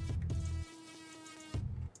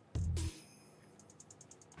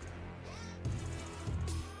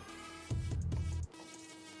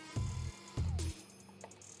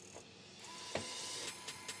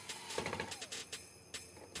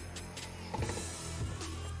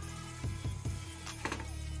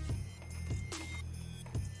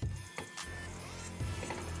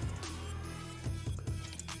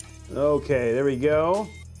 Okay, there we go.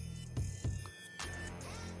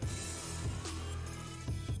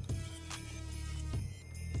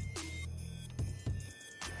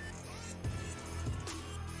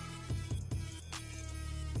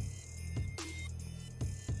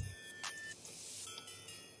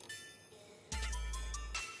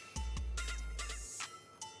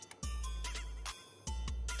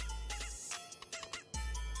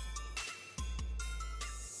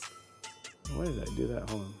 Why did I do that?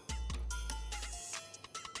 Hold on.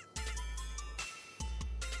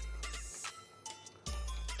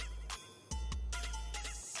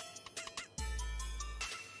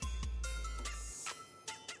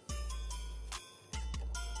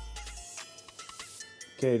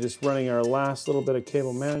 Okay, just running our last little bit of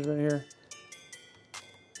cable management here.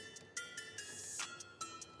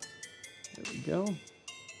 There we go.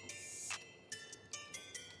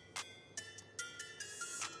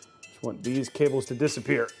 Just want these cables to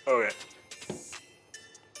disappear. Okay.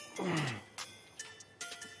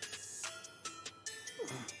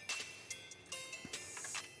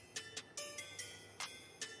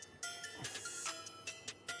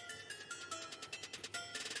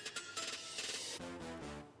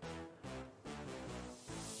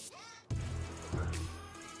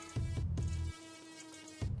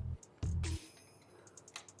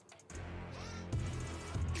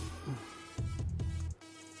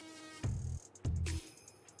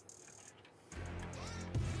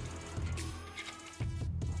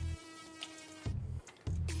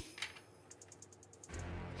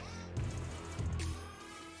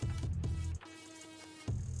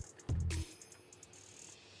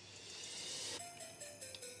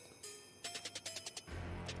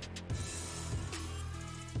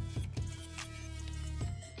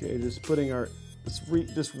 Okay, just putting our,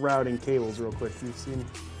 just routing cables real quick. You've seen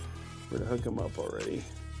where to hook them up already.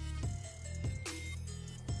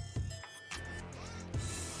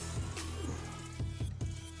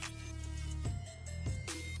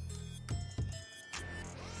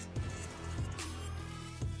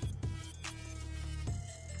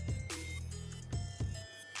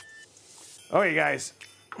 Okay, guys.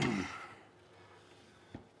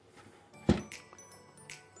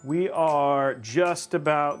 We are just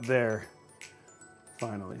about there,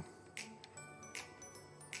 finally.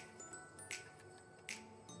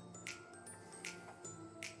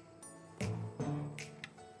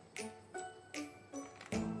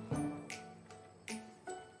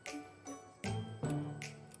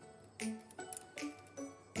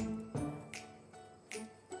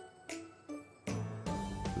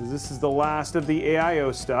 This is the last of the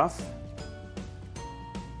AIO stuff.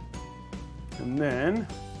 And then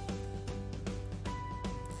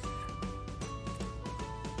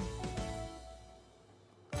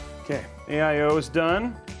okay, AIO is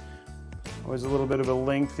done. Always a little bit of a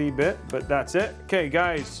lengthy bit, but that's it. Okay,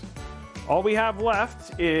 guys, all we have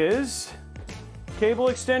left is cable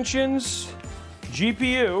extensions,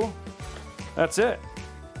 GPU. That's it.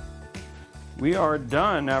 We are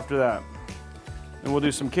done after that. And we'll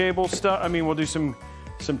do some cable stuff. I mean, we'll do some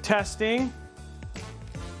testing.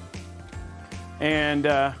 And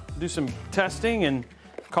do some testing and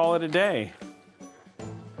call it a day.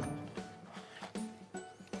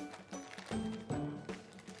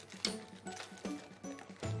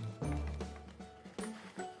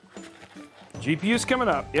 GPU's coming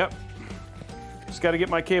up, yep. Just got to get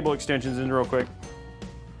my cable extensions in real quick.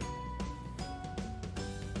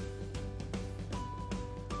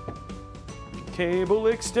 Cable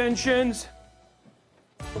extensions.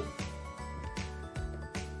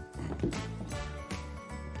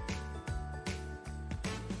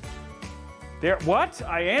 There, what?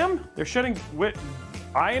 I am? They're shutting,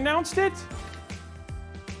 I announced it?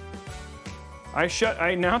 I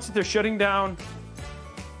announced that they're shutting down.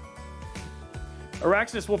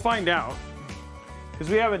 Araxis, we'll find out. Because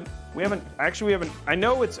we haven't, I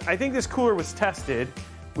know I think this cooler was tested.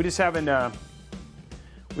 We just haven't done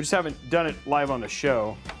it live on the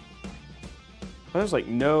show. There's like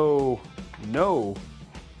no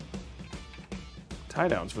tie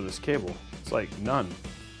downs for this cable. It's like none.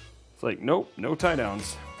 It's like, nope, no tie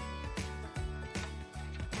downs.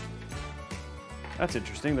 That's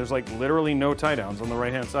interesting. There's like literally no tie downs on the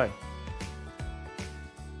right hand side.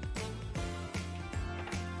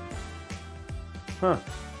 Huh.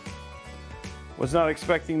 Was not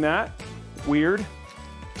expecting that. Weird.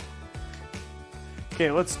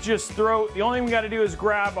 Okay, let's just throw, the only thing we got to do is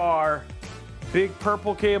grab our big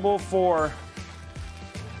purple cable for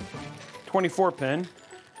 24 pin.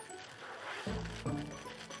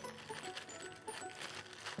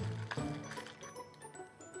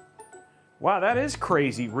 Wow, that is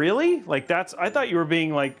crazy. Really? Like that's, I thought you were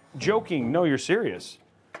being like joking. No, you're serious.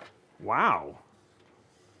 Wow.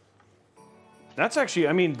 That's actually,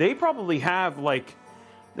 I mean, they probably have like,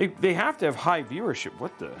 they have to have high viewership.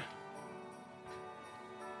 What the?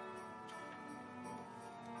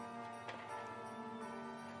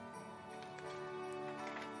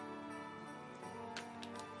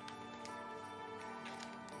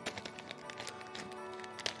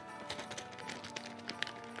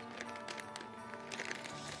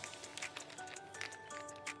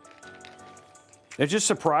 It just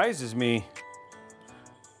surprises me.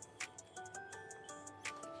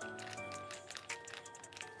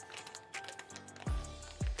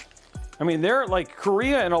 I mean, they're like,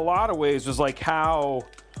 Korea in a lot of ways was like how,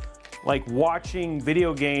 like watching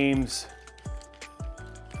video games,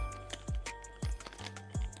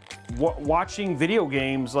 watching video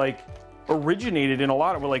games like originated in a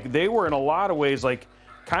lot of, like they were in a lot of ways like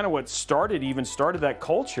kind of what started that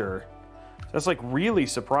culture. That's like really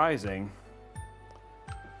surprising.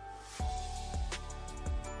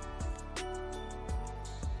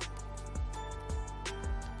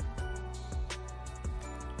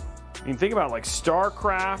 I mean, think about like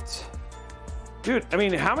StarCraft. Dude, I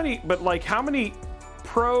mean, how many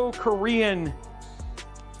pro-Korean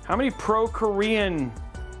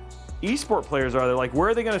esport players are there? Like, where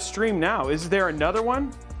are they going to stream now? Is there another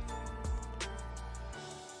one?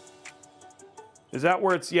 Is that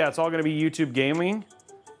where it's, yeah, it's all going to be YouTube gaming?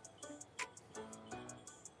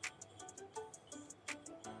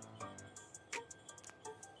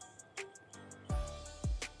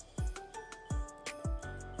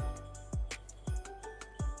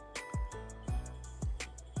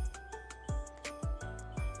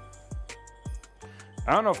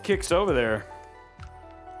 I don't know if Kick's over there.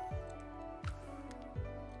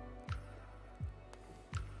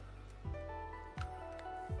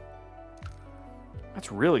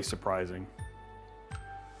 That's really surprising.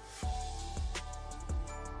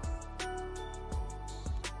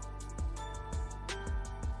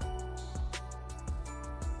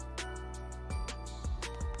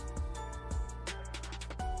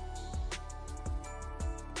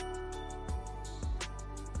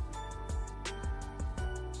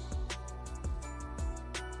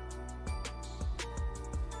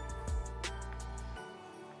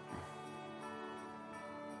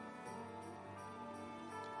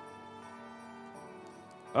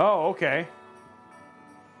 Oh, okay.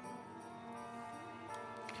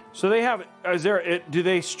 So they have, do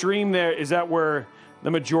they stream there? Is that where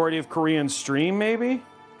the majority of Koreans stream, maybe?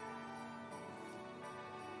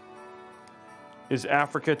 is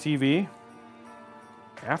Africa TV.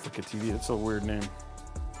 Africa TV, that's a weird name.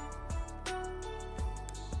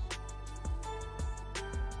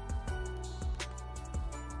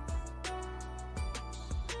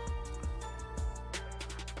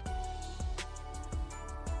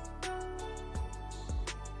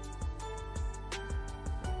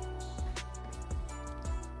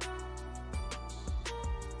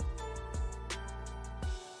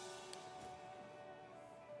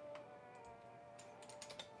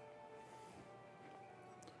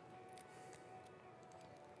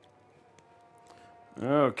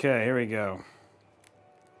 Okay, here we go.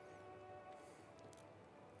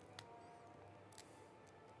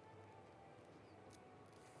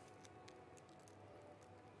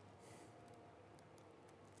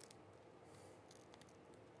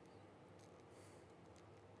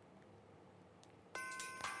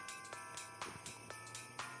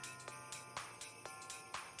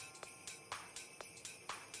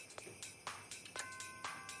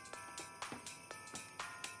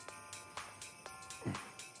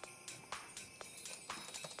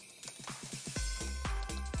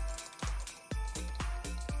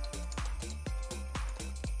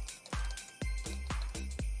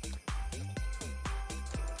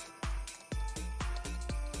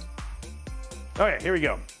 Okay, here we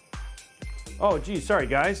go. Oh, geez, sorry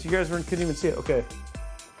guys. You guys couldn't even see it. Okay.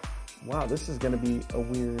 Wow, this is gonna be a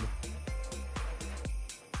weird.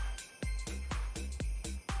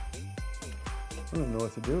 I don't know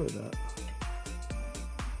what to do with that.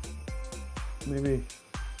 Maybe.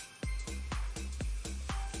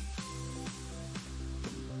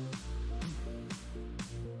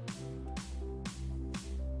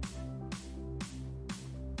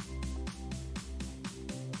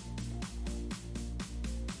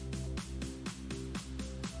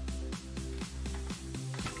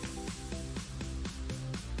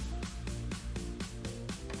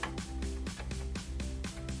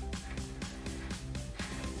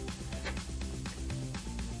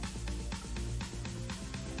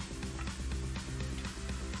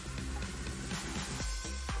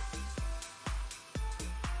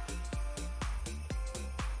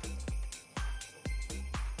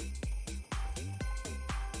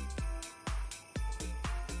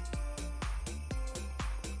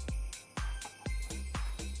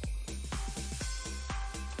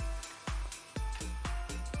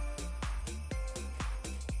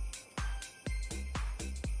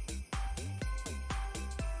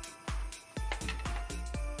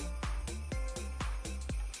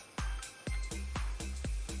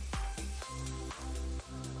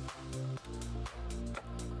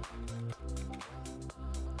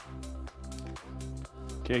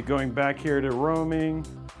 Okay, going back here to roaming.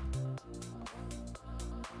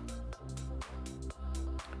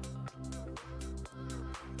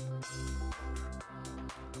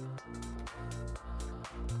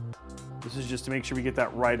 This is just to make sure we get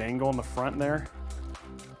that right angle in the front there.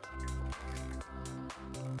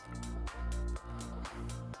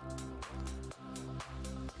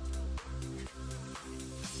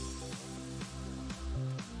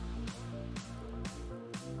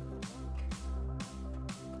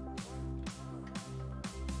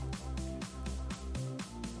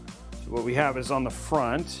 What we have is on the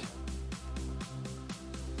front.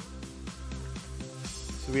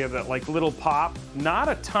 So we have that like little pop, not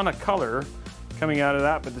a ton of color coming out of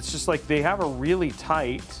that, but it's just like they have a really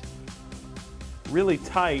tight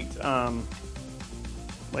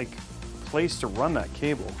like place to run that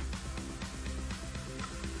cable.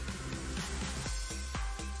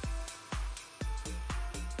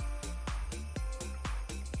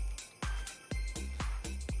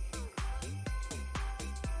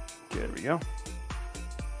 There we go.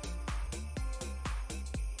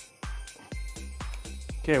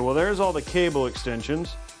 Okay, well there's all the cable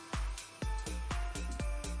extensions.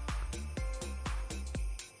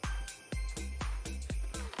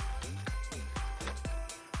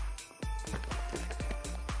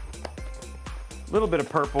 A little bit of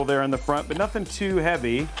purple there in the front, but nothing too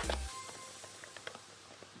heavy.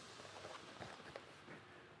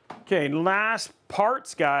 Okay, last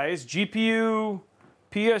parts, guys. GPU,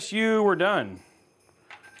 PSU, we're done.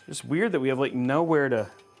 It's weird that we have like nowhere to,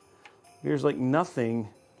 there's like nothing,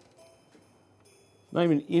 not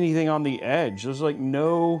even anything on the edge. There's like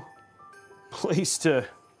no place to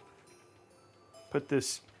put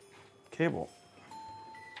this cable.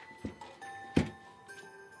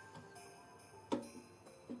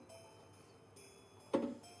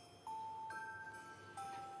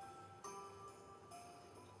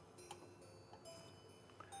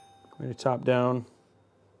 Ready to top down.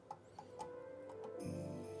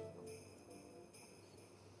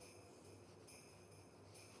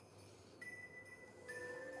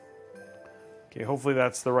 hopefully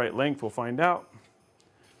that's the right length. We'll find out.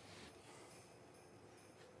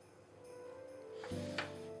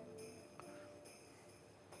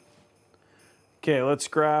 Okay, let's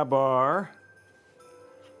grab our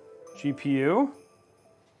GPU.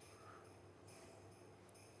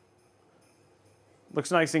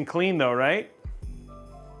 Looks nice and clean though, right?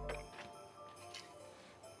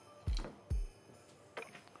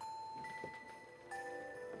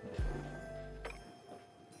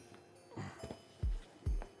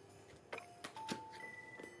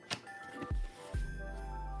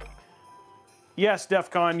 Yes, DEF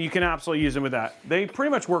CON, you can absolutely use them with that. They pretty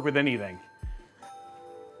much work with anything.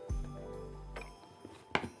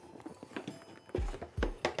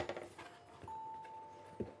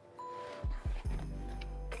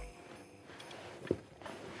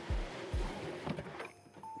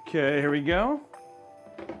 Okay, here we go.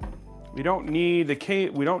 We don't need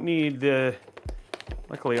the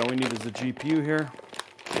luckily all we need is the GPU here.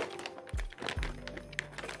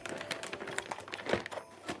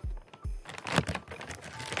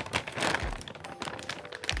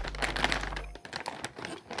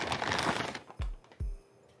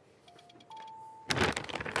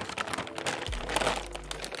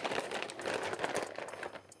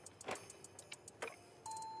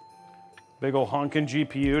 Big ol' honkin'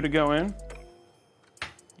 GPU to go in.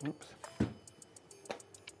 Oops.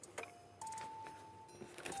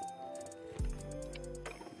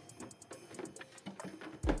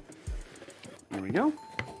 There we go.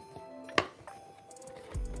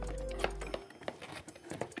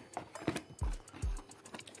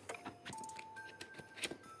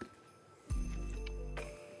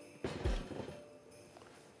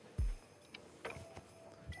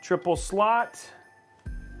 Triple slot.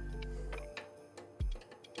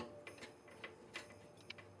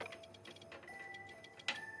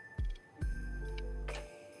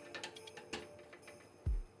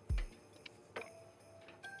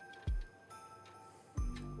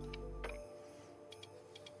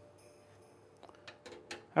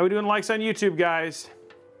 How we doing likes on YouTube, guys?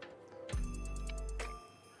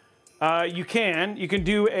 You can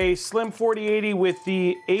do a Slim 4080 with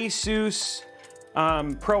the Asus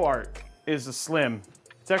ProArt is a Slim.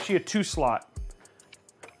 It's actually a 2-slot.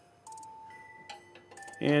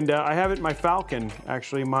 And I have it in my Falcon,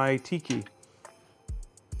 actually, my Tiki.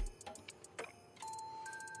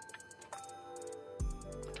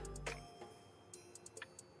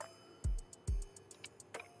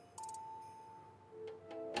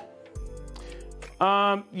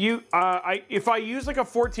 If I use like a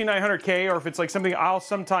 14900K, or if it's like something, I'll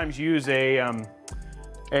sometimes use a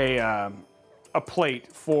plate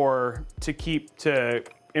to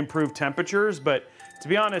improve temperatures. But to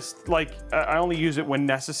be honest, like I only use it when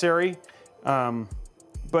necessary. But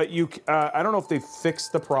I don't know if they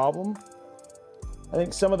fixed the problem. I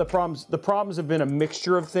think some of the problems have been a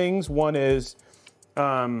mixture of things. One is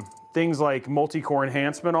things like multi-core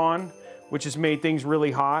enhancement on, which has made things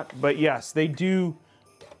really hot. But yes, they do.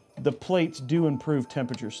 The plates do improve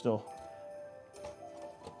temperature still.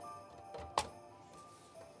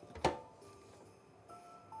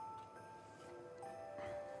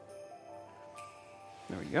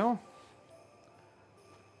 There we go.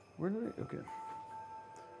 Where did I? Okay.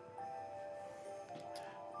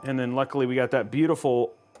 And then luckily we got that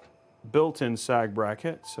beautiful built-in sag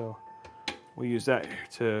bracket, so we use that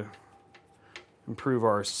to improve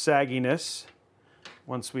our sagginess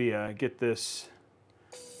once we get this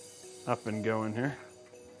up and going here.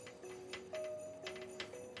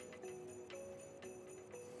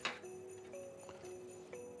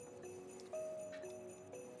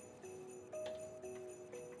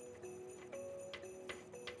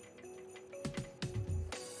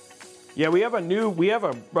 Yeah, we have a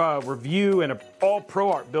review and a all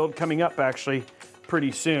ProArt build coming up actually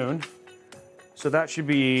pretty soon. So that should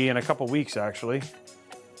be in a couple weeks actually.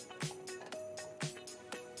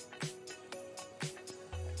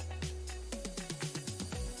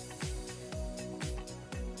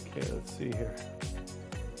 Okay, let's see here.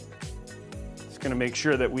 Just gonna make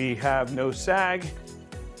sure that we have no sag.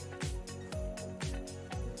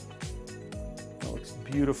 That looks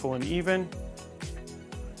beautiful and even.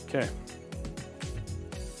 Okay.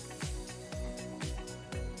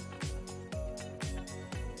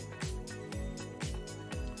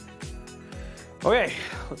 Okay,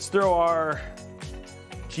 let's throw our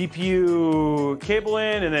GPU cable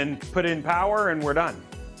in and then put in power and we're done.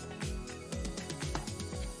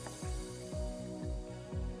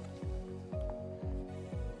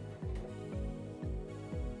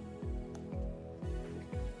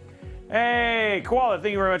 Hey, Koala,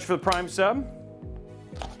 thank you very much for the Prime sub.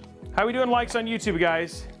 How we doing likes on YouTube,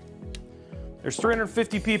 guys? There's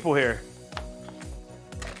 350 people here.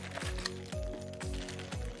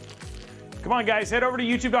 Come on, guys, head over to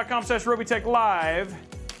youtube.com/Robeytech Live.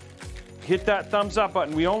 Hit that thumbs up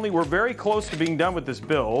button. We're very close to being done with this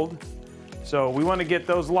build. So we want to get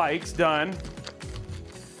those likes done.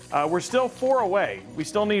 We're still 4 away. We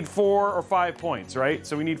still need 4 or 5 points, right?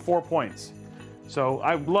 So we need 4 points. So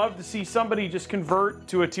I'd love to see somebody just convert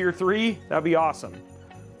to a tier 3. That'd be awesome.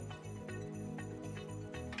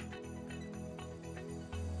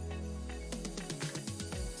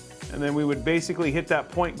 And then we would basically hit that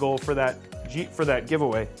point goal for that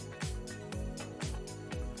giveaway.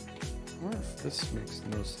 I wonder if this makes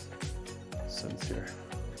the most sense here.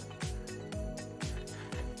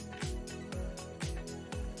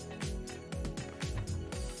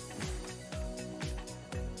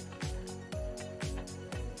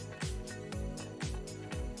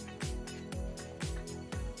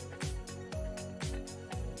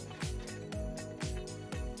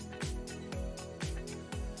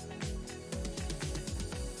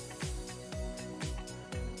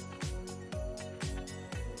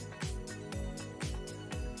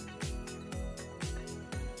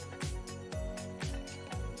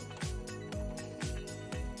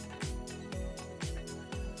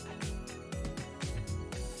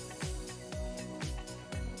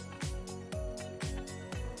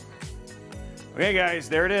 Okay, guys,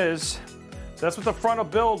 there it is. So that's what the frontal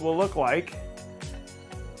build will look like.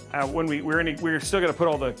 When we're still gonna put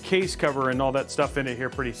all the case cover and all that stuff in it here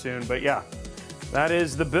pretty soon. But yeah, that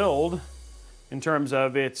is the build. In terms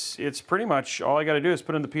of it's pretty much all I got to do is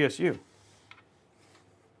put in the PSU.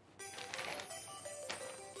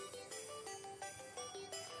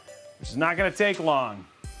 This is not gonna take long.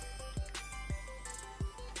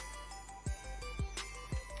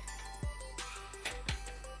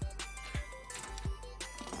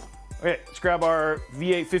 Okay, let's grab our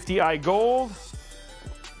V850i Gold.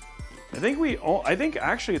 I think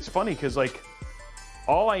actually it's funny because like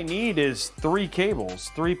all I need is 3 cables,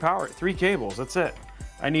 3 cables. That's it.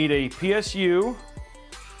 I need a PSU.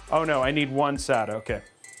 Oh no, I need 1 SATA. Okay,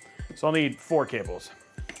 so I'll need 4 cables.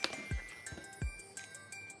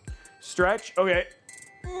 Stretch. Okay,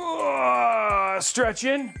 stretch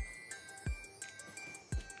in.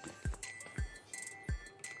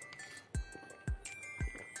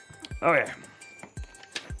 Okay.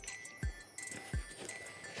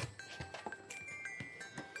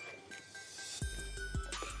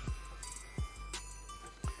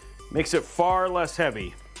 Makes it far less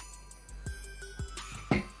heavy.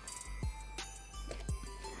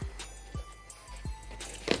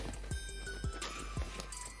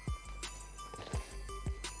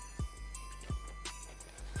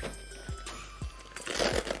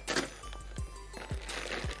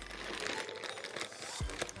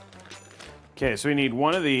 Okay, so we need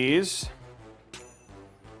 1 of these.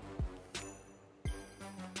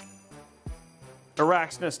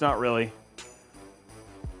 Araxnus, not really.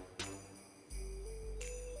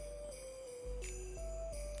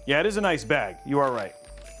 Yeah, it is a nice bag. You are right.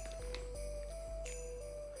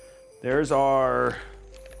 There's our...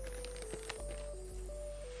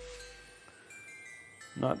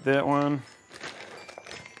 Not that one.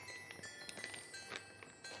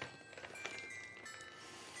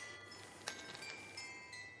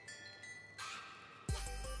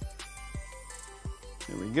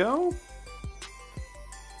 There we go.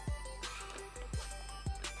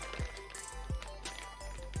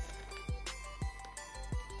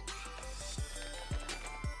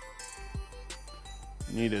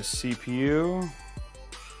 Need a CPU,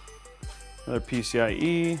 another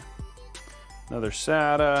PCIe, another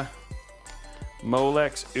SATA,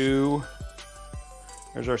 Molex U.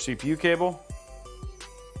 There's our CPU cable.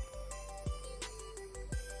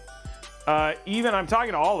 Even I'm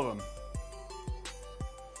talking to all of them.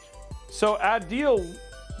 So at deal,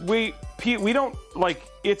 we don't like,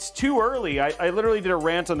 it's too early. I literally did a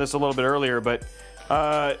rant on this a little bit earlier, but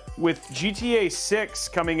with GTA 6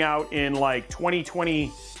 coming out in like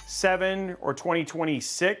 2027 or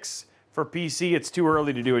 2026 for PC, it's too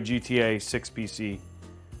early to do a GTA 6 PC.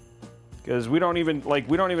 Because we don't even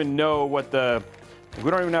know what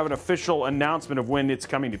we don't even have an official announcement of when it's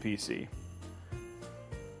coming to PC.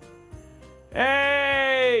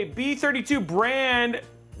 Hey, B32 brand,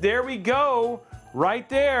 there we go, right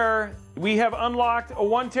there. We have unlocked a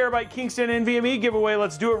 1 terabyte Kingston NVMe giveaway.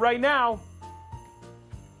 Let's do it right now.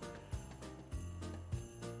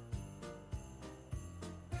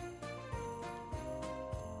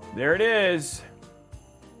 There it is.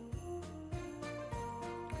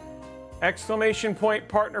 Exclamation point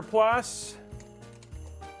Partner Plus.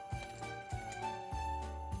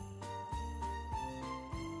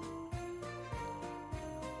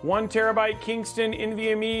 1 terabyte Kingston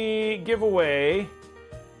NVMe giveaway.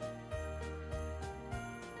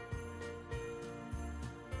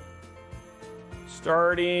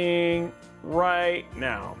 Starting right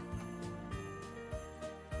now.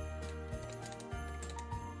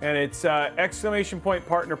 And it's exclamation point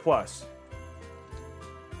Partner Plus.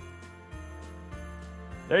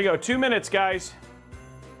 There you go, 2 minutes, guys.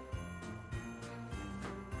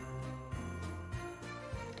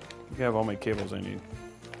 I think I have all my cables I need.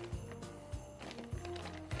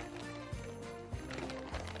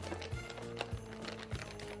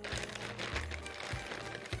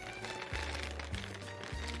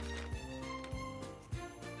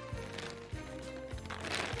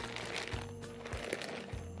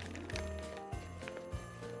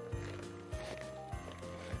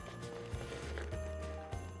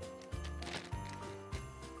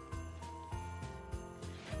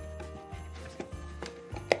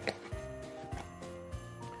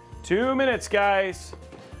 Two minutes, guys.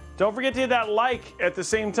 Don't forget to hit that like at the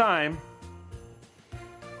same time.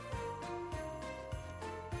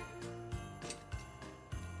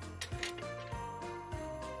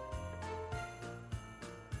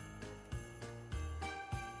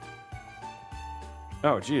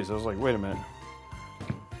 Oh, geez, I was like, wait a minute.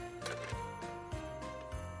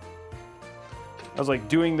 I was like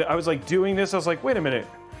doing this. I was like, wait a minute.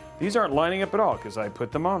 These aren't lining up at all because I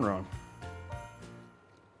put them on wrong.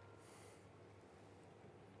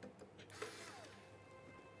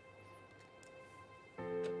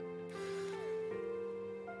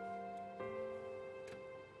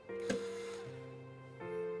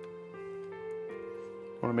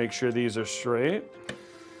 Want to make sure these are straight.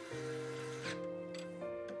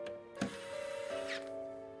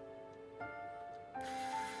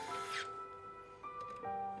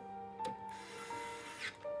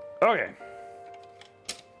 Okay.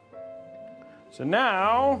 So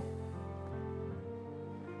now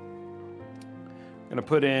I'm going to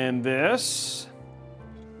put in this.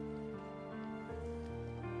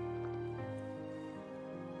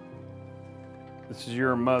 This is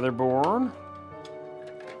your motherboard.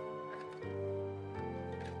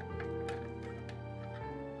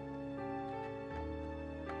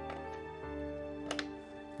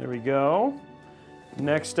 There we go.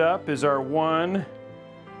 Next up is our one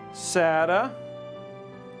SATA.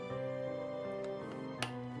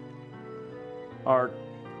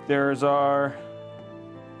 There's our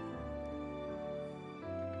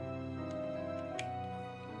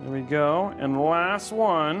there we go. And the last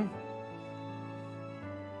one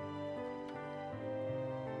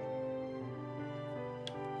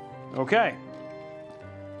okay.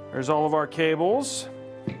 There's all of our cables.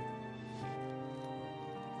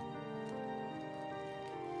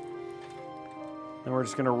 And we're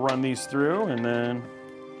just going to run these through and then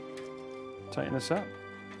tighten this up.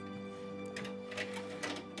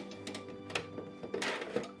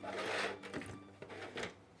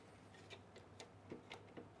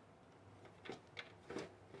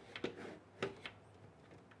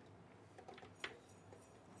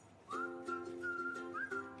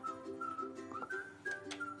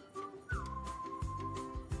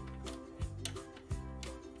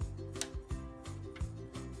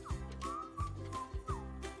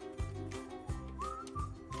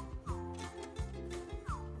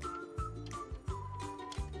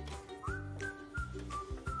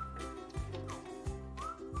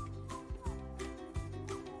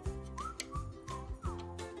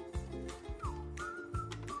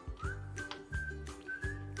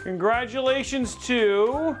 Congratulations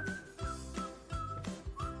to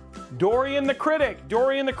Dorian the Critic.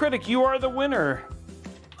 Dorian the Critic, you are the winner.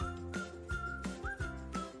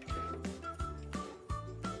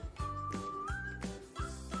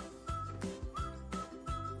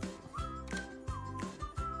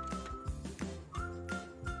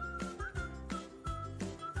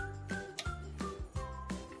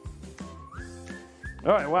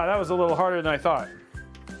 All right, wow, that was a little harder than I thought.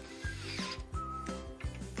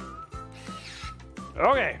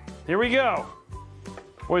 Okay, here we go.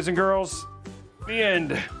 Boys and girls, the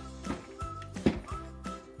end.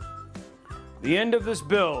 The end of this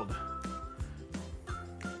build.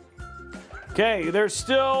 Okay, there's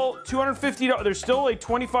still $250. There's still a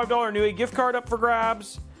 $25 Newegg gift card up for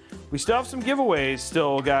grabs. We still have some giveaways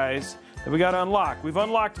still, guys, that we got to unlock. We've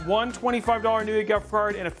unlocked one $25 Newegg gift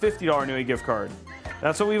card and a $50 Newegg gift card.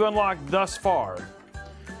 That's what we've unlocked thus far.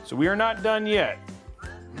 So we are not done yet.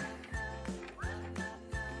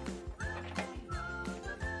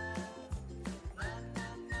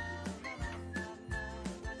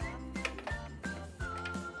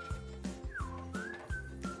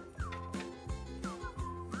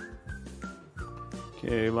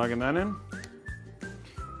 Okay, logging that in.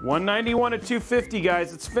 191 to 250,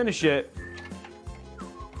 guys. Let's finish it.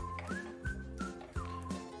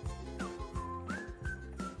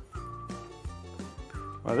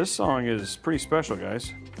 Wow, this song is pretty special,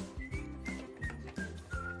 guys.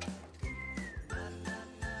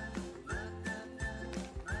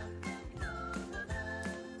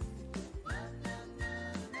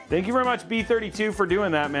 Thank you very much, B32, for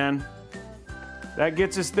doing that, man. That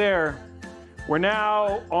gets us there. We're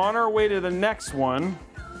now on our way to the next one.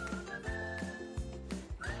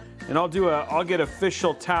 And I'll get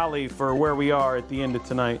official tally for where we are at the end of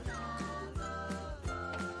tonight.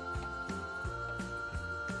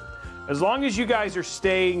 As long as you guys are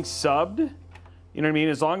staying subbed, you know what I mean?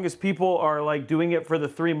 As long as people are like doing it for the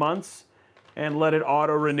 3 months and let it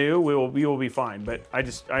auto renew, we will be fine. But I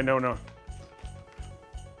don't know.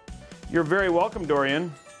 You're very welcome,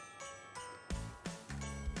 Dorian.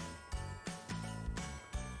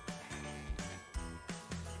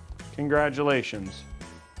 Congratulations.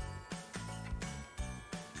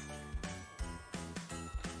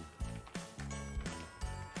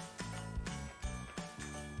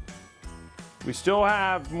 We still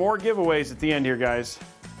have more giveaways at the end here, guys.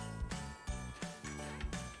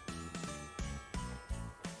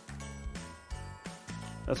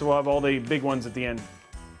 That's why we'll have all the big ones at the end.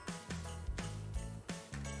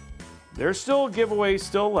 There's still giveaways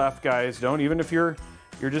still left, guys. Don't, even if you're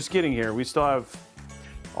just getting here, we still have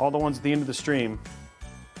all the ones at the end of the stream.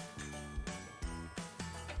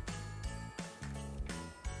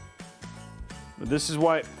 But this is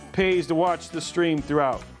why it pays to watch the stream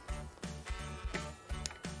throughout.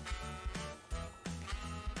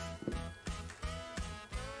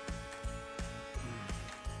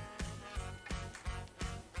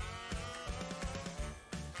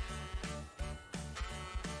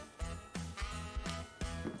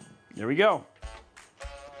 There we go.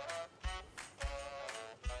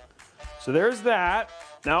 So there's that.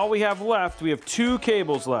 Now all we have left, we have 2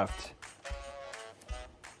 cables left.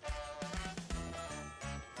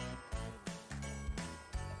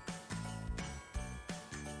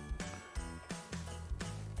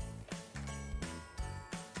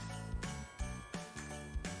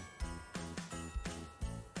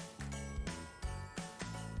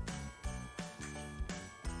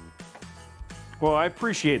 Well, I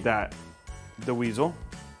appreciate that, the Weasel.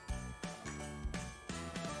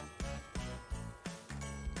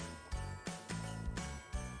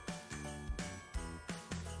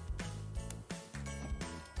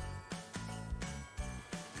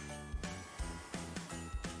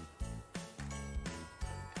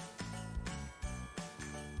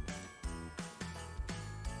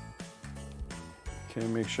 Okay,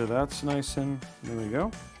 make sure that's nice and there we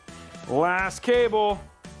go. Last cable.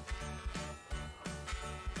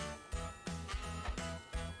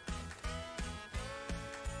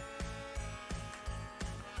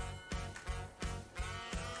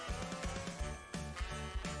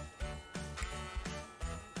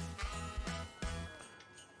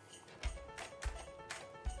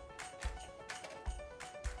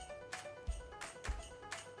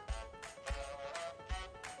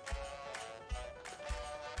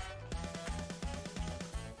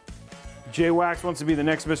 J-Wax wants to be the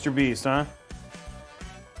next Mr. Beast, huh?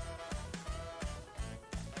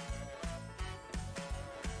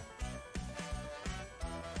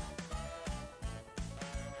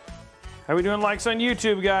 How we doing likes on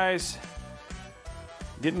YouTube, guys?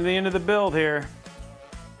 Getting to the end of the build here.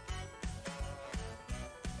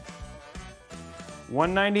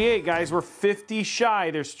 198, guys. We're 50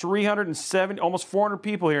 shy. There's 370, almost 400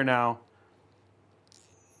 people here now.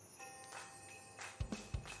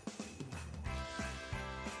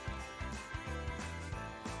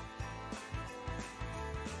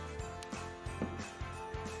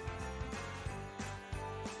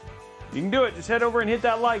 You can do it. Just head over and hit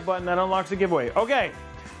that like button. That unlocks the giveaway. Okay,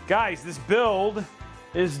 guys, this build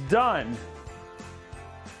is done.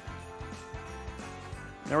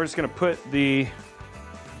 Now we're just going to put the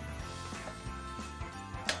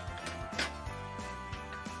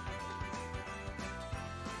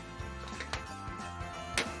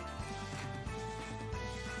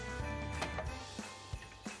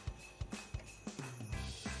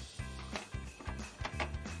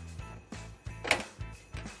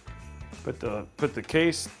put the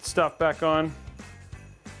case stuff back on.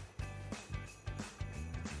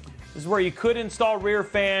 This is where you could install rear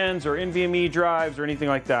fans or NVMe drives or anything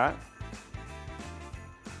like that.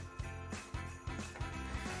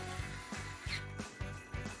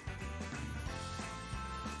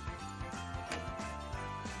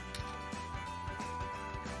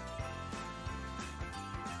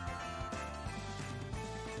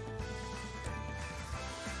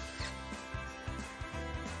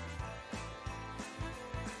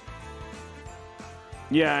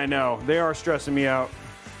 Yeah, I know. They are stressing me out.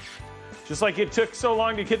 Just like it took so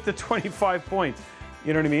long to get the 25 points.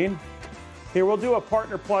 You know what I mean? Here, we'll do a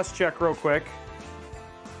Partner Plus check real quick.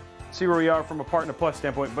 See where we are from a Partner Plus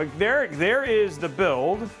standpoint. But there is the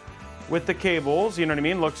build with the cables. You know what I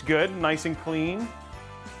mean? Looks good, nice and clean.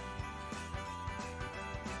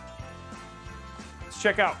 Let's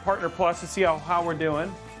check out Partner Plus to see how we're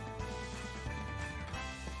doing.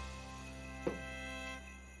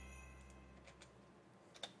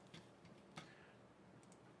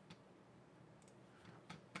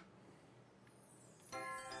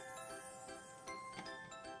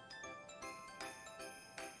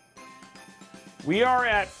 We are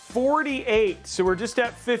at 48, so we're just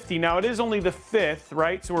at 50. Now, it is only the 5th,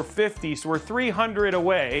 right? So we're 50, so we're 300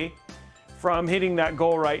 away from hitting that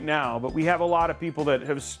goal right now. But we have a lot of people that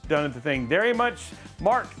have done the thing. Very much,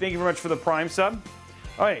 Mark, thank you very much for the Prime sub.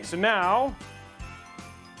 Okay, so now,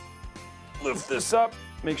 lift this up,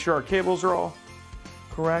 make sure our cables are all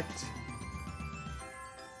correct.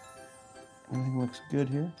 Everything looks good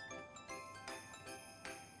here.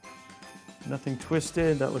 Nothing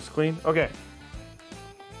twisted, that looks clean. Okay.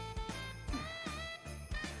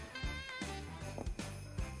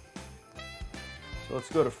 So let's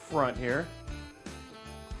go to front here.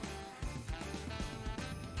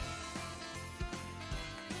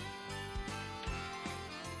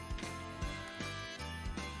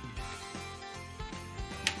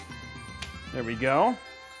 There we go.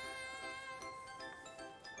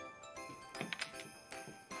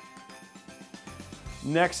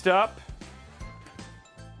 Next up,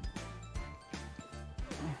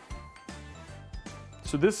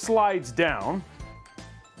 so this slides down.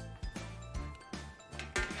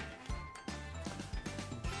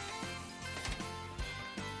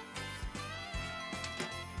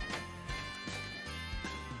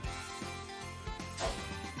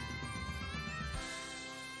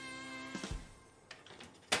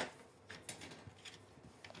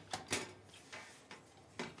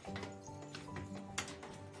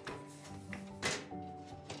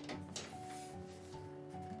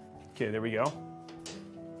 Okay, there we go.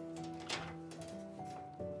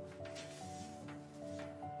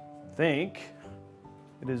 Think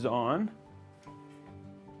it is on.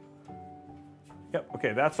 Yep,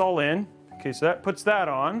 okay, that's all in. Okay, so that puts that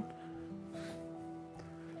on.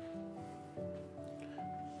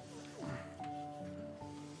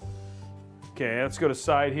 Okay, let's go to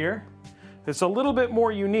side here. It's a little bit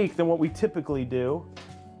more unique than what we typically do.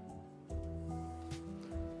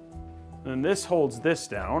 And this holds this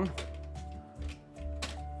down.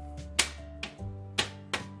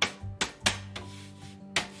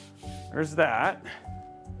 There's that.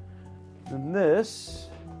 And this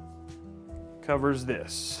covers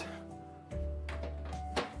this.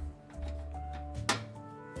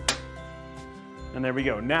 And there we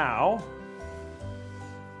go. Now,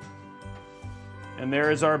 and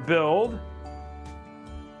there is our build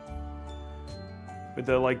with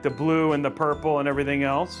the blue and the purple and everything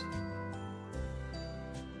else.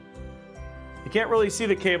 You can't really see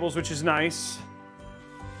the cables, which is nice.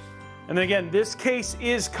 And then again, this case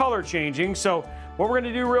is color changing. So what we're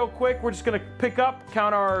going to do real quick, we're just going to pick up,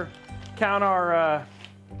 count our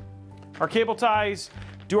cable ties,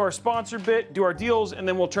 do our sponsor bit, do our deals, and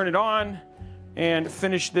then we'll turn it on and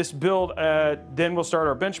finish this build. Then we'll start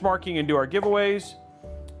our benchmarking and do our giveaways.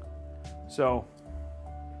 So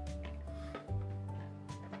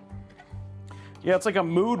yeah, it's like a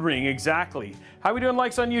mood ring, exactly. How we doing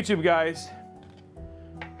likes on YouTube, guys?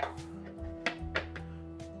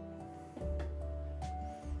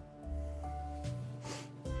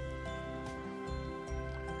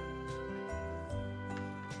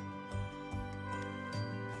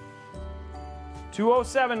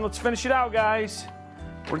 $207, let's finish it out, guys.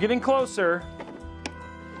 We're getting closer.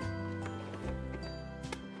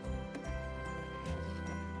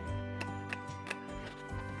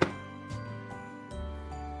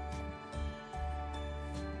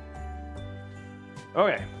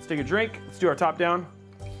 Okay, let's take a drink. Let's do our top down.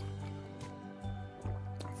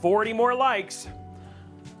 40 more likes.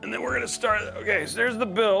 And then we're gonna start, okay, so there's the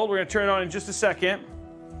build. We're gonna turn it on in just a second.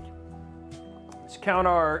 Let's count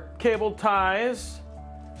our cable ties.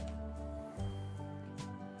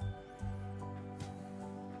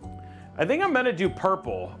 I think I'm gonna do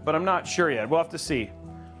purple, but I'm not sure yet. We'll have to see.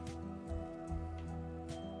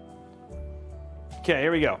 Okay,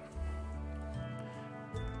 here we go.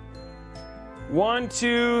 1,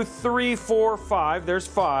 2, 3, 4, 5. There's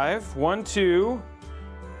 5. 1, 2,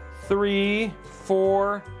 3,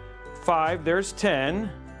 4, 5. There's 10.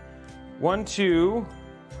 1, 2,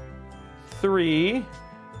 3,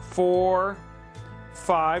 4,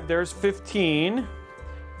 5. There's 15.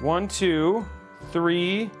 1, 2,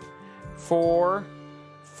 3, 4,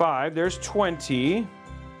 5. There's 20.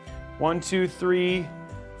 1, 2, 3,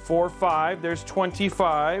 4, 5. There's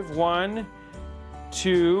 25. 1,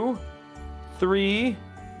 2, 3,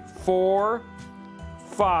 4,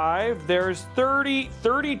 5. There's 30,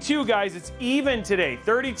 32, guys. It's even today.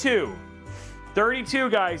 32. 32,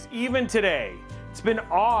 guys, even today. It's been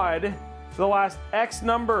odd for the last X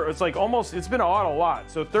number. It's like almost, it's been odd a lot.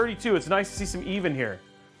 So 32, it's nice to see some even here.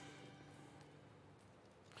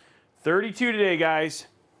 32 today, guys.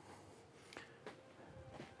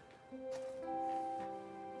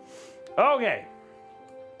 Okay.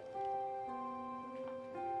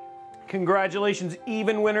 Congratulations,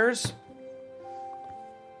 even winners.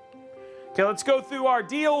 Okay, let's go through our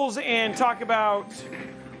deals and talk about,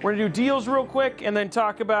 we're gonna do deals real quick and then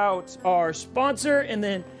talk about our sponsor, and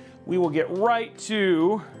then we will get right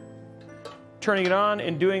to turning it on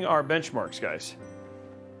and doing our benchmarks, guys.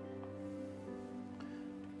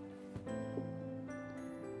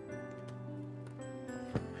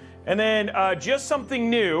 And then just something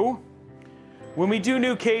new. When we do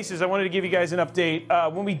new cases, I wanted to give you guys an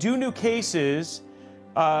update. When we do new cases,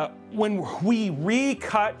 when we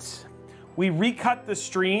recut the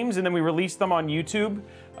streams and then we release them on YouTube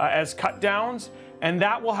as cut downs, and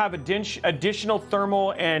that will have additional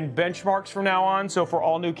thermal and benchmarks from now on. So for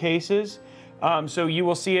all new cases, so you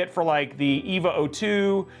will see it for like the EVA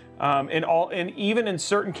 02, and even in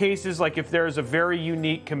certain cases, like if there's a very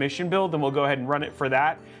unique commission build, then we'll go ahead and run it for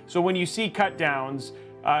that. So when you see cut downs,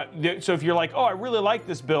 so if you're like, oh, I really like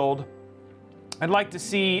this build, I'd like to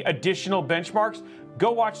see additional benchmarks,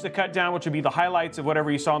 go watch the cut down, which would be the highlights of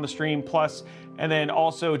whatever you saw on the stream, plus, and then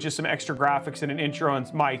also just some extra graphics and an intro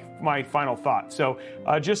and my final thoughts. So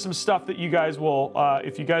just some stuff that you guys will,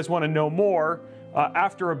 if you guys want to know more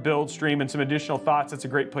after a build stream and some additional thoughts, that's a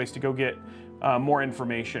great place to go get more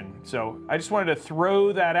information. So I just wanted to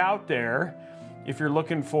throw that out there. If you're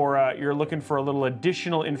looking for a little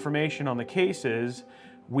additional information on the cases,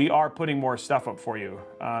 we are putting more stuff up for you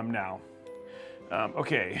now.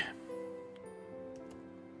 Okay.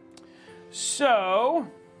 So,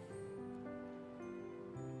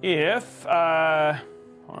 if, hold on,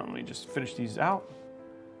 let me just finish these out.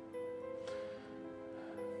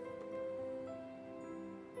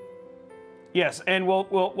 Yes, and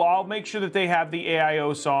I'll make sure that they have the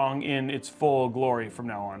AIO song in its full glory from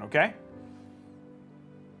now on, okay?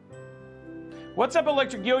 What's up,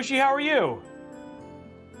 Electric Yoshi? How are you?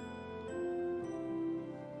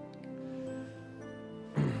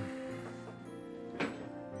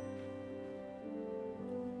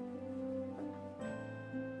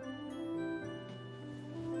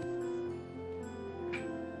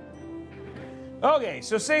 Okay,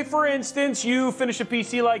 so say for instance you finish a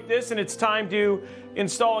PC like this and it's time to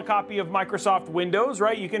install a copy of Microsoft Windows,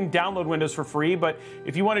 right? You can download Windows for free, but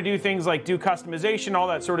if you want to do things like do customization, all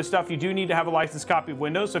that sort of stuff, you do need to have a licensed copy of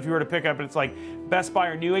Windows. So if you were to pick up, it's like Best Buy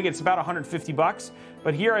or Newegg, it's about 150 bucks.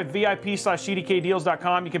 But here at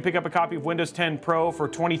VIP/CDKdeals.com, you can pick up a copy of Windows 10 Pro for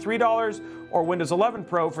 $23 or Windows 11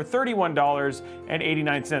 Pro for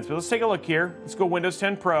 $31.89. But let's take a look here. Let's go Windows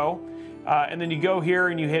 10 Pro, and then you go here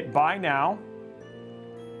and you hit Buy Now,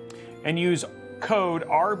 and use code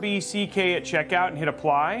RBCK at checkout and hit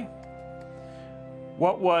apply.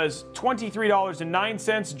 What was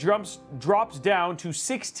 $23.09 drops down to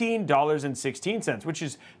 $16.16, which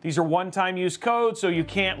is, these are one-time use codes, so you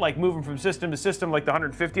can't like move them from system to system like the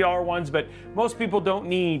 $150 ones, but most people don't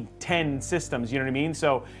need 10 systems, you know what I mean?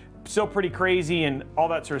 So still pretty crazy and all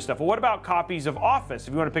that sort of stuff. Well, what about copies of Office?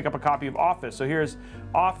 If you want to pick up a copy of Office, so here's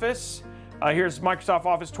Office. Here's Microsoft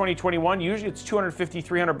Office 2021. Usually it's $250,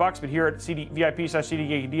 $300, but here at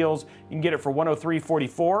VIP/CDK Deals, you can get it for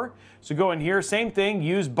 $103.44. So go in here, same thing,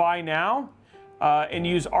 use Buy Now, and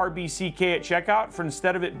use RBCK at checkout. For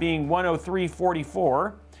instead of it being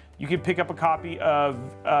 $103.44, you can pick up a copy of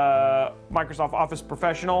Microsoft Office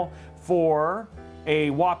Professional for a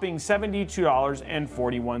whopping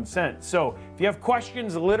 $72.41. So if you have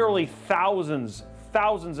questions, literally thousands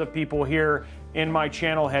of people here in my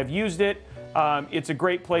channel have used it. It's a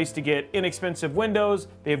great place to get inexpensive Windows.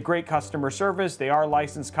 They have great customer service. They are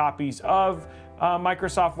licensed copies of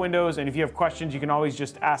Microsoft Windows, and if you have questions, you can always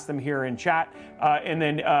just ask them here in chat. And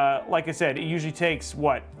then, like I said, it usually takes,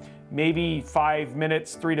 what, maybe 5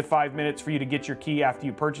 minutes, 3 to 5 minutes for you to get your key after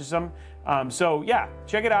you purchase them. So yeah,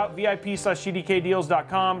 check it out,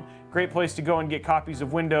 VIP/CDKdeals.com. Great place to go and get copies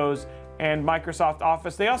of Windows and Microsoft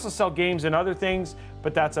Office. They also sell games and other things,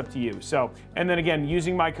 but that's up to you. So, and then again,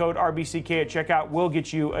 using my code RBCK at checkout will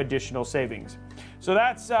get you additional savings. So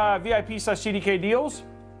that's VIP/CDK Deals.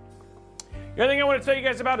 The other thing I want to tell you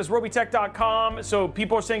guys about is Robeytech.com. So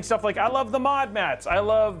people are saying stuff like, I love the mod mats. I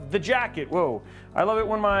love the jacket. Whoa. I love it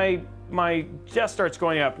when my chest starts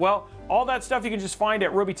going up. Well, all that stuff you can just find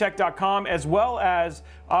at Robeytech.com, as well as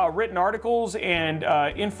written articles and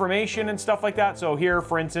information and stuff like that. So here,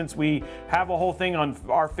 for instance, we have a whole thing on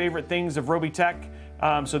our favorite things of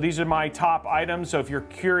Robeytech. So these are my top items. So if you're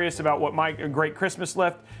curious about what my great Christmas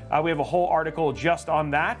left, we have a whole article just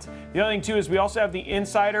on that. The other thing too is we also have the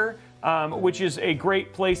Insider, which is a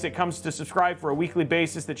great place that comes to subscribe for a weekly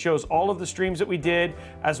basis that shows all of the streams that we did,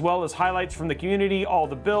 as well as highlights from the community, all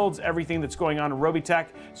the builds, everything that's going on in Robeytech.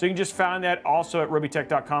 So you can just find that also at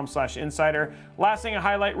robeytech.com/insider. Last thing I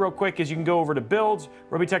highlight real quick is you can go over to builds,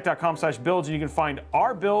 robeytech.com/builds, and you can find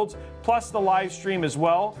our builds plus the live stream as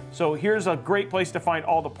well. So here's a great place to find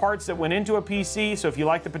all the parts that went into a PC. So if you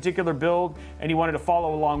like the particular build and you wanted to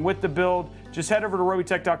follow along with the build, just head over to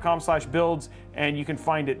robeytech.com/builds and you can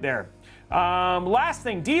find it there. Last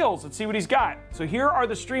thing, deals. Let's see what he's got. So here are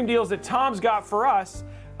the stream deals that Tom's got for us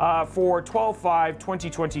for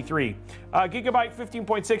 12/5/2023. Gigabyte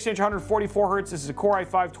 15.6 inch, 144 hertz. This is a Core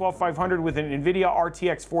i5 12500 with an NVIDIA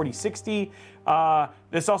RTX 4060.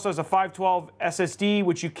 This also has a 512 SSD,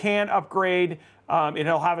 which you can upgrade.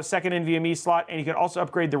 It'll have a second NVMe slot, and you can also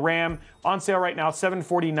upgrade the RAM. On sale right now,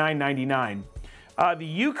 $749.99.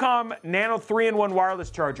 The Ucom Nano 3-in-1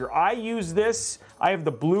 wireless charger. I use this. I have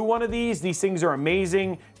the blue one of these. These things are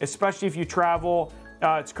amazing, especially if you travel.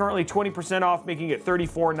 It's currently 20% off, making it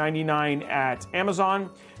 $34.99 at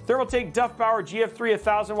Amazon. Thermaltake Duff Power GF3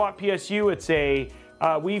 1000-watt PSU. It's a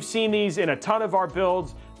we've seen these in a ton of our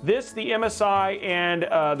builds. This, the MSI, and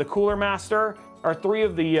the Cooler Master are three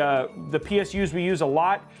of the PSUs we use a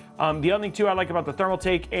lot. The other thing too I like about the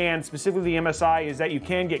Thermaltake and specifically the MSI is that you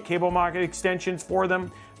can get cable market extensions for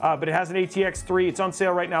them, but it has an ATX 3. It's on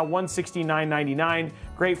sale right now, $169.99.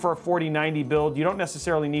 Great for a 4090 build. You don't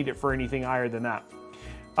necessarily need it for anything higher than that.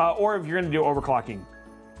 Or if you're going to do overclocking.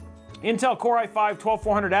 Intel Core i5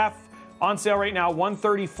 12400F on sale right now,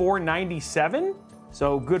 $134.97.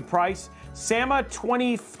 So good price. Sama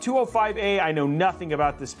 205A. I know nothing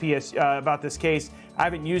about this case. I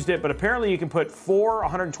haven't used it, but apparently you can put 4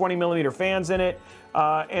 120 millimeter fans in it,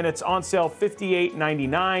 and it's on sale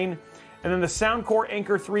 $58.99. And then the Soundcore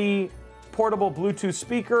Anchor 3 portable Bluetooth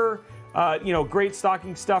speaker. Great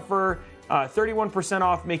stocking stuffer. 31%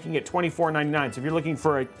 off, making it $24.99. So if you're looking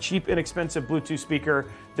for a cheap, inexpensive Bluetooth speaker,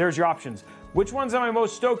 there's your options. Which ones am I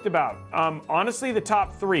most stoked about? Honestly, the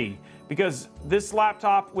top three. Because this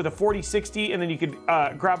laptop with a 4060, and then you could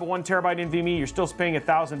grab a 1 terabyte NVMe, you're still paying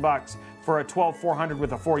 $1,000 for a 12400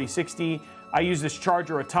 with a 4060. I use this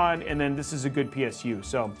charger a ton, and then this is a good PSU.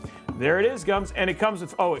 So there it is, Gums. And it comes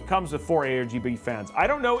with, it comes with 4 ARGB fans. I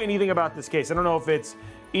don't know anything about this case. I don't know if it's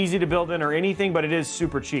easy to build in or anything, but it is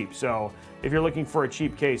super cheap. So if you're looking for a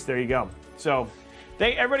cheap case, there you go. So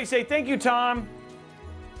everybody say thank you, Tom.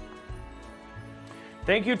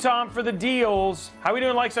 Thank you, Tom, for the deals. How are we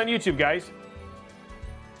doing likes on YouTube, guys?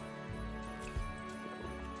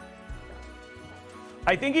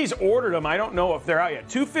 I think he's ordered them. I don't know if they're out yet.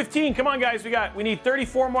 215. Come on, guys. We need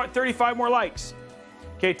 35 more likes.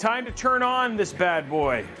 Okay, time to turn on this bad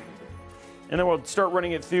boy. And then we'll start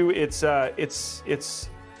running it through its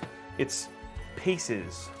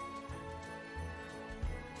paces.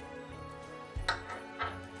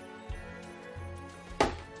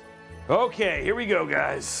 Okay, here we go,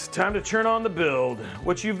 guys. Time to turn on the build.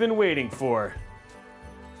 What you've been waiting for.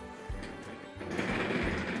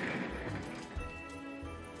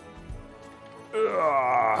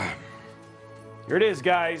 Here it is,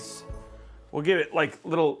 guys. We'll give it like a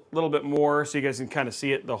little bit more so you guys can kind of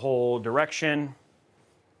see it the whole direction.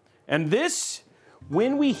 And this,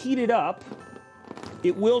 when we heat it up,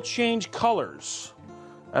 it will change colors.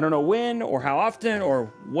 I don't know when or how often or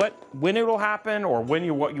when it will happen or when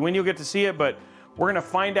you'll get to see it, but we're gonna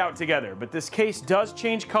find out together. But this case does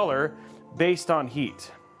change color based on heat.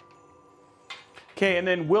 Okay, and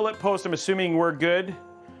then will it post? I'm assuming we're good,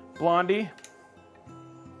 Blondie.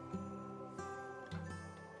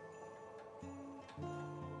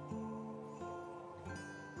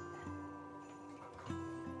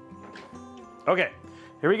 Okay,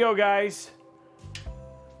 here we go, guys.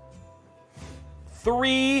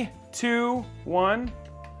 3, 2, 1.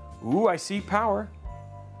 Ooh, I see power.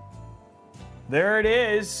 There it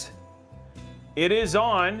is. It is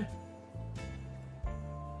on.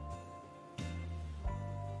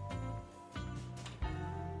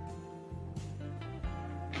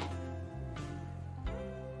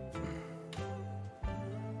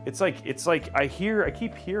 It's like I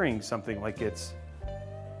keep hearing something like it's.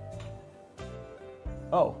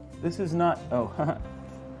 Oh, this is not. Oh,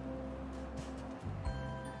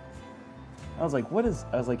 I was like, what is,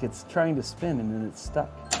 I was like, it's trying to spin and then it's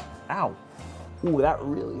stuck. Ow. Ooh, that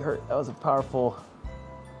really hurt. That was a powerful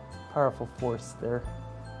force there.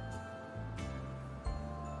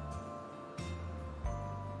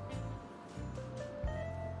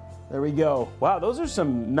 There we go. Wow, those are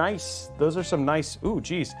some nice, ooh,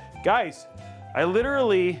 geez. Guys, I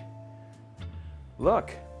literally,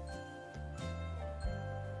 look.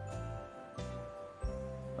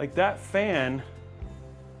 Like that fan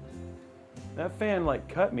like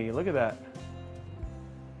cut me, look at that.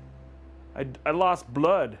 I lost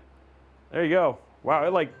blood. There you go. Wow,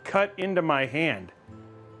 it like cut into my hand.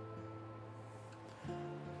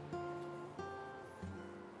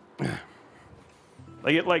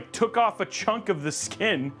 Like it like took off a chunk of the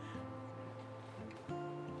skin.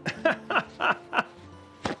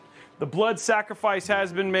 The blood sacrifice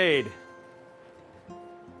has been made.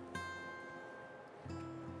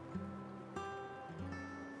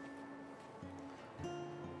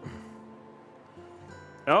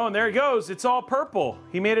 Oh, and there he goes. It's all purple.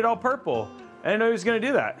 He made it all purple. I didn't know he was going to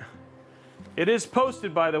do that. It is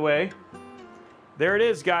posted, by the way. There it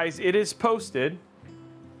is, guys. It is posted.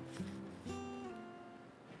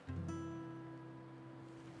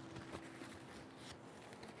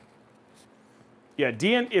 Yeah,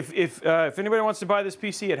 if anybody wants to buy this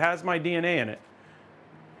PC, it has my DNA in it.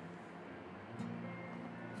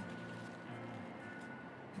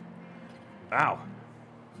 Wow.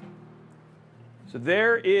 So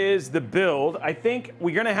there is the build. I think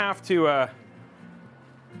we're gonna have to.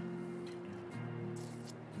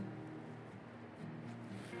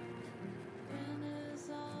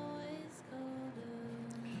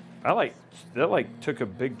 That like took a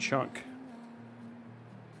big chunk.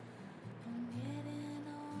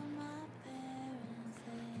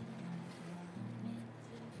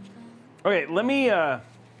 Okay, let me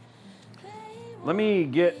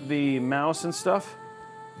get the mouse and stuff.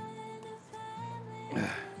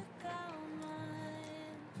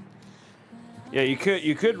 Yeah,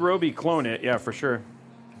 you could Robey clone it, yeah, for sure.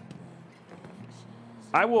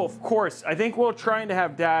 I will, of course. I think we're trying to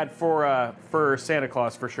have Dad for Santa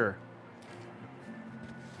Claus for sure.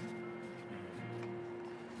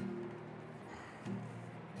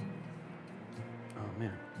 Oh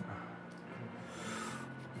man.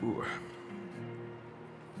 Ooh.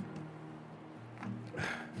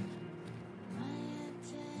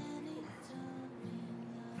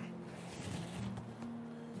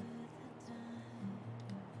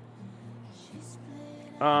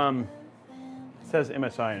 It says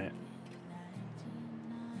MSI in it.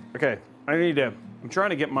 Okay, I'm trying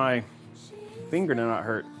to get my finger to not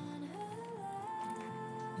hurt.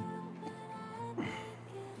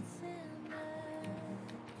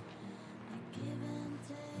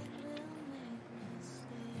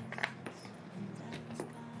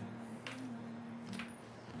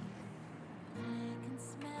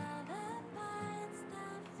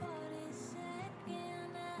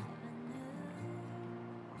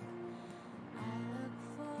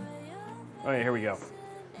 Oh yeah, here we go.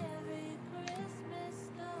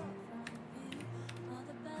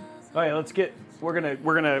 Oh yeah, let's get.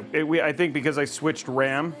 I think because I switched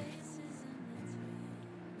RAM.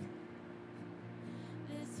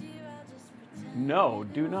 No,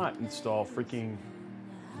 do not install freaking.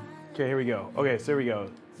 Okay, here we go. Okay, so here we go.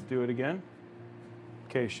 Let's do it again.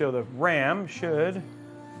 Okay, show the RAM should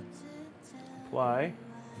apply.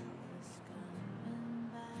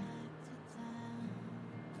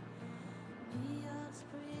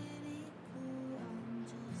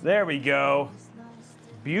 There we go.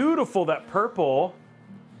 Beautiful, that purple.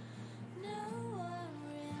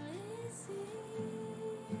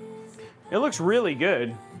 It looks really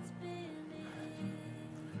good.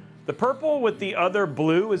 The purple with the other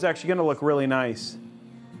blue is actually going to look really nice.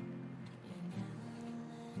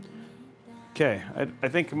 Okay, I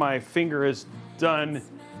think my finger is done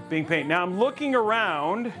being painted. Now I'm looking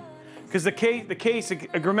around because the case,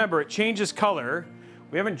 remember, it changes color.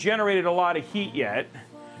 We haven't generated a lot of heat yet.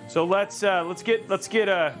 So let's get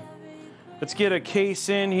a case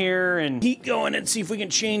in here and heat going and see if we can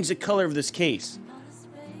change the color of this case.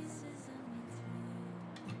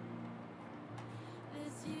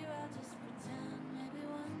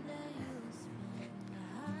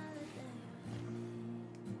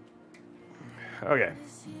 Okay.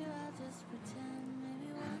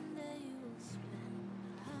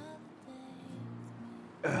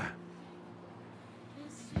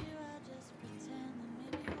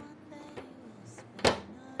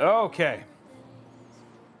 Okay.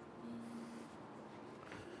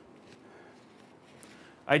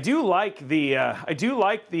 I do like the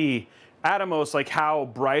Atomos, like how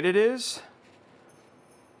bright it is.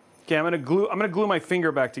 Okay, I'm gonna glue my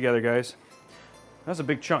finger back together, guys. That's a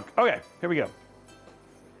big chunk. Okay, here we go.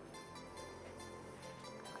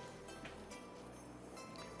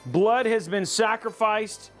 Blood has been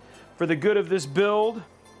sacrificed for the good of this build.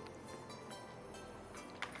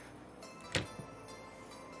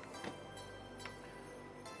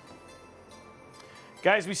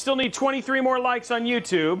 Guys, we still need 23 more likes on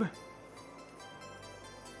YouTube.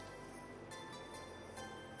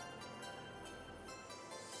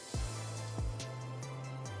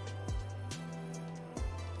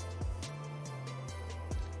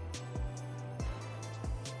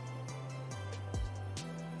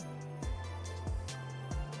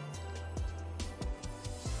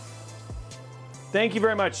 Thank you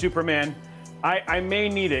very much, Superman. I may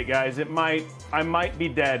need it, guys. I might be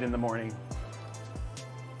dead in the morning.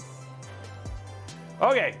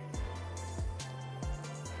 Okay.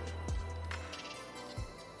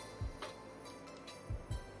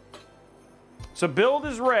 So build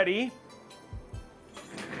is ready.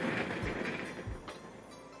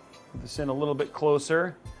 Put this in a little bit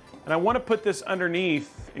closer. And I want to put this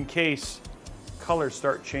underneath in case colors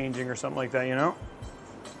start changing or something like that, you know?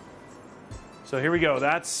 So here we go.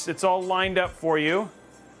 It's all lined up for you.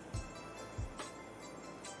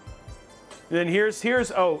 Then here's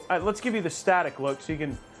let's give you the static look so you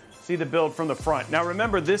can see the build from the front. Now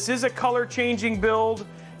remember, this is a color changing build.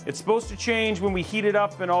 It's supposed to change when we heat it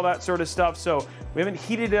up and all that sort of stuff, so we haven't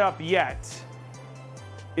heated it up yet.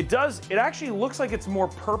 It actually looks like it's more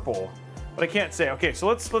purple, but I can't say. Okay, so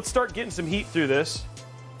let's start getting some heat through this.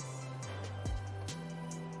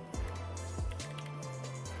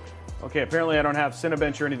 Okay, apparently I don't have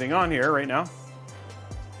Cinebench or anything on here right now.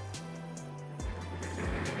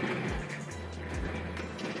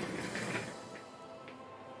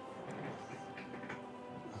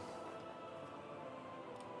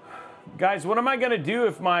 Guys, what am I gonna do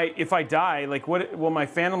if I die? Like, what will my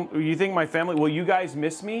family? You think my family? Will you guys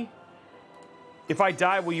miss me? If I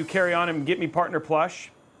die, will you carry on and get me Partner Plus?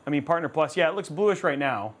 Partner Plus. Yeah, it looks bluish right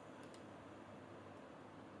now.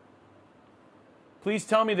 Please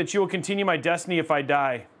tell me that you will continue my destiny if I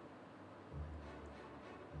die.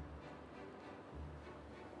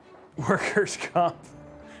 Workers' comp.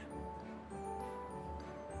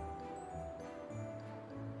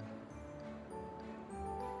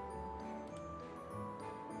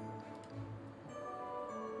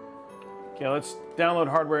 Okay, let's download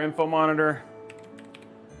hardware info monitor.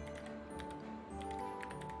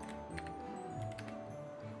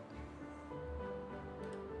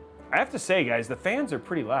 I have to say, guys, the fans are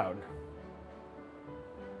pretty loud.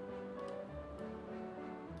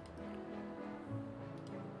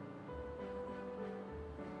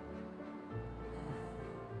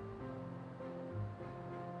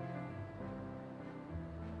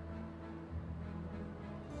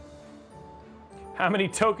 How many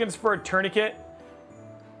tokens for a tourniquet?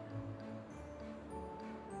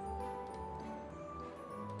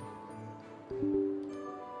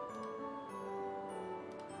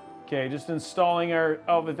 Okay, just installing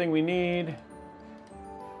everything we need.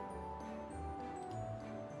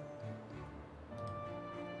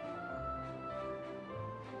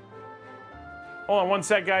 Hold on one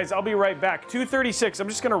sec, guys. I'll be right back. 2:36. I'm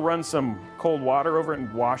just gonna run some cold water over it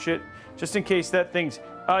and wash it, just in case that thing's.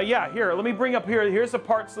 Yeah, here. Let me bring up here. Here's the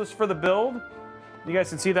parts list for the build. You guys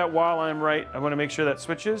can see that while I'm right. I want to make sure that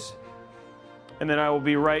switches, and then I will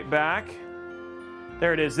be right back.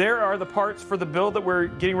 There it is. There are the parts for the build that we're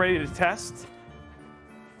getting ready to test.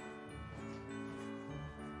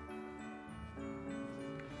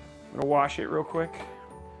 I'm gonna wash it real quick.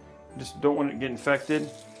 Just don't want it to get infected.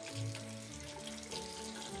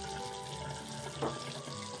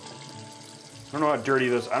 I don't know how dirty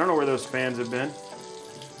those. I don't know where those fans have been.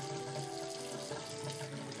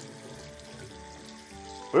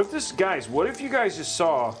 What if this, guys? What if you guys just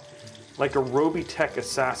saw like a Robeytech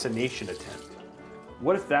assassination attempt?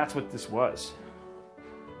 What if that's what this was?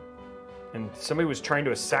 And somebody was trying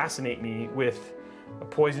to assassinate me with a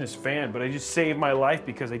poisonous fan, but I just saved my life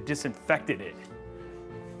because I disinfected it.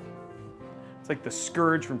 It's like the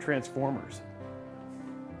Scourge from Transformers.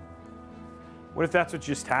 What if that's what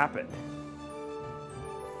just happened?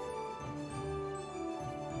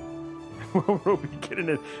 Will Robey get in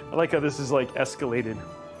it? I like how this is like escalated.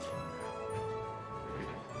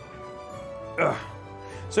 Ugh.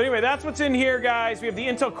 So anyway, that's what's in here, guys. We have the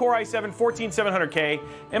Intel Core i7 14700K,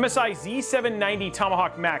 MSI Z790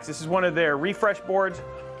 Tomahawk Max. This is one of their refresh boards.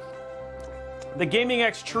 The Gaming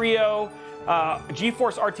X Trio,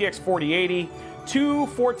 GeForce RTX 4080, two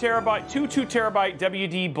 2 terabyte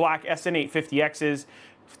WD Black SN850Xs,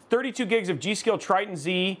 32 gigs of G.Skill Triton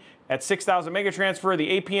Z at 6,000 mega transfer,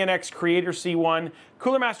 the APNX Creator C1,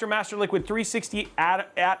 Cooler Master Master Liquid 360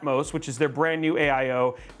 Atmos, which is their brand new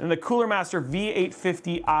AIO, and the Cooler Master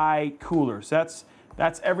V850i coolers. That's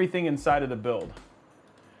everything inside of the build.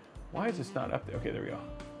 Why is this not up there? Okay, there we go.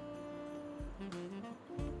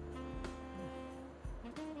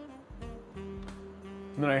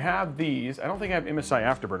 And then I have these. I don't think I have MSI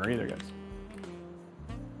Afterburner either, guys.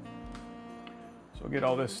 So we'll get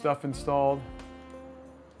all this stuff installed.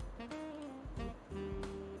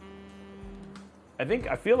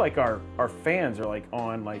 I feel like our fans are like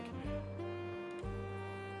on, like,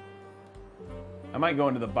 I might go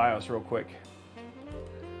into the BIOS real quick.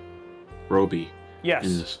 Robey.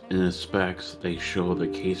 Yes. In the specs, they show the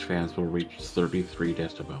case fans will reach 33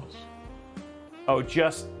 decibels. Oh,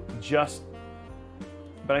 just.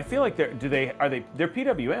 But I feel like they're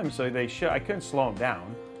PWM, so they should. I couldn't slow them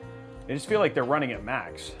down. I just feel like they're running at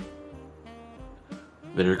max.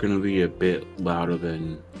 They're going to be a bit louder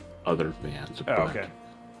than other fans. Oh, okay.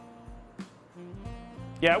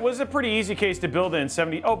 Yeah, it was a pretty easy case to build in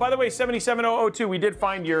 70. Oh, by the way, 77002, we did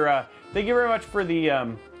find your. Thank you very much for the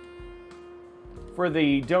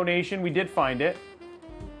donation. We did find it.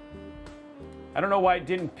 I don't know why it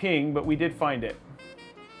didn't ping, but we did find it.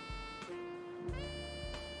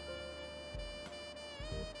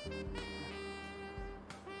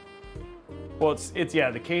 Well, it's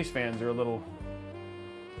yeah, the case fans are a little.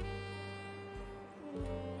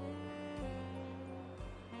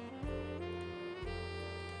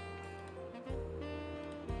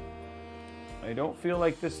 I don't feel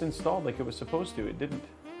like this installed like it was supposed to. It didn't.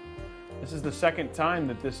 This is the second time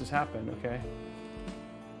that this has happened, okay?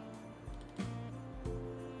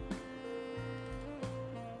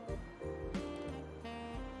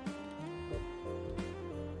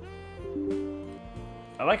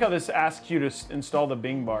 I like how this asks you to install the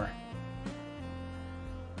Bing bar.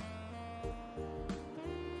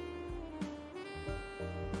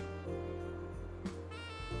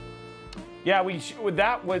 Yeah,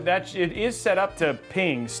 it is set up to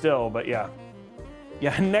ping still, but yeah.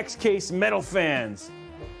 Yeah, next case, metal fans.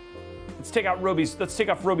 Let's take off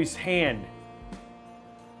Robey's hand.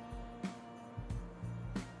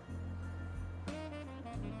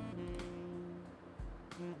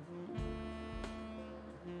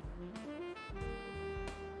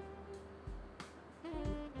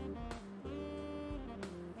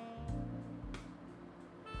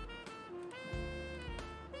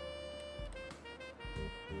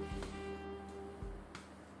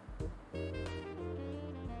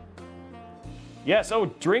 Yes. Oh,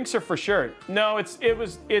 drinks are for sure. No, it's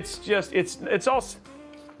all.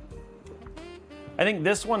 I think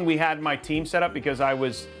this one we had my team set up because I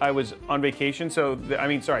was on vacation. So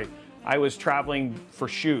I was traveling for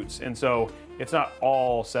shoots, and so it's not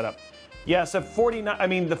all set up. Yes, a 49. I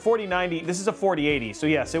mean the 4090. This is a 4080. So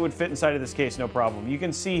yes, it would fit inside of this case, no problem. You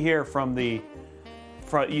can see here from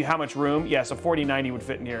how much room. Yes, a 4090 would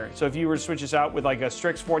fit in here. So if you were to switch this out with like a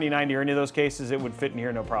Strix 4090 or any of those cases, it would fit in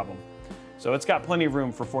here, no problem. So it's got plenty of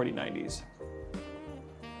room for 4090s.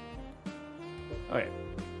 Okay.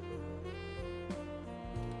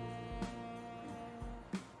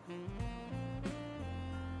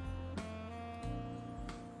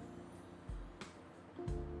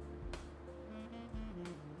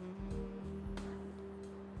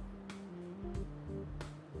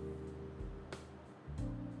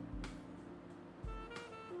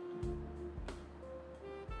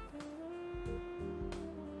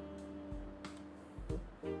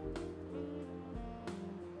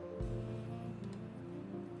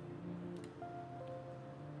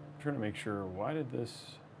 Trying to make sure, why did this?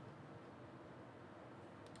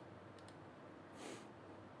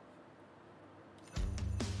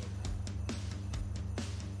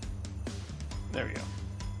 There we go.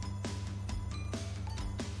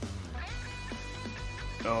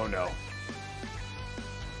 Oh no.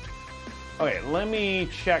 Okay, let me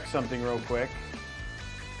check something real quick.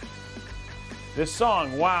 This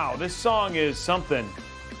song, wow, this song is something.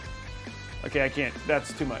 Okay, I can't,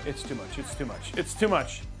 that's too much, it's too much, it's too much, it's too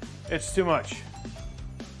much. It's too much.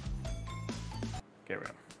 Okay, we're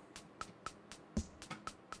done.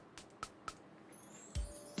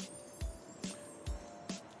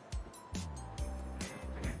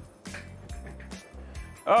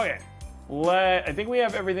 Okay, I think we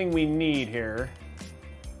have everything we need here.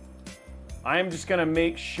 I'm just gonna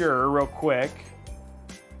make sure real quick.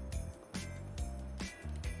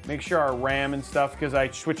 Make sure our RAM and stuff, because I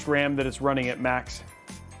switched RAM, that it's running at max.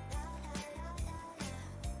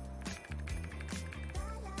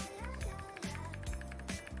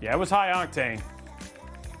 Yeah, it was high octane.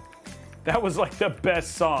 That was like the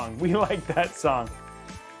best song. We like that song.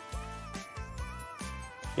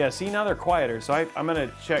 Yeah, see, now they're quieter, so I'm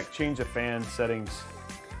gonna change the fan settings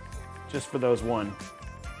just for those one.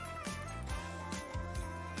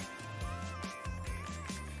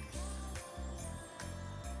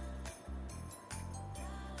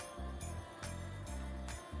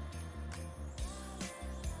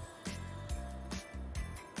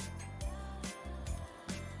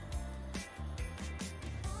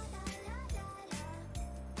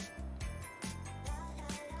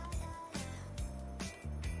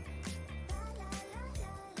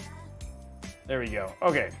 There we go.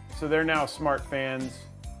 Okay, so they're now smart fans.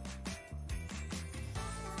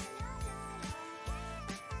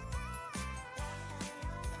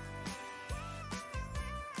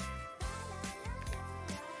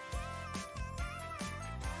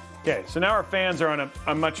 Okay, so now our fans are on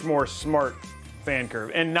a much more smart fan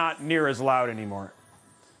curve and not near as loud anymore.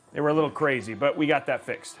 They were a little crazy, but we got that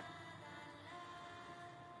fixed.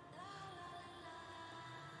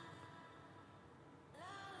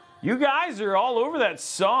 You guys are all over that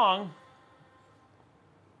song.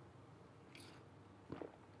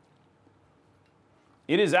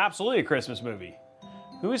 It is absolutely a Christmas movie.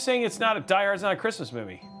 Who is saying it's not a Die Hard's not a Christmas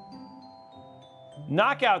movie?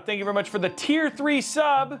 Knockout, thank you very much for the tier 3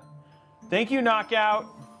 sub. Thank you, Knockout.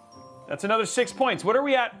 That's another 6 points. What are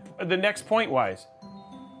we at the next point wise?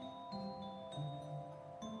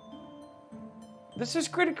 This is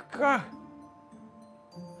critical.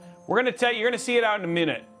 We're gonna tell you, you're gonna see it out in a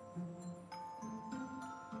minute.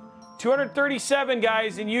 237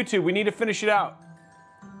 guys in YouTube. We need to finish it out.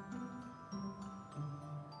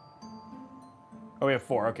 Oh, we have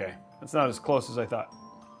 4. Okay. That's not as close as I thought.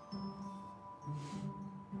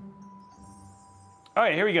 All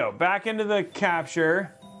right, here we go. Back into the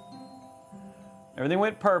capture. Everything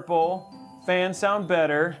went purple. Fans sound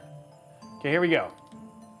better. Okay, here we go.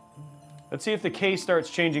 Let's see if the case starts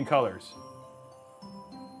changing colors.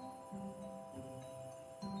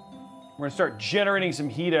 We're gonna start generating some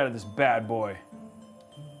heat out of this bad boy.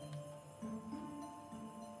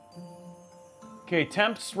 Okay,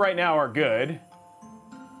 temps right now are good.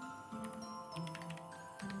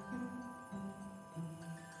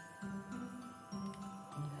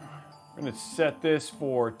 I'm gonna set this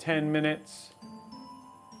for 10 minutes.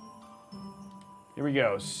 Here we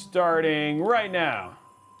go, starting right now.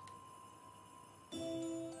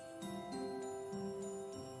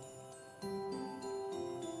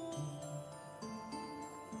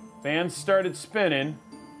 Fans started spinning.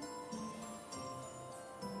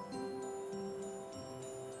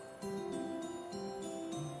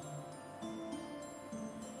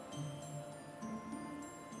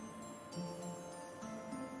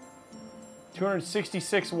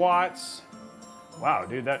 $266 watts. Wow,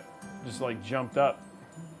 dude, that just like jumped up.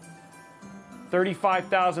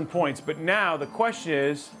 35,000 points. But now the question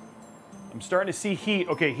is, I'm starting to see heat.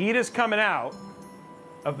 Okay, heat is coming out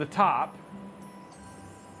of the top.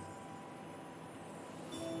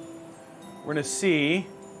 We're gonna see,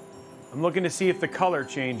 I'm looking to see if the color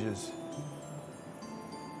changes.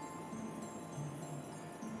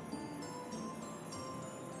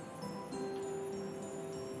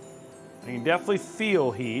 I can definitely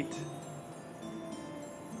feel heat.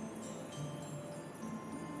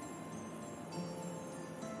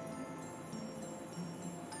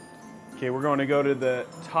 Okay, we're going to go to the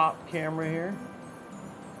top camera here.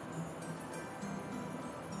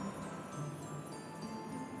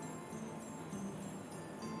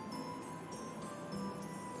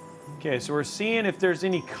 Okay, so we're seeing if there's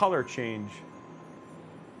any color change.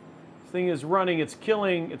 This thing is running, it's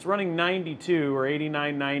running 92 or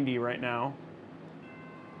 89.90 right now.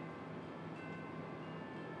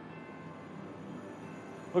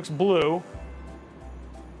 Looks blue.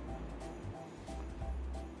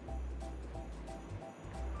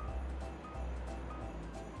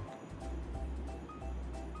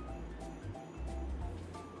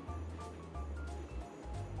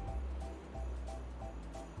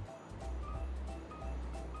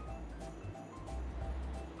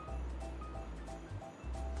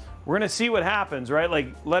 We're gonna see what happens, right?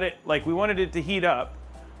 Like we wanted it to heat up.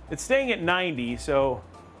 It's staying at 90, so.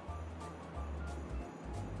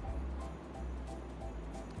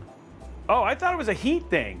 Oh, I thought it was a heat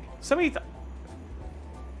thing. Somebody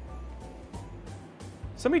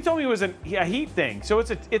told me it was a heat thing. So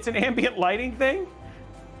it's an ambient lighting thing?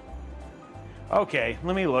 Okay,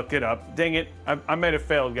 let me look it up. Dang it, I might have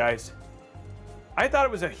failed, guys. I thought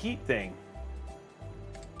it was a heat thing.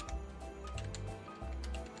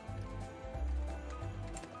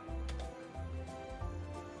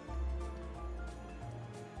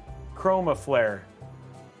 Chroma flare.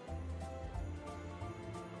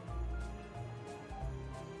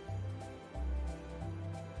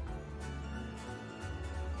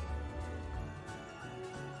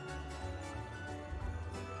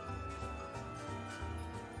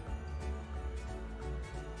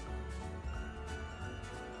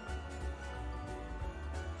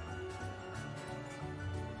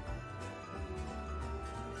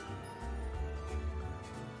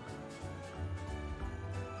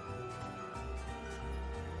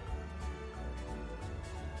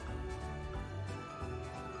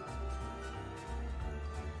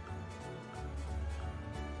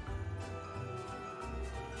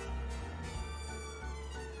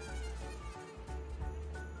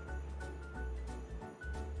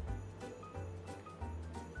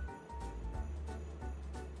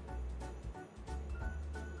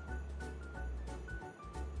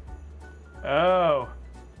 Oh.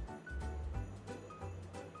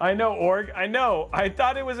 I know, Org. I know. I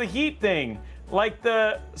thought it was a heat thing. Like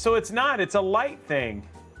so it's not. It's a light thing.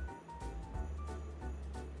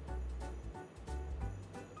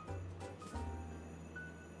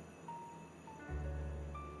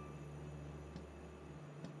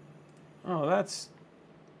 Oh, that's...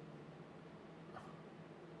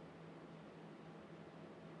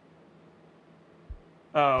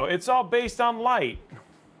 Oh, it's all based on light.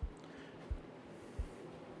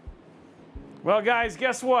 Well, guys,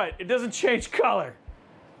 guess what? It doesn't change color.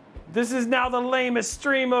 This is now the lamest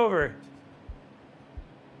stream over.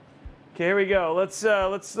 Okay, here we go. Let's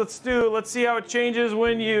see how it changes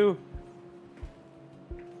when you...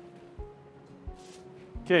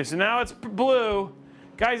 Okay, so now it's blue.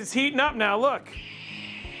 Guys, it's heating up now, look.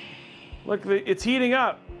 Look, it's heating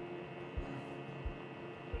up.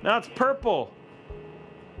 Now it's purple.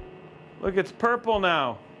 Look, it's purple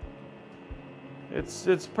now.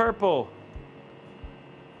 It's purple.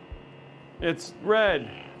 It's red.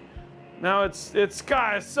 Now it's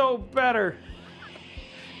God, it's so better.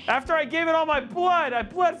 After I gave it all my blood, I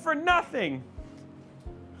bled for nothing.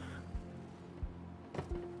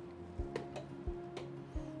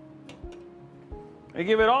 I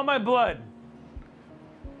give it all my blood.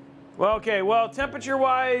 Well, okay, well,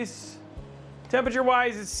 temperature-wise,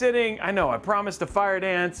 it's sitting, I know, I promised to fire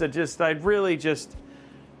dance, I'd really just,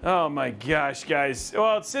 oh my gosh, guys.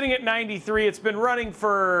 Well, it's sitting at 93. It's been running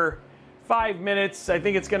for 5 minutes. I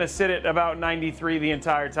think it's gonna sit at about 93 the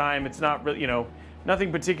entire time. It's not really, you know, nothing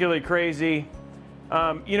particularly crazy.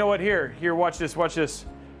 You know what, here, watch this.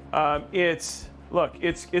 It's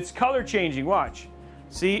color changing, watch.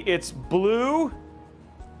 See, it's blue,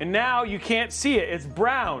 and now you can't see it, it's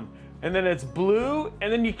brown. And then it's blue,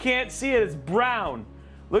 and then you can't see it, it's brown.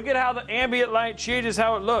 Look at how the ambient light changes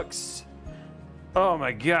how it looks. Oh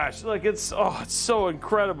my gosh, look, it's so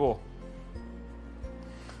incredible.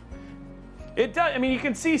 It does, I mean, you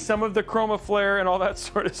can see some of the chroma flare and all that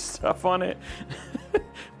sort of stuff on it.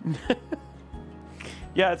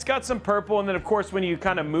 Yeah, it's got some purple, and then of course when you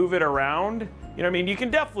kind of move it around, you know what I mean, you can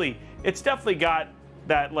definitely, it's definitely got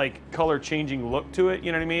that like color changing look to it,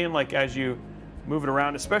 you know what I mean? Like as you move it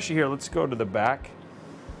around, especially here, let's go to the back.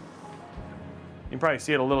 You can probably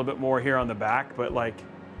see it a little bit more here on the back, but like,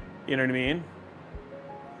 you know what I mean?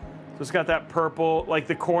 So it's got that purple, like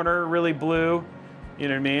the corner really blue, you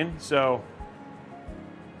know what I mean? So,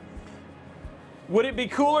 would it be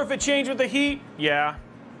cooler if it changed with the heat? Yeah.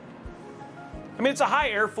 I mean, it's a high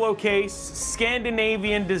airflow case,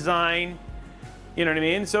 Scandinavian design, you know what I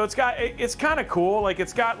mean? So it's kind of cool, like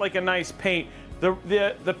it's got like a nice paint.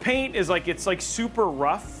 The paint is like, it's like super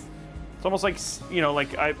rough. It's almost like, you know,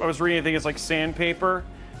 like I was reading, I think it's like sandpaper.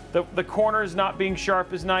 The corners not being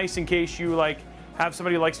sharp is nice in case you like have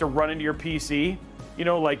somebody who likes to run into your PC, you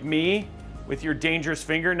know, like me with your dangerous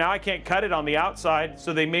finger. Now I can't cut it on the outside,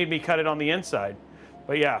 so they made me cut it on the inside.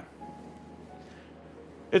 But yeah.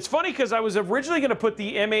 It's funny because I was originally going to put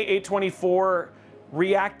the MA824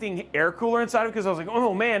 reacting air cooler inside of it because I was like,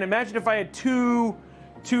 oh man, imagine if I had two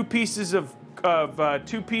pieces of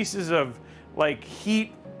like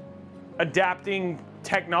heat adapting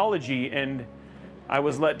technology, and I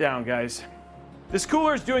was let down, guys. This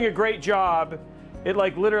cooler is doing a great job. It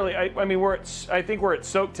like literally, I mean, I think we're at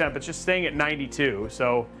soak temp. It's just staying at 92.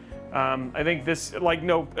 So I think this like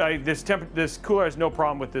this cooler has no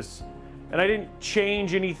problem with this, and I didn't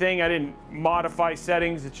change anything. I didn't modify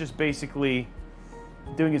settings. It's just basically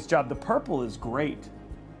doing its job. The purple is great.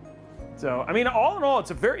 So, I mean, all in all,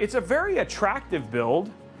 it's a very attractive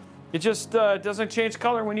build. It just doesn't change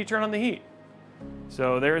color when you turn on the heat.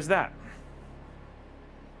 So there's that.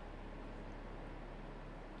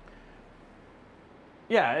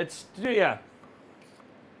 Yeah, yeah.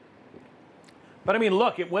 But I mean,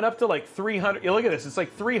 look, it went up to like 300. Look at this, it's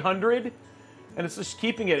like 300, and it's just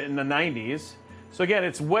keeping it in the 90s. So again,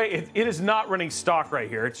 it is not running stock right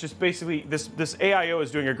here. It's just basically, this AIO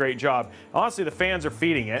is doing a great job. Honestly, the fans are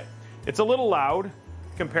feeding it. It's a little loud,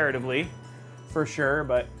 comparatively, for sure,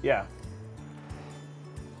 but yeah.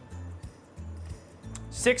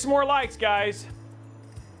 6 more likes, guys.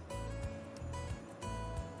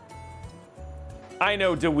 I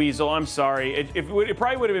know, DeWeasel, I'm sorry. It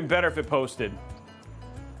probably would have been better if it posted.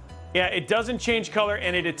 Yeah, it doesn't change color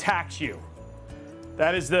and it attacks you.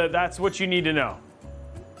 That's what you need to know.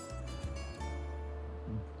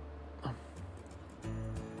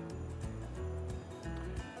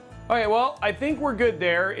 Okay, well, I think we're good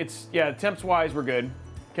there. Yeah, temps-wise, we're good.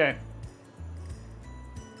 Okay.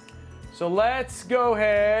 So let's go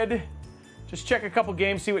ahead, just check a couple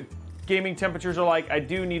games, see what gaming temperatures are like. I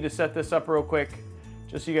do need to set this up real quick,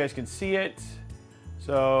 just so you guys can see it.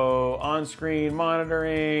 So on-screen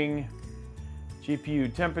monitoring,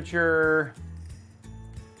 GPU temperature.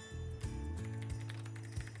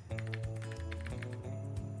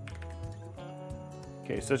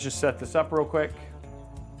 Okay, so let's just set this up real quick.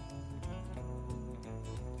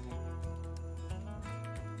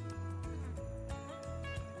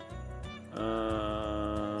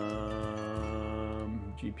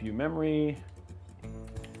 GPU memory,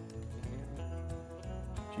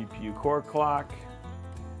 GPU core clock,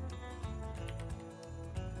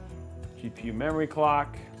 GPU memory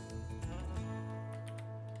clock,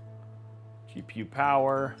 GPU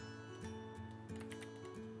power.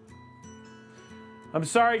 I'm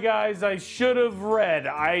sorry guys, I should have read.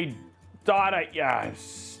 I thought yeah.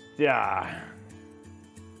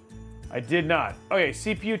 I did not. Okay,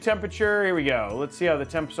 CPU temperature, here we go. Let's see how the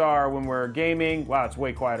temps are when we're gaming. Wow, it's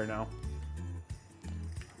way quieter now.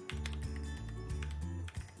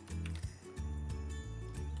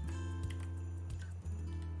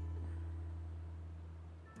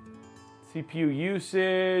 CPU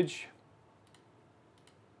usage.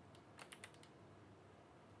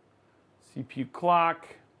 CPU clock.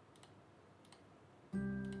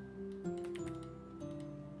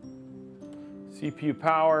 CPU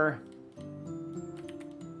power.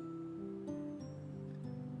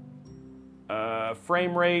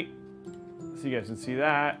 Frame rate, so you guys can see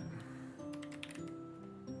that.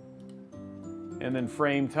 And then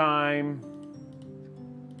frame time.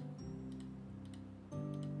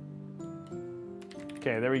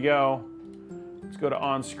 Okay, there we go. Let's go to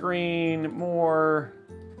on screen, more.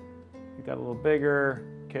 Make that a little bigger.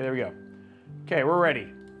 Okay, there we go. Okay, we're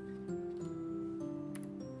ready.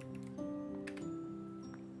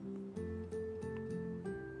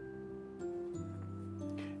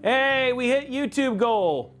 Hey, we hit YouTube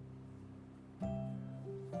goal.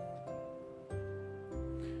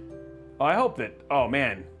 Oh, I hope that, oh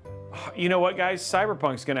man. You know what, guys?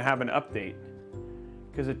 Cyberpunk's gonna have an update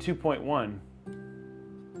because of 2.1.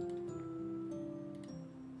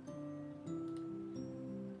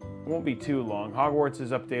 Won't be too long. Hogwarts is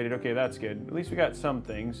updated. Okay, that's good. At least we got some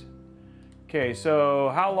things. Okay,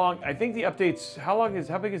 so how long? I think the updates, how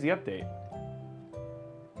big is the update?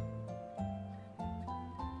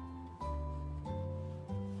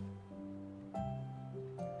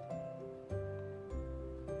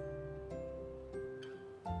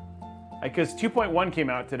 Because 2.1 came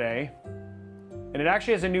out today, and it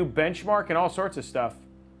actually has a new benchmark and all sorts of stuff.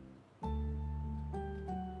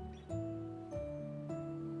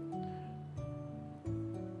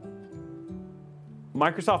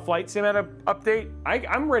 Microsoft Flight Sim had an update.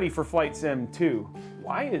 I'm ready for Flight Sim 2.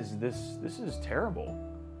 Why is this is terrible.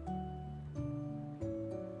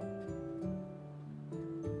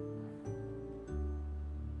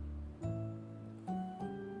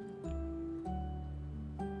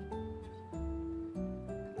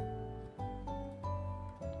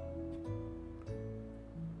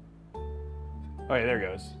 Oh yeah, there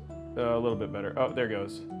it goes. A little bit better. Oh, there it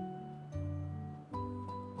goes.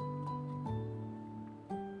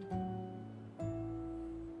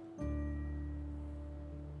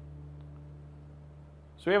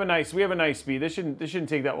 So we have a nice speed. This shouldn't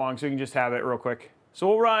take that long, so we can just have it real quick. So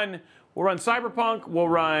we'll run Cyberpunk. We'll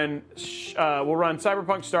run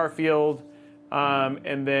Cyberpunk Starfield,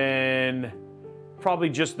 and then probably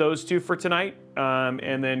just those two for tonight,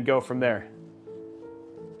 and then go from there.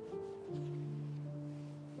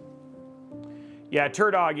 Yeah,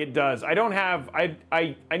 Turdog, it does. I don't have,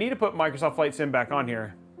 I need to put Microsoft Flight Sim back on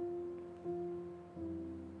here.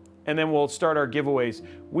 And then we'll start our giveaways.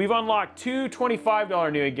 We've unlocked two $25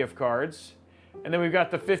 Newegg gift cards. And then we've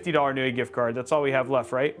got the $50 Newegg gift card. That's all we have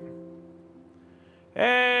left, right?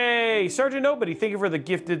 Hey, Sergeant Nobody, thank you for the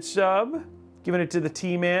gifted sub. Giving it to the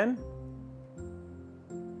T-Man.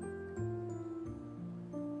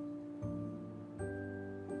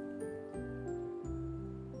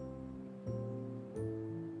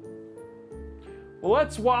 Well,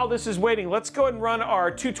 while this is waiting, let's go ahead and run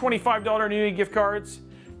our two $25 Newegg gift cards.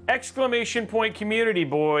 Exclamation point community,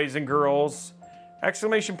 boys and girls.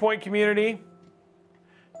 Exclamation point community.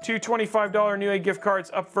 Two $25 Newegg gift cards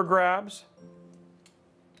up for grabs.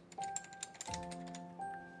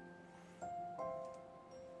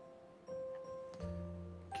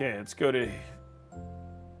 Okay, let's go to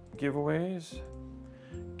giveaways.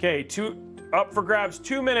 Okay, up for grabs.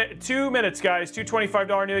 2 minutes, guys. Two $25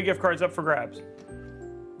 Newegg gift cards up for grabs.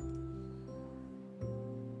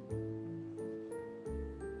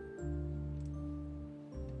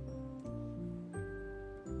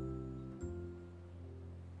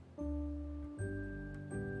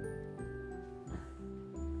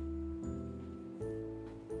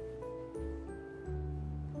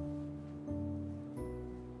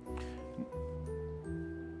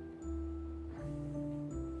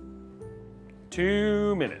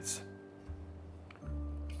 2 minutes.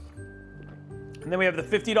 And then we have the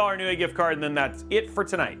 $50 Newegg gift card, and then that's it for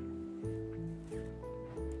tonight.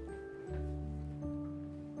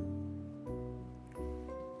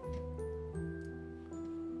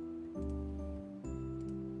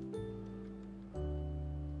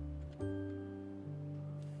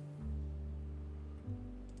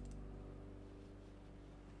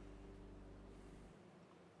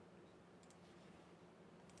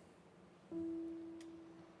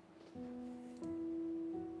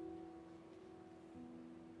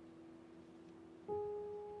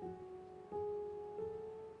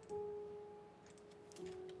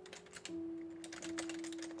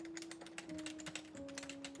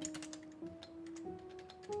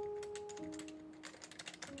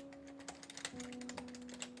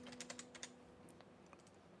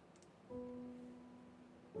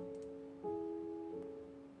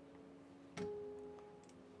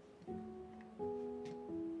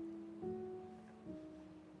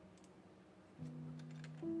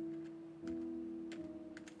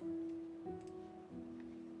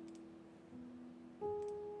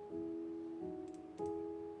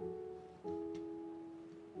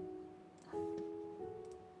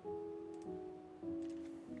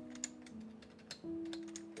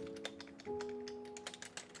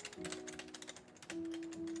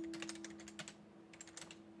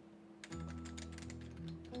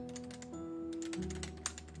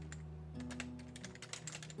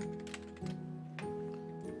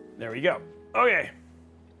 There we go. Okay.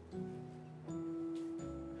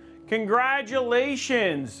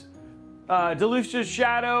 Congratulations, Delusive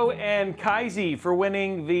Shadow and Kaizi for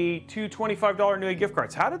winning the two $25 Newegg gift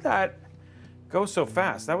cards. How did that go so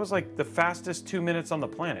fast? That was like the fastest 2 minutes on the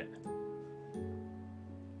planet.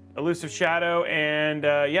 Elusive Shadow and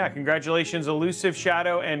yeah, congratulations, Elusive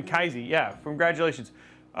Shadow and Kaizi. Yeah, congratulations.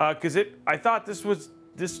 Because I thought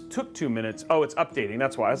this took 2 minutes. Oh, it's updating.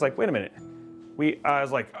 That's why I was like, wait a minute. I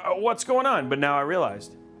was like, oh, what's going on? But now I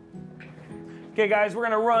realized. Okay, guys, we're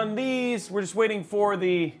gonna run these. We're just waiting for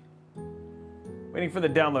the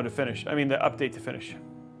download to finish. I mean, the update to finish.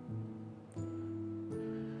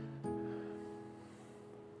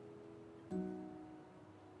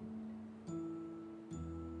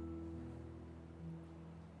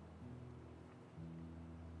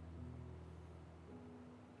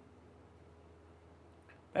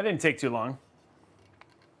 That didn't take too long.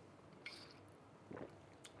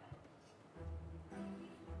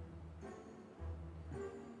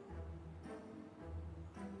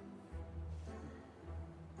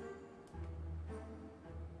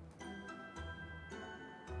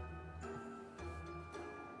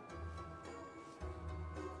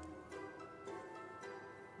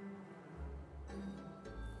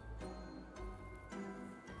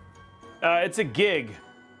 It's a gig,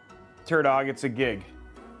 Turdog. It's a gig.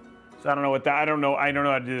 So I don't know what that. I don't know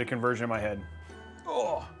how to do the conversion in my head.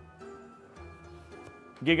 Oh.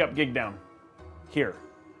 Gig up, gig down. Here.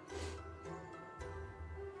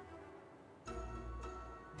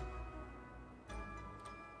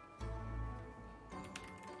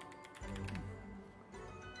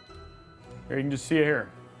 Here, you can just see it here.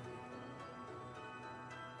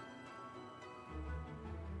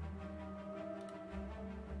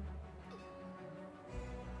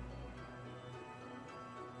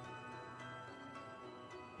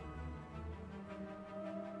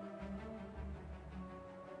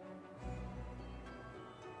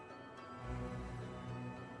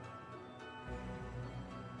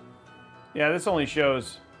 Yeah, this only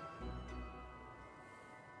shows.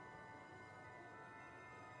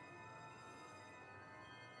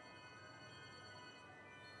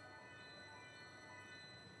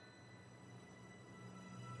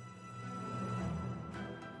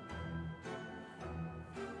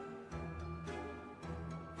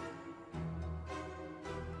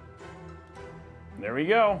 There we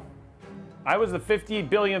go. I was the 50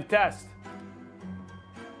 billionth test.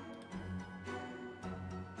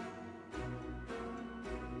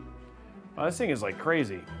 Oh, this thing is like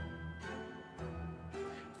crazy.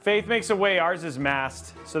 Faith makes a way. Ours is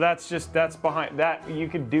masked, so that's behind that. You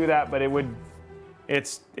could do that, but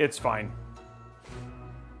it's fine.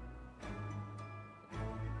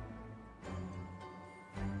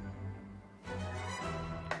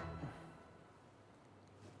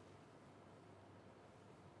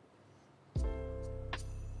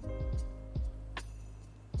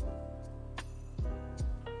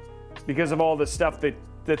 Because of all the stuff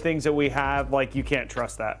the things that we have, like, you can't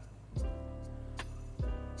trust that.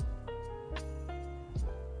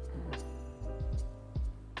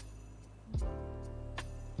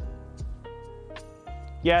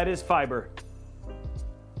 Yeah, it is fiber.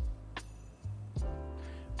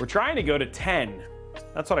 We're trying to go to 10.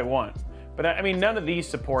 That's what I want. But I mean, none of these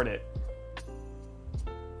support it.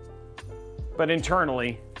 But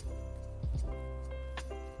internally,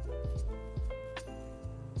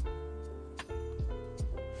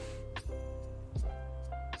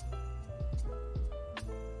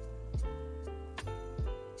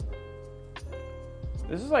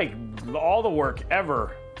 this is like all the work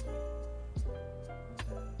ever.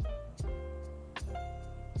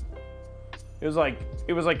 It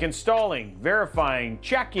was like installing, verifying,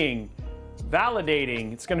 checking,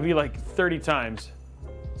 validating. It's gonna be like 30 times.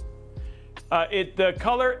 The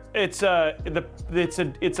color, it's a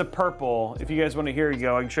purple. If you guys want to hear, you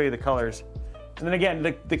go. I can show you the colors. And then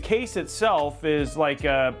again, the case itself is like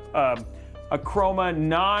a chroma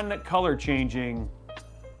non-color changing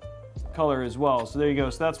color as well. So there you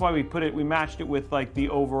go. So that's why we matched it with like the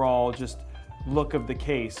overall just look of the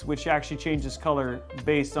case, which actually changes color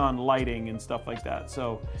based on lighting and stuff like that.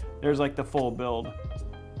 So there's like the full build.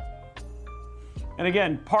 And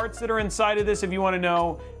again, parts that are inside of this, if you want to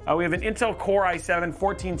know, we have an Intel Core i7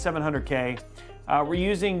 14700K. We're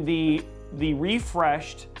using the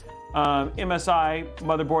refreshed MSI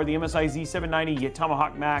motherboard, the MSI Z790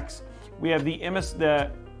 Tomahawk Max. We have the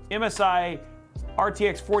MSI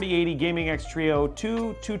RTX 4080 Gaming X Trio,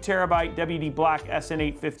 two 2TB WD Black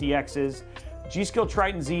SN850Xs, G.Skill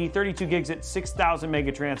Triton Z, 32 gigs at 6,000 mega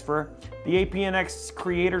transfer, the APNX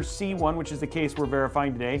Creator C1, which is the case we're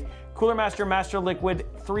verifying today, Cooler Master Master Liquid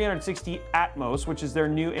 360 Atmos, which is their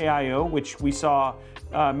new AIO, which we saw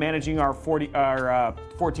managing our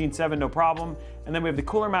 14.7 no problem, and then we have the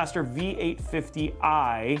Cooler Master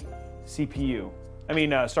V850i CPU.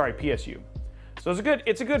 PSU. So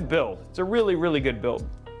it's a good build. It's a really, really good build.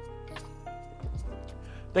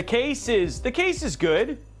 The case is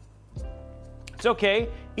good. It's okay,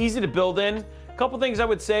 easy to build in. A couple things I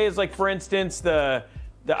would say is, like, for instance, I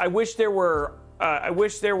wish there were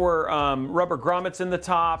rubber grommets in the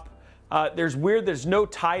top. There's no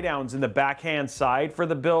tie downs in the backhand side for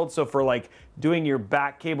the build, so for like doing your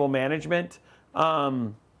back cable management.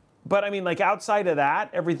 But I mean, like, outside of that,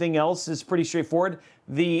 everything else is pretty straightforward.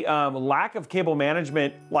 The lack of cable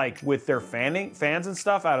management, like with their fans and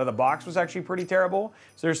stuff out of the box, was actually pretty terrible.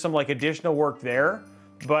 So there's some like additional work there.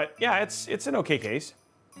 But yeah, it's an okay case.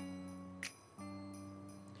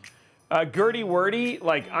 Gertie wordy,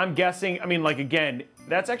 like, I'm guessing, I mean, like, again,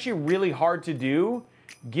 that's actually really hard to do,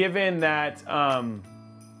 given that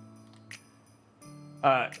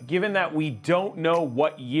we don't know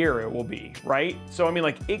what year it will be, right? So I mean,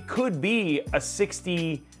 like, it could be a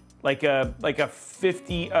 60, like a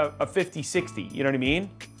 50-60, you know what I mean?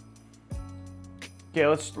 Okay,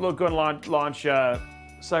 let's go and launch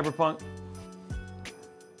Cyberpunk.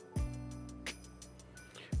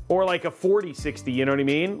 Or like a 40-60, you know what I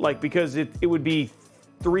mean? Like, because it would be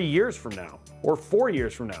 3 years from now, or 4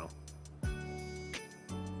 years from now.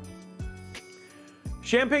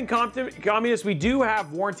 Champagne Communist, we do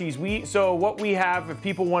have warranties. So what we have, if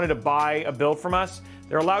people wanted to buy a build from us,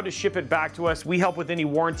 they're allowed to ship it back to us. We help with any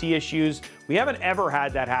warranty issues. We haven't ever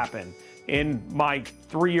had that happen in my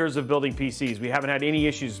 3 years of building PCs. We haven't had any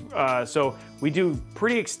issues. So we do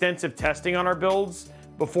pretty extensive testing on our builds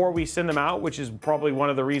before we send them out, which is probably one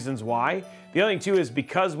of the reasons why. The other thing too is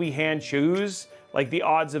because we hand choose, like, the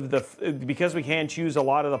odds of because we hand choose a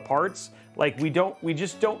lot of the parts, like, we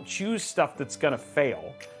just don't choose stuff that's gonna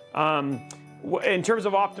fail. In terms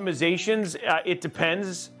of optimizations, it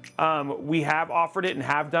depends. We have offered it and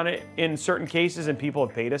have done it in certain cases, and people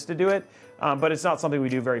have paid us to do it, but it's not something we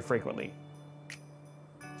do very frequently.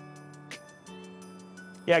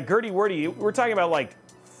 Yeah, Gertie wordy, we're talking about like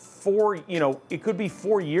it could be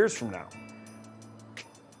 4 years from now.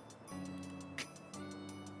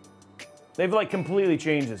 They've like completely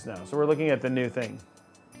changed this now, so we're looking at the new thing.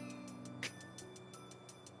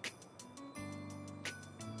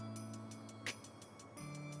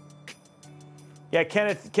 Yeah,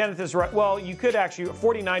 Kenneth is right. Well, you could actually,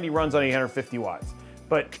 4090 runs on 850 watts,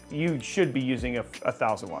 but you should be using a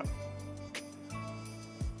 1000 watt.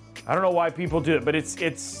 I don't know why people do it, but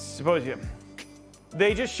it's supposed to.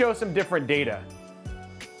 They just show some different data.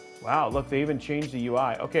 Wow, look, they even changed the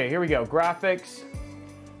UI. Okay, here we go, graphics.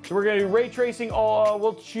 So we're gonna do ray tracing,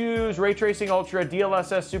 we'll choose ray tracing ultra,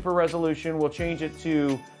 DLSS super resolution. We'll change it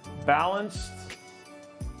to balanced.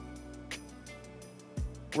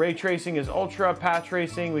 Ray tracing is ultra, path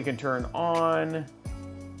tracing we can turn on.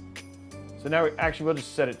 So now we'll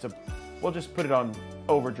just set it to, we'll just put it on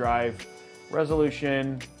overdrive.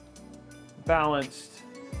 Resolution, balanced.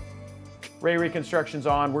 Ray reconstruction's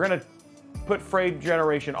on. We're gonna put frame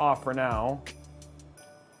generation off for now.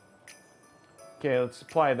 Okay, let's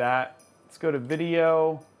apply that. Let's go to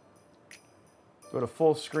video. Go to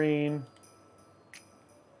full screen.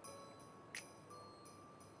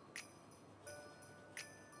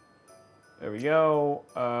 There we go.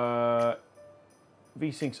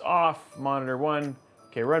 VSync's off. Monitor 1.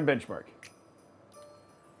 Okay, run benchmark.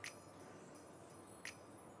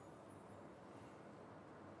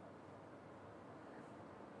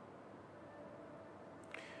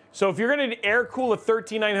 So if you're going to air cool a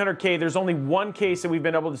 13900K, there's only one case that we've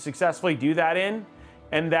been able to successfully do that in,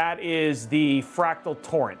 and that is the Fractal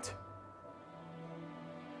Torrent.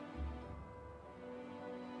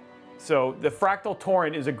 So the Fractal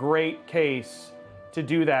Torrent is a great case to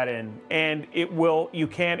do that in, and you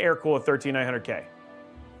can air cool a 13900K.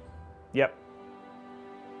 Yep.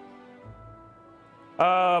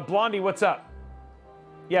 Blondie, what's up?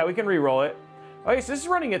 Yeah, we can re-roll it. Okay, so this is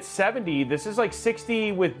running at 70. This is like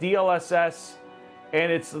 60 with DLSS,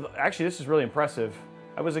 and it's actually, this is really impressive.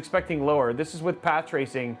 I was expecting lower. This is with path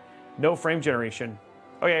tracing, no frame generation.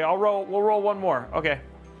 Okay, we'll roll one more. Okay.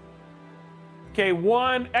 Okay,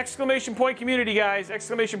 one exclamation point community, guys.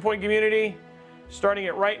 Exclamation point community. Starting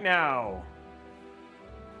it right now.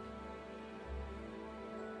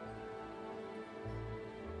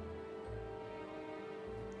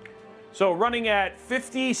 So running at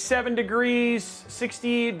 57 degrees,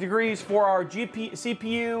 60 degrees for our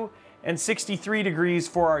CPU, and 63 degrees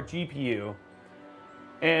for our GPU.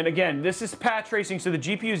 And again, this is path tracing, so the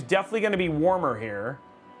GPU is definitely going to be warmer here.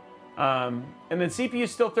 And then CPU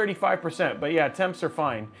is still 35%, but yeah, temps are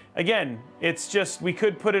fine. Again, it's just, we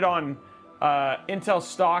could put it on Intel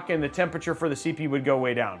stock and the temperature for the CPU would go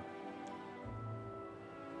way down.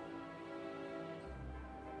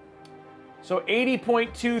 So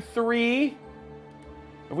 80.23,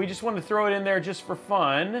 if we just want to throw it in there just for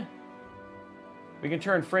fun, we can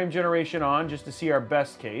turn frame generation on just to see our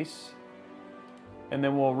best case. And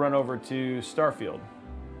then we'll run over to Starfield,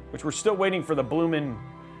 which we're still waiting for the bloomin'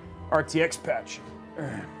 RTX patch.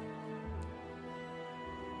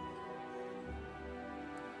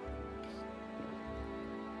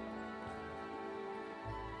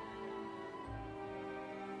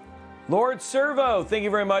 Lord Servo, thank you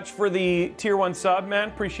very much for the tier 1 sub, man.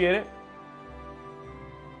 Appreciate it.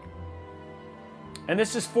 And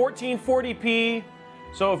this is 1440p.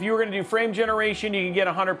 So if you were going to do frame generation, you can get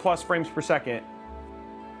 100 plus frames per second.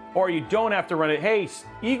 Or you don't have to run it. Hey,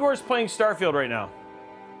 Igor's playing Starfield right now.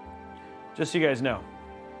 Just so you guys know.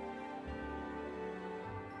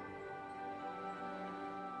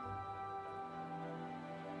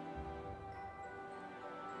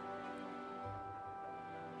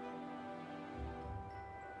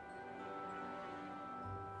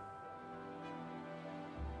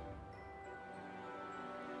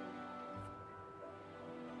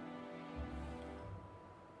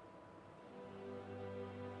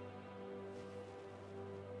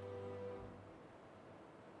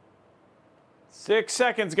 Six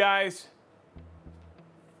seconds, guys.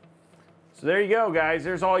 So there you go, guys.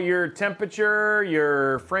 There's all your temperature,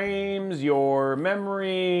 your frames, your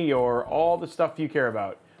memory, your all the stuff you care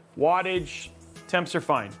about. Wattage, temps are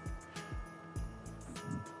fine.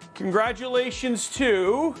 Congratulations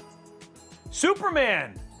to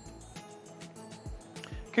Superman.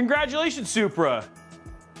 Congratulations, Supra.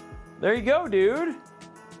 There you go, dude.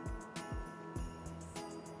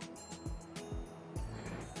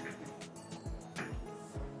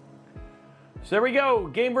 So there we go,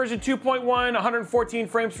 game version 2.1, 114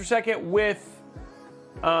 frames per second with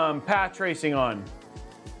path tracing on.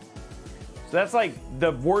 So that's like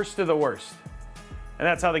the worst of the worst. And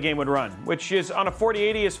that's how the game would run, which is on a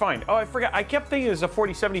 4080 is fine. Oh, I forgot, I kept thinking it was a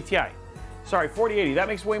 4070 Ti. Sorry, 4080, that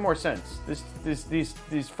makes way more sense.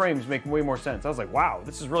 These frames make way more sense. I was like, wow,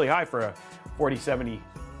 this is really high for a 4070.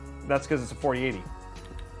 That's because it's a 4080.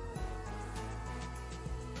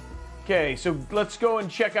 Okay, so let's go and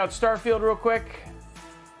check out Starfield real quick.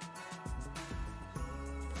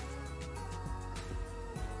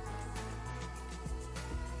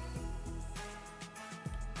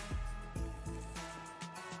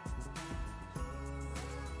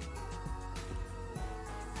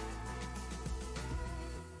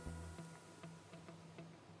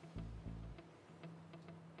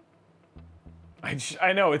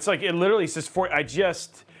 I know, it's like, it literally says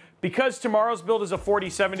because tomorrow's build is a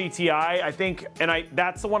 4070 Ti, I think, and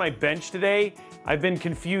that's the one I benched today. I've been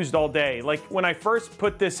confused all day. Like when I first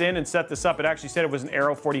put this in and set this up, it actually said it was an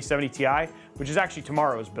Aero 4070 Ti, which is actually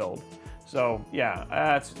tomorrow's build. So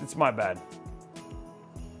yeah, it's my bad.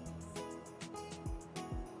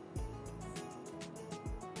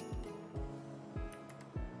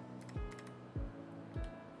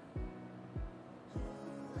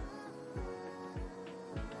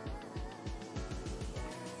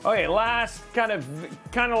 Okay, last kind of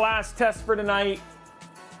last test for tonight.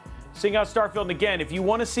 Seeing out Starfield, and again, if you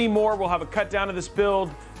want to see more, we'll have a cut down of this build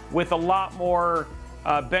with a lot more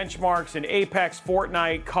benchmarks in Apex,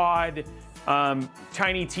 Fortnite, COD,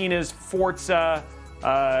 Tiny Tina's, Forza,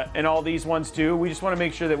 and all these ones too. We just want to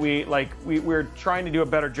make sure that we're trying to do a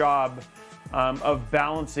better job of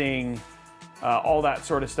balancing all that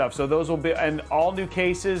sort of stuff. So those will be, and all new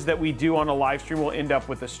cases that we do on a live stream will end up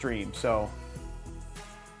with a stream. So.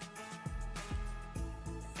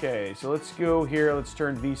 Okay, so let's go here. Let's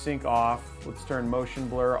turn VSync off. Let's turn motion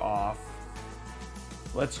blur off.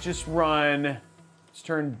 Let's just run. Let's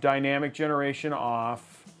turn dynamic generation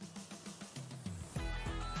off.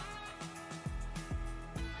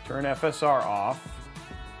 Turn FSR off.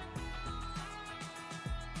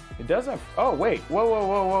 It does have. Oh, wait. Whoa, whoa,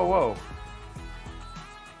 whoa, whoa, whoa.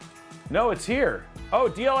 No, it's here. Oh,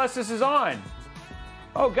 DLSS is on.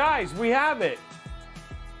 Oh, guys, we have it.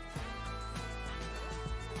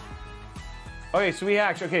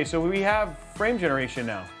 Okay, so we have frame generation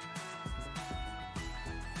now.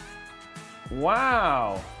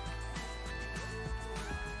 Wow.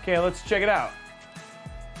 Okay, let's check it out.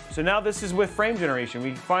 So now this is with frame generation.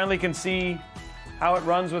 We finally can see how it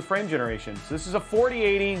runs with frame generation. So this is a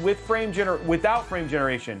 4080 with without frame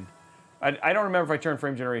generation. I don't remember if I turned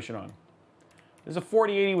frame generation on. This is a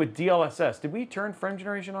 4080 with DLSS. Did we turn frame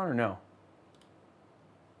generation on or no?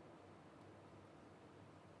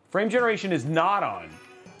 Frame generation is not on.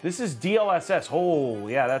 This is DLSS. Oh,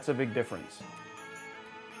 yeah, that's a big difference.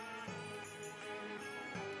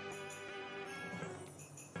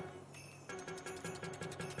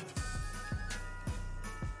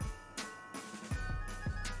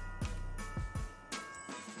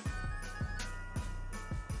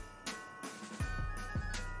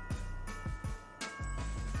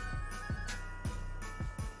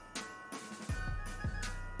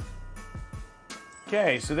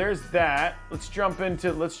 Okay, so there's that. Let's jump down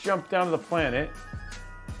to the planet.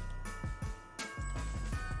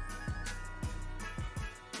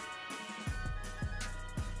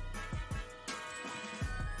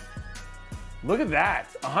 Look at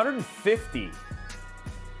that, 150,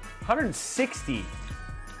 160.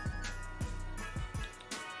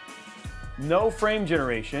 No frame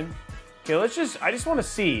generation. Okay, I just want to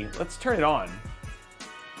see. Let's turn it on.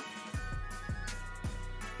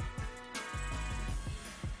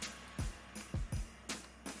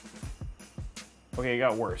 Okay, it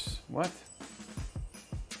got worse. What?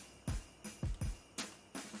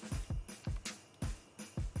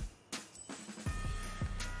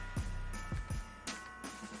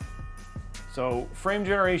 So, frame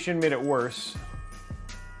generation made it worse.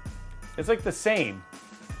 It's like the same.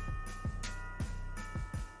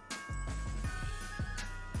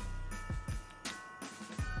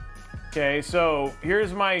 Okay, so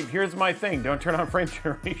here's my thing. Don't turn on frame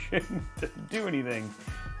generation. Doesn't do anything.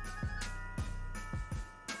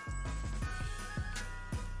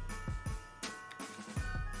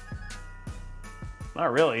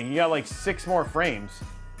 Not really. You got like 6 more frames.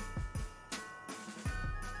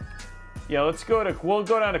 Yeah, we'll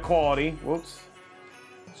go down to quality. Whoops.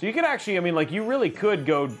 So you could actually, I mean, like, you really could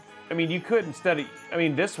go, I mean, you could instead of, I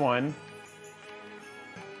mean, this one.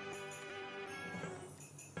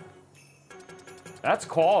 That's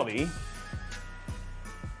quality.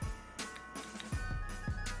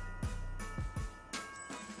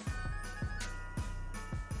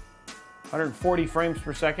 $140 frames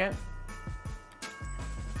per second.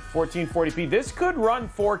 1440p. This could run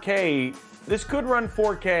 4K. This could run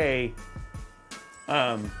 4K.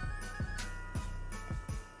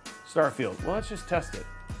 Starfield. Well, let's just test it.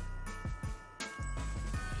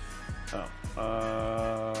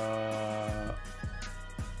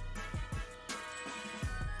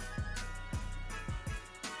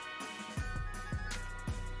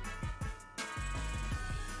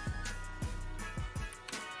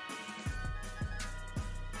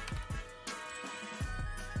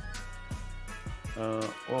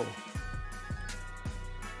 Whoa.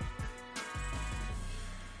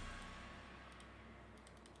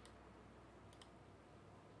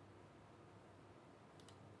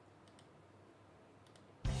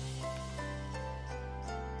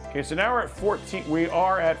 Okay, so now we're at 14. We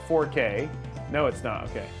are at 4K. No, it's not.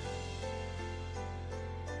 Okay.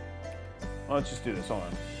 Well, let's just do this. Hold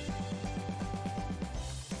on.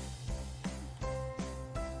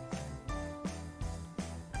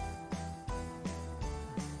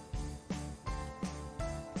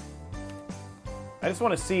 I just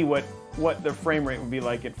want to see what the frame rate would be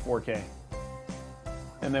like at 4K.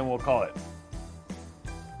 And then we'll call it.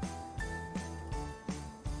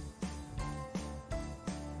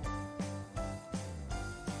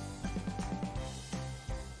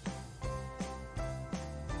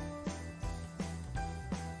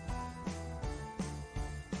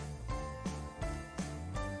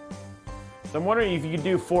 So I'm wondering if you could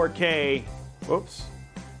do 4K. Whoops.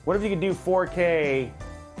 What if you could do 4K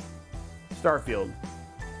Starfield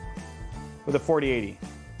with a 4080?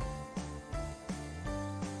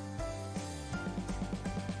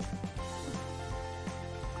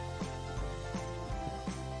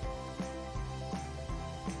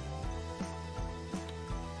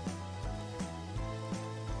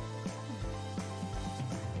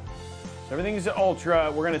 Everything is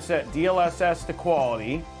ultra. We're going to set DLSS to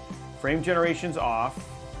quality. Frame generation's off.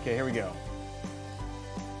 Okay, here we go.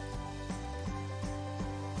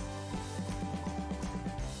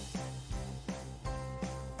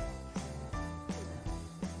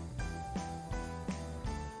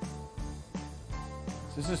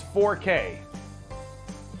 So this is 4K.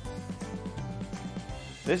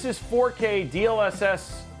 This is 4K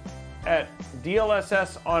DLSS at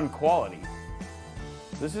DLSS on quality.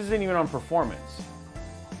 This isn't even on performance.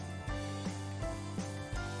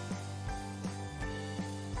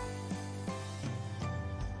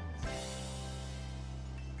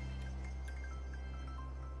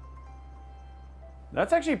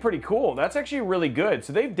 That's actually pretty cool. That's actually really good.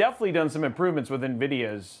 So they've definitely done some improvements with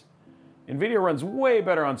NVIDIA's. NVIDIA runs way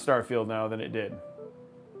better on Starfield now than it did.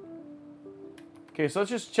 Okay, so let's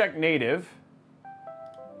just check native.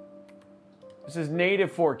 This is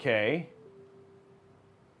native 4K.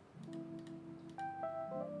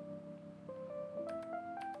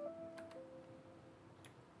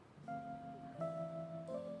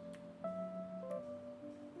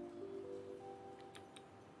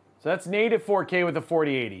 So that's native 4K with a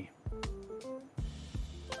 4080.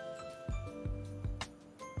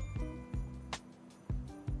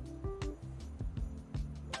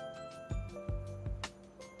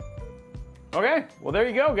 Okay, well there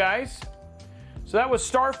you go, guys. So that was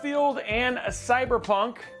Starfield and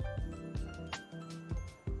Cyberpunk.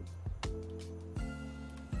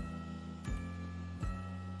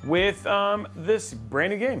 With this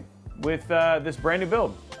brand new game, with this brand new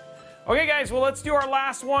build. Okay, guys, well, let's do our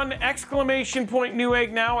last one. Exclamation point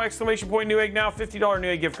Newegg now. Exclamation point Newegg now. $50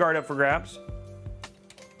 Newegg gift card up for grabs.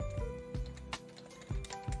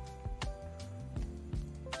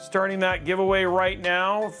 Starting that giveaway right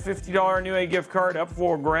now. $50 Newegg gift card up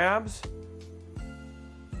for grabs.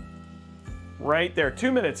 Right there.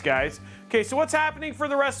 2 minutes, guys. Okay, so what's happening for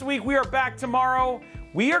the rest of the week? We are back tomorrow.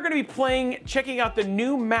 We are going to be playing, checking out the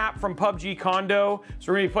new map from PUBG Condo.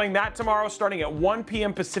 So we're going to be playing that tomorrow starting at 1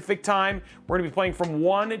 p.m. Pacific time. We're going to be playing from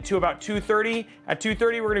 1 to about 2:30. At 2:30,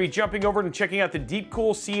 we're going to be jumping over and checking out the Deep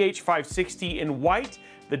Cool CH560 in white,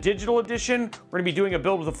 the digital edition. We're going to be doing a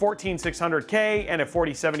build with a 14600K and a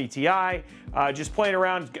 4070 Ti. Just playing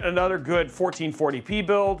around another good 1440p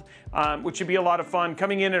build, which should be a lot of fun.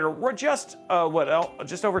 Coming in at just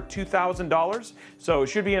over $2,000. So it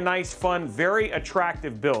should be a nice, fun, very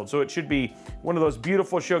attractive build. So it should be one of those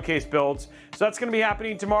beautiful showcase builds. So that's going to be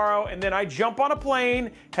happening tomorrow. And then I jump on a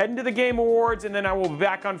plane, head into the Game Awards, and then I will be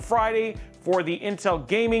back on Friday for the Intel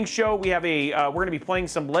Gaming Show. We have we're going to be playing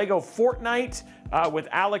some Lego Fortnite with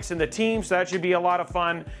Alex and the team, so that should be a lot of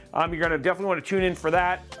fun. You're going to definitely want to tune in for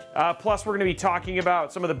that. Plus, we're going to be talking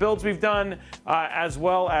about some of the builds we've done, as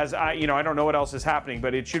well as, I don't know what else is happening,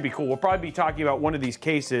 but it should be cool. We'll probably be talking about one of these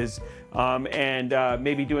cases and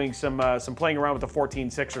maybe doing some playing around with the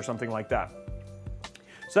 14.6 or something like that.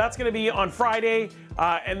 So that's going to be on Friday,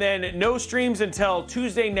 and then no streams until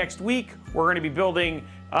Tuesday next week. We're going to be building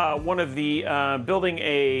building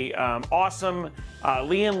a awesome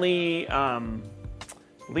Lian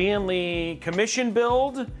Li commission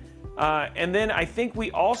build, and then I think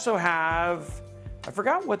we also have, I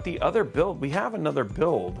forgot what the other build, we have another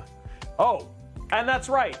build. Oh, and that's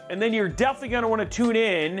right. And then you're definitely going to want to tune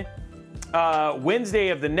in Wednesday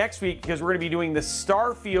of the next week, because we're going to be doing the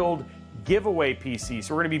Starfield giveaway PC.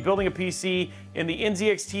 So we're going to be building a PC in the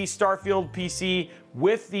NZXT Starfield PC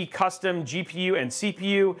with the custom GPU and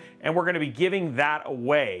CPU, and we're going to be giving that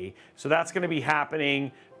away. So that's going to be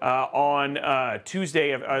happening on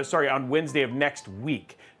Wednesday of next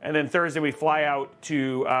week. And then Thursday we fly out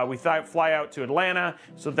to Atlanta.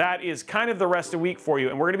 So that is kind of the rest of the week for you,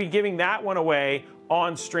 and we're going to be giving that one away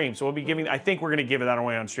on stream. So we'll be giving, I think we're going to give that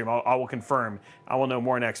away on stream. I will confirm. I will know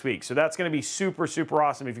more next week. So that's going to be super, super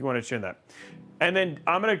awesome if you want to tune that. And then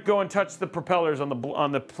I'm going to go and touch the propellers on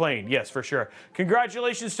the plane. Yes, for sure.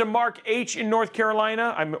 Congratulations to Mark H in North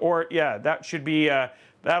Carolina. That should be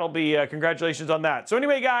that'll be congratulations on that. So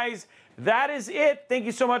anyway, guys, that is it. Thank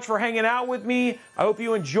you so much for hanging out with me. I hope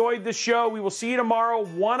you enjoyed the show. We will see you tomorrow,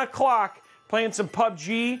 1 o'clock, playing some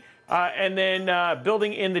PUBG. And then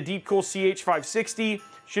building in the Deep Cool CH560.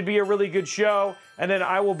 Should be a really good show. And then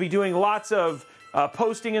I will be doing lots of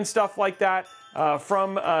posting and stuff like that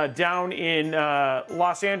from down in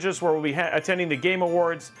Los Angeles, where we'll be attending the Game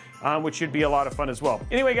Awards, which should be a lot of fun as well.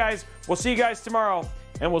 Anyway, guys, we'll see you guys tomorrow,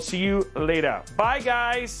 and we'll see you later. Bye,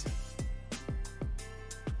 guys.